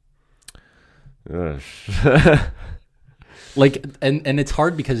 Like, and it's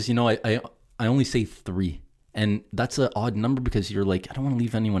hard because, I only say 3. And that's an odd number because you're like, I don't want to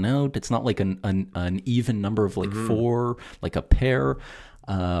leave anyone out. It's not like an even number of like 4, like a pair.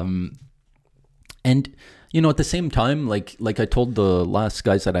 And, at the same time, like I told the last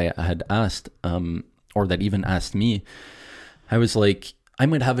guys that I had asked, or that even asked me, I was like, I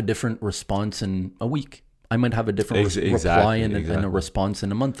might have a different response in a week. I might have a different reply and a response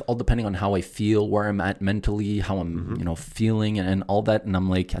in a month, all depending on how I feel, where I'm at mentally, how I'm, feeling and all that. And I'm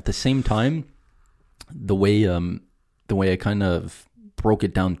like, at the same time, the way I kind of broke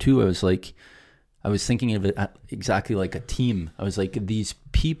it down too, I was thinking of it exactly like a team. I was like, these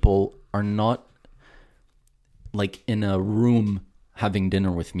people are not like in a room having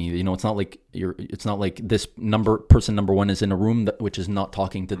dinner with me. You know, it's not like this person number one is in a room which is not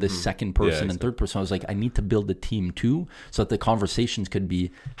talking to this second person and third person. I was like, I need to build a team too, so that the conversations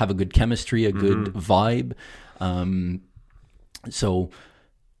could have a good chemistry, a good vibe. So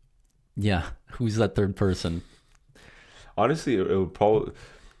yeah, who's that third person? Honestly, it would probably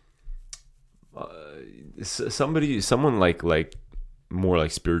someone like more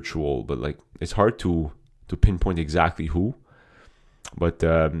like spiritual, but like it's hard to pinpoint exactly who. But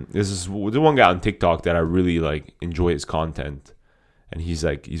there's one guy on TikTok that I really like, enjoy his content, and he's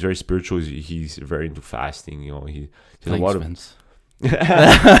very spiritual. He's very into fasting. You know, he has a lot of Vince.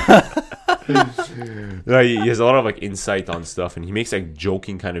 No, he has a lot of like insight on stuff, and he makes like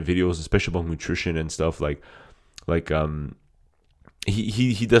joking kind of videos, especially about nutrition and stuff.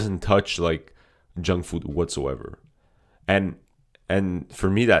 He doesn't touch like junk food whatsoever, and for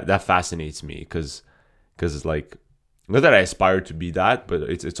me that fascinates me because it's like, not that I aspire to be that, but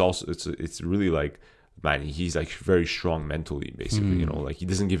it's also it's really like, man, he's like very strong mentally, basically. You know, like he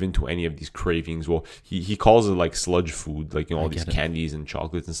doesn't give in to any of these cravings. Well, he calls it like sludge food, like, you know, all these candies and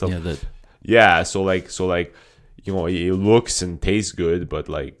chocolates and stuff. So you know, it looks and tastes good, but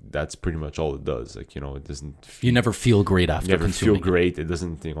like that's pretty much all it does. Like, you know, it doesn't. You never feel great after. Never feel great. It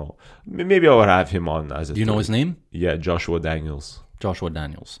doesn't. You know, maybe I would have him on as a. Do you know his name? Yeah, Joshua Daniels. Joshua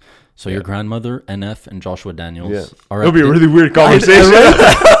Daniels. So your grandmother, NF, and Joshua Daniels are. It'll be a really weird conversation.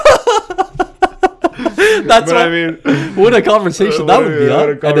 That's what I mean. What a conversation that would be,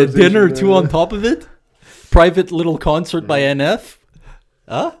 huh? And a dinner too on top of it. Private little concert by NF.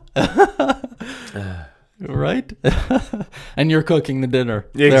 Huh? Right? And you're cooking the dinner.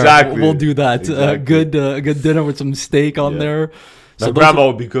 Exactly. There, we'll do that. Good dinner with some steak on there. So my grandma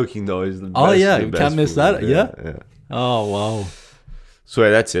will be cooking though. Is the best, oh yeah, you can't miss that. Yeah. Oh wow. So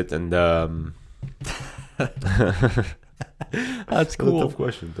that's it, and that's cool. Tough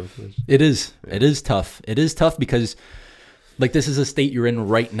question. It is. Yeah. It is tough. It is tough because, like, this is a state you're in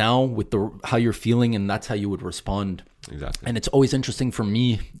right now with how you're feeling, and that's how you would respond. Exactly. And it's always interesting for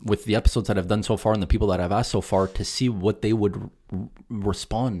me with the episodes that I've done so far and the people that I've asked so far to see what they would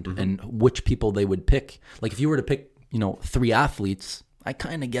respond and which people they would pick. Like, if you were to pick, you know, 3 athletes, I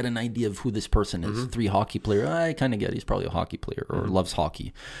kind of get an idea of who this person is. 3 hockey player, I kind of get he's probably a hockey player or loves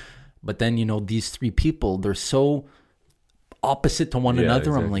hockey. But then, you know, these 3 people, they're so opposite to one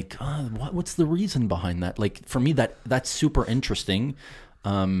another. Exactly. I'm like, what's the reason behind that? Like, for me, that's super interesting.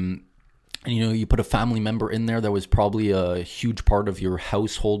 And, you know, you put a family member in there that was probably a huge part of your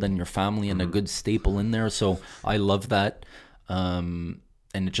household and your family and a good staple in there. So I love that. And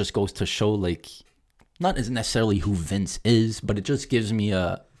it just goes to show, like, not as necessarily who Vince is, but it just gives me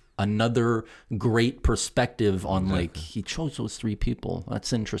another great perspective on like, he chose those 3 people.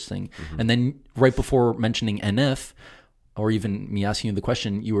 That's interesting. And then right before mentioning NF, or even me asking you the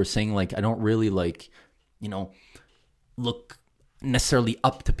question, you were saying like, I don't really like, you know, look necessarily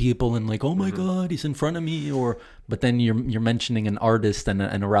up to people and like, oh my God, he's in front of me, but then you're mentioning an artist and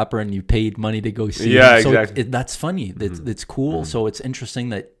a rapper and you paid money to go see him. So exactly. That's funny. It's cool. So it's interesting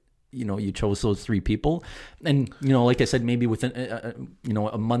that, you know, you chose those 3 people, and, you know, like I said, maybe within you know,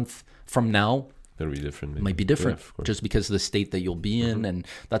 a month from now, it'll be different. Maybe. Might be different, just because of the state that you'll be in, and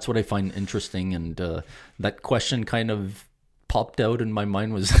that's what I find interesting. And that question kind of popped out in my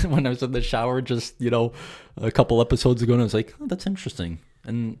mind was when I was in the shower, just, you know, a couple episodes ago, and I was like, oh, that's interesting.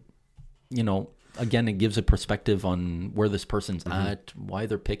 And, you know, again, it gives a perspective on where this person's at, why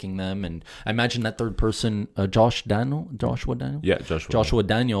they're picking them. And I imagine that third person, Joshua Daniels? Yeah, Joshua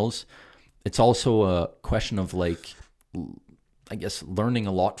Daniels. It's also a question of, like, I guess, learning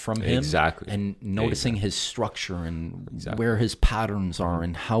a lot from him. Exactly. And noticing his structure and where his patterns are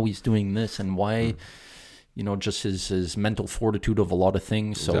and how he's doing this and why, you know, just his mental fortitude of a lot of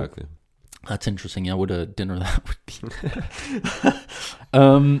things. So that's interesting. Yeah, what a dinner that would be.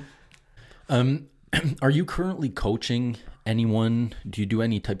 Are you currently coaching anyone? Do you do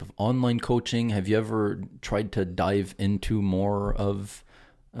any type of online coaching? Have you ever tried to dive into more of,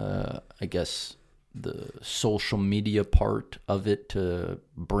 I guess, the social media part of it to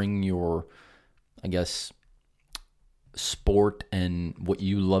bring your, I guess, sport and what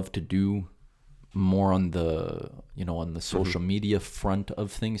you love to do more on the, you know, on the social media front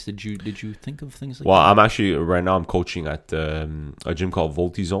of things? Did you think of things like that? Well, I'm actually right now I'm coaching at a gym called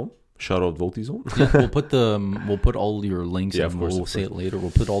Voltizone. Shout out Voltizone. Yeah, we'll put all your links, and we'll say it later.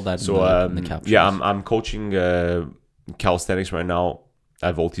 We'll put all that in the captions. Yeah, I'm coaching calisthenics right now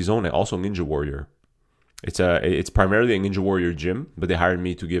at Voltizone, and also Ninja Warrior. It's primarily a Ninja Warrior gym, but they hired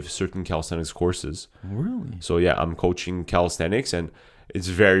me to give certain calisthenics courses. Really? So yeah, I'm coaching calisthenics, and it's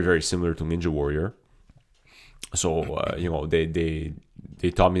very, very similar to Ninja Warrior. they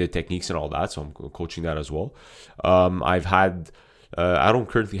taught me the techniques and all that, so I'm coaching that as well. I've had I don't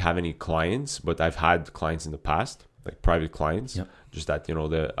currently have any clients, but I've had clients in the past, like private clients. Yep. Just that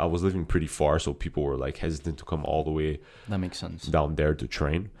I was living pretty far, so people were like hesitant to come all the way. That makes sense. Down there to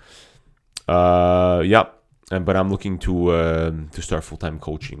train. But I'm looking to start full-time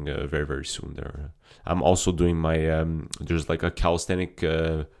coaching very, very soon. There, I'm also doing my there's like a calisthenic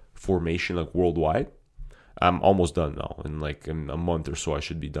formation like worldwide. I'm almost done now. In a month or so, I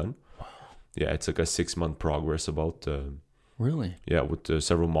should be done. Wow. Yeah, it's like a 6-month progress about. Really? Yeah, with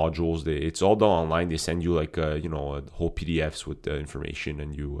several modules. It's all done online. They send you like whole PDFs with the information,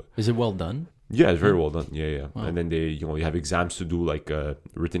 and you. Is it well done? Yeah, it's very well done. Yeah. Wow. And then you have exams to do, like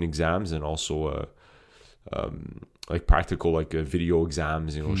written exams, and also like practical, like video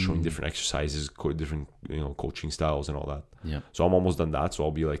exams. Showing different exercises, different coaching styles and all that. Yeah. So I'm almost done that. So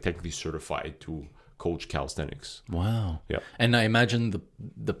I'll be like technically certified to coach calisthenics. Wow. Yeah. And I imagine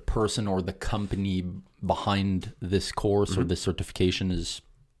the person or the company behind this course or this certification is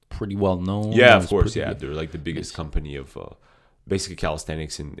pretty well known. Yeah, of course. Yeah, they're like the biggest company of basically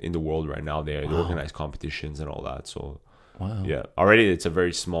calisthenics in the world right now. They organize competitions and all that. So wow. Yeah, already it's a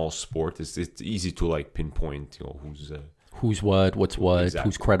very small sport. It's easy to like pinpoint who's what's what, exactly.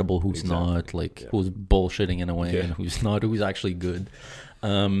 Who's credible, who's Exactly. not, like who's bullshitting in a way, and who's not, who's actually good.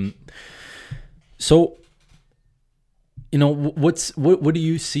 So, what do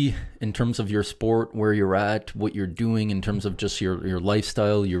you see in terms of your sport, where you're at, what you're doing in terms of just your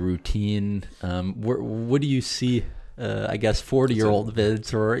lifestyle, your routine? What do you see? I guess 40-year-old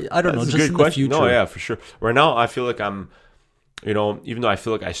vids, or I don't know, just in the future. No, yeah, for sure. Right now, I feel like I'm, even though I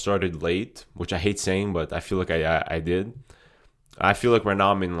feel like I started late, which I hate saying, but I feel like I did. I feel like right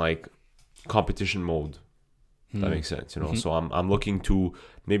now I'm in like competition mode. That makes sense, So I'm looking to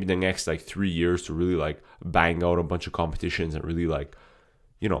maybe the next like 3 years to really like bang out a bunch of competitions and really like,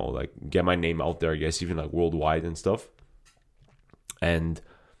 like get my name out there, I guess, even like worldwide and stuff. And,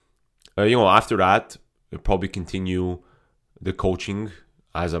 after that, I'll probably continue the coaching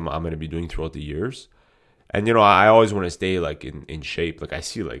as I'm going to be doing throughout the years. And, I always want to stay like in shape. Like I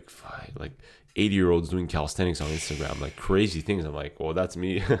see like 80-year-olds doing calisthenics on Instagram, like crazy things. I'm like, well, that's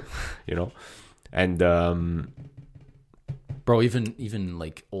me, And bro, even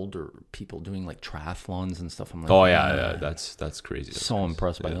like older people doing like triathlons and stuff. I'm like, oh yeah, that's crazy. That's so crazy.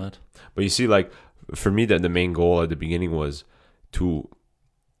 impressed by that. But you see, like for me, that the main goal at the beginning was to,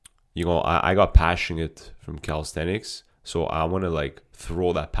 I got passionate from calisthenics, so I want to like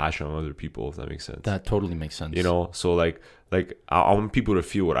throw that passion on other people, if that makes sense. That totally makes sense. So like I want people to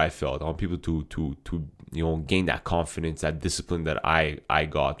feel what I felt. I want people to gain that confidence, that discipline that I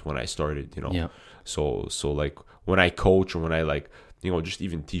got when I started. Yeah. So like when I coach or when I like just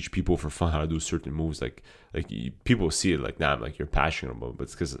even teach people for fun how to do certain moves, like people see it like, nah, I'm like, you're passionate about it, but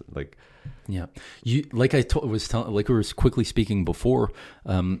it's because like, yeah, you like like we were quickly speaking before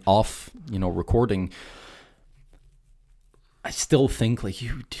off recording. I still think like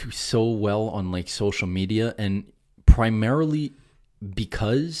you do so well on like social media, and primarily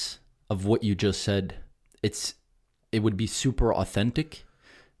because of what you just said. It would be super authentic.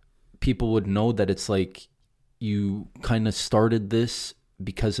 People would know that it's like you kind of started this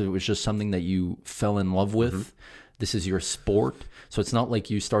because it was just something that you fell in love with. Mm-hmm. This is your sport. So it's not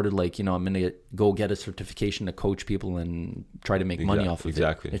like you started like, I'm going to go get a certification to coach people and try to make money off of it.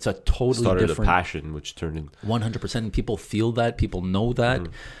 Exactly. It's a totally started different... a passion, which turned in... 100%. People feel that. People know that,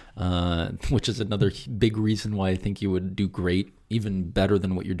 which is another big reason why I think you would do great, even better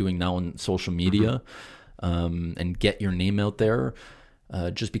than what you're doing now on social media, and get your name out there.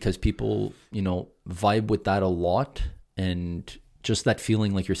 Just because people, vibe with that a lot, and just that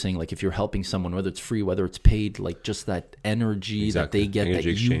feeling, like you're saying, like if you're helping someone, whether it's free, whether it's paid, like just that energy that they get,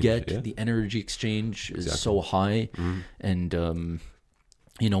 energy that you get, the energy exchange is so high. And,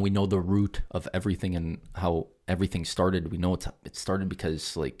 we know the root of everything and how everything started. We know it started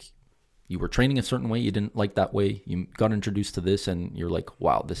because like you were training a certain way, you didn't like that way, you got introduced to this, and you're like,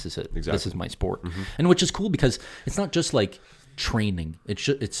 wow, this is it. Exactly. This is my sport. And which is cool because it's not just like training, it's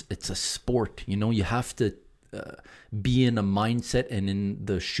a sport. You have to be in a mindset and in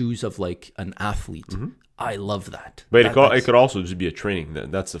the shoes of like an athlete. I love that. But it could also just be a training.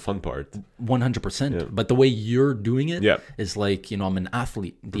 That's the fun part. 100%. Yeah. But the way you're doing it is like, I'm an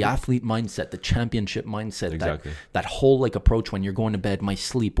athlete. The athlete mindset, the championship mindset, that whole like approach when you're going to bed, my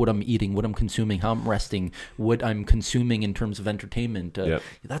sleep, what I'm eating, what I'm consuming, how I'm resting, what I'm consuming in terms of entertainment.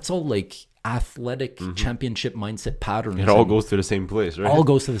 That's all like athletic championship mindset patterns. It all goes to the same place, right? All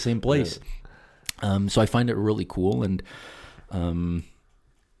goes to the same place. Yeah. So I find it really cool. And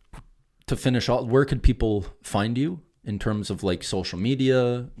to finish off, where could people find you in terms of like social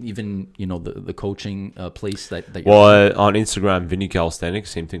media, even, you know, the coaching place that you're on Instagram, Vinny Calisthenics,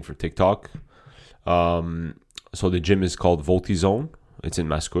 same thing for TikTok. So the gym is called Voltizone. It's in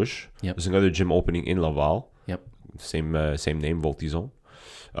Mascouche. Yep. There's another gym opening in Laval. Yep. Same name, Voltizone.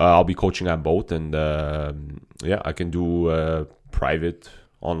 I'll be coaching at both, and I can do private,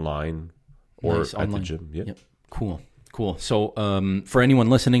 online, or Nice, at online. the gym. Yeah. Yep. Cool. So for anyone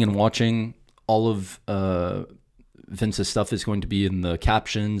listening and watching, all of Vince's stuff is going to be in the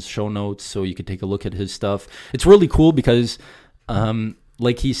captions, show notes, so you can take a look at his stuff. It's really cool because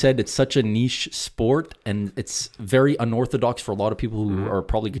like he said, it's such a niche sport, and it's very unorthodox for a lot of people who are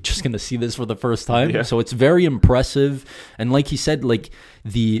probably just going to see this for the first time. Yeah. So it's very impressive. And like he said, like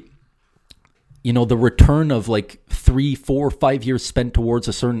the return of like 3, 4, 5 years spent towards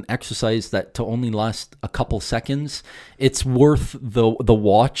a certain exercise that to only last a couple seconds, it's worth the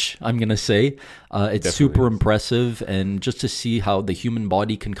watch, I'm going to say. It's Definitely super is. impressive. And just to see how the human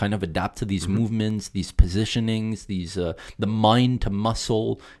body can kind of adapt to these movements, these positionings, these the mind to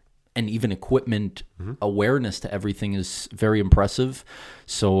muscle and even equipment awareness to everything is very impressive.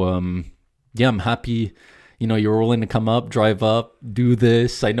 So, I'm happy. You know, you're willing to come up, drive up, do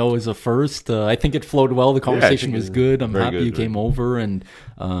this. I know it was a first. I think it flowed well. The conversation was good. I'm happy you came over, and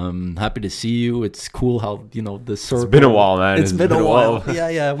happy to see you. It's cool how, you know, the circle. It's been a while, man. It's been a while.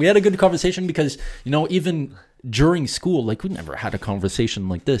 Yeah. We had a good conversation because, you know, even during school, like we never had a conversation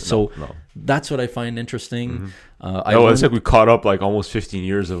like this. So that's what I find interesting. It's like we caught up like almost 15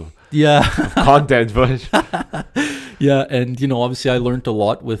 years of content, but yeah. And, you know, obviously I learned a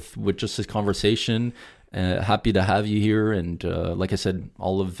lot with just this conversation. Happy to have you here, and like I said,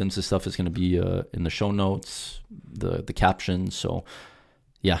 all of Vince's stuff is going to be in the show notes, the captions. So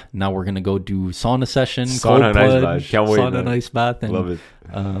yeah, now we're gonna go do sauna session, sauna, nice bath. Can't wait, sauna, man. nice bath, and Love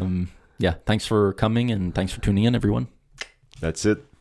it. Thanks for coming, and thanks for tuning in, everyone. That's it.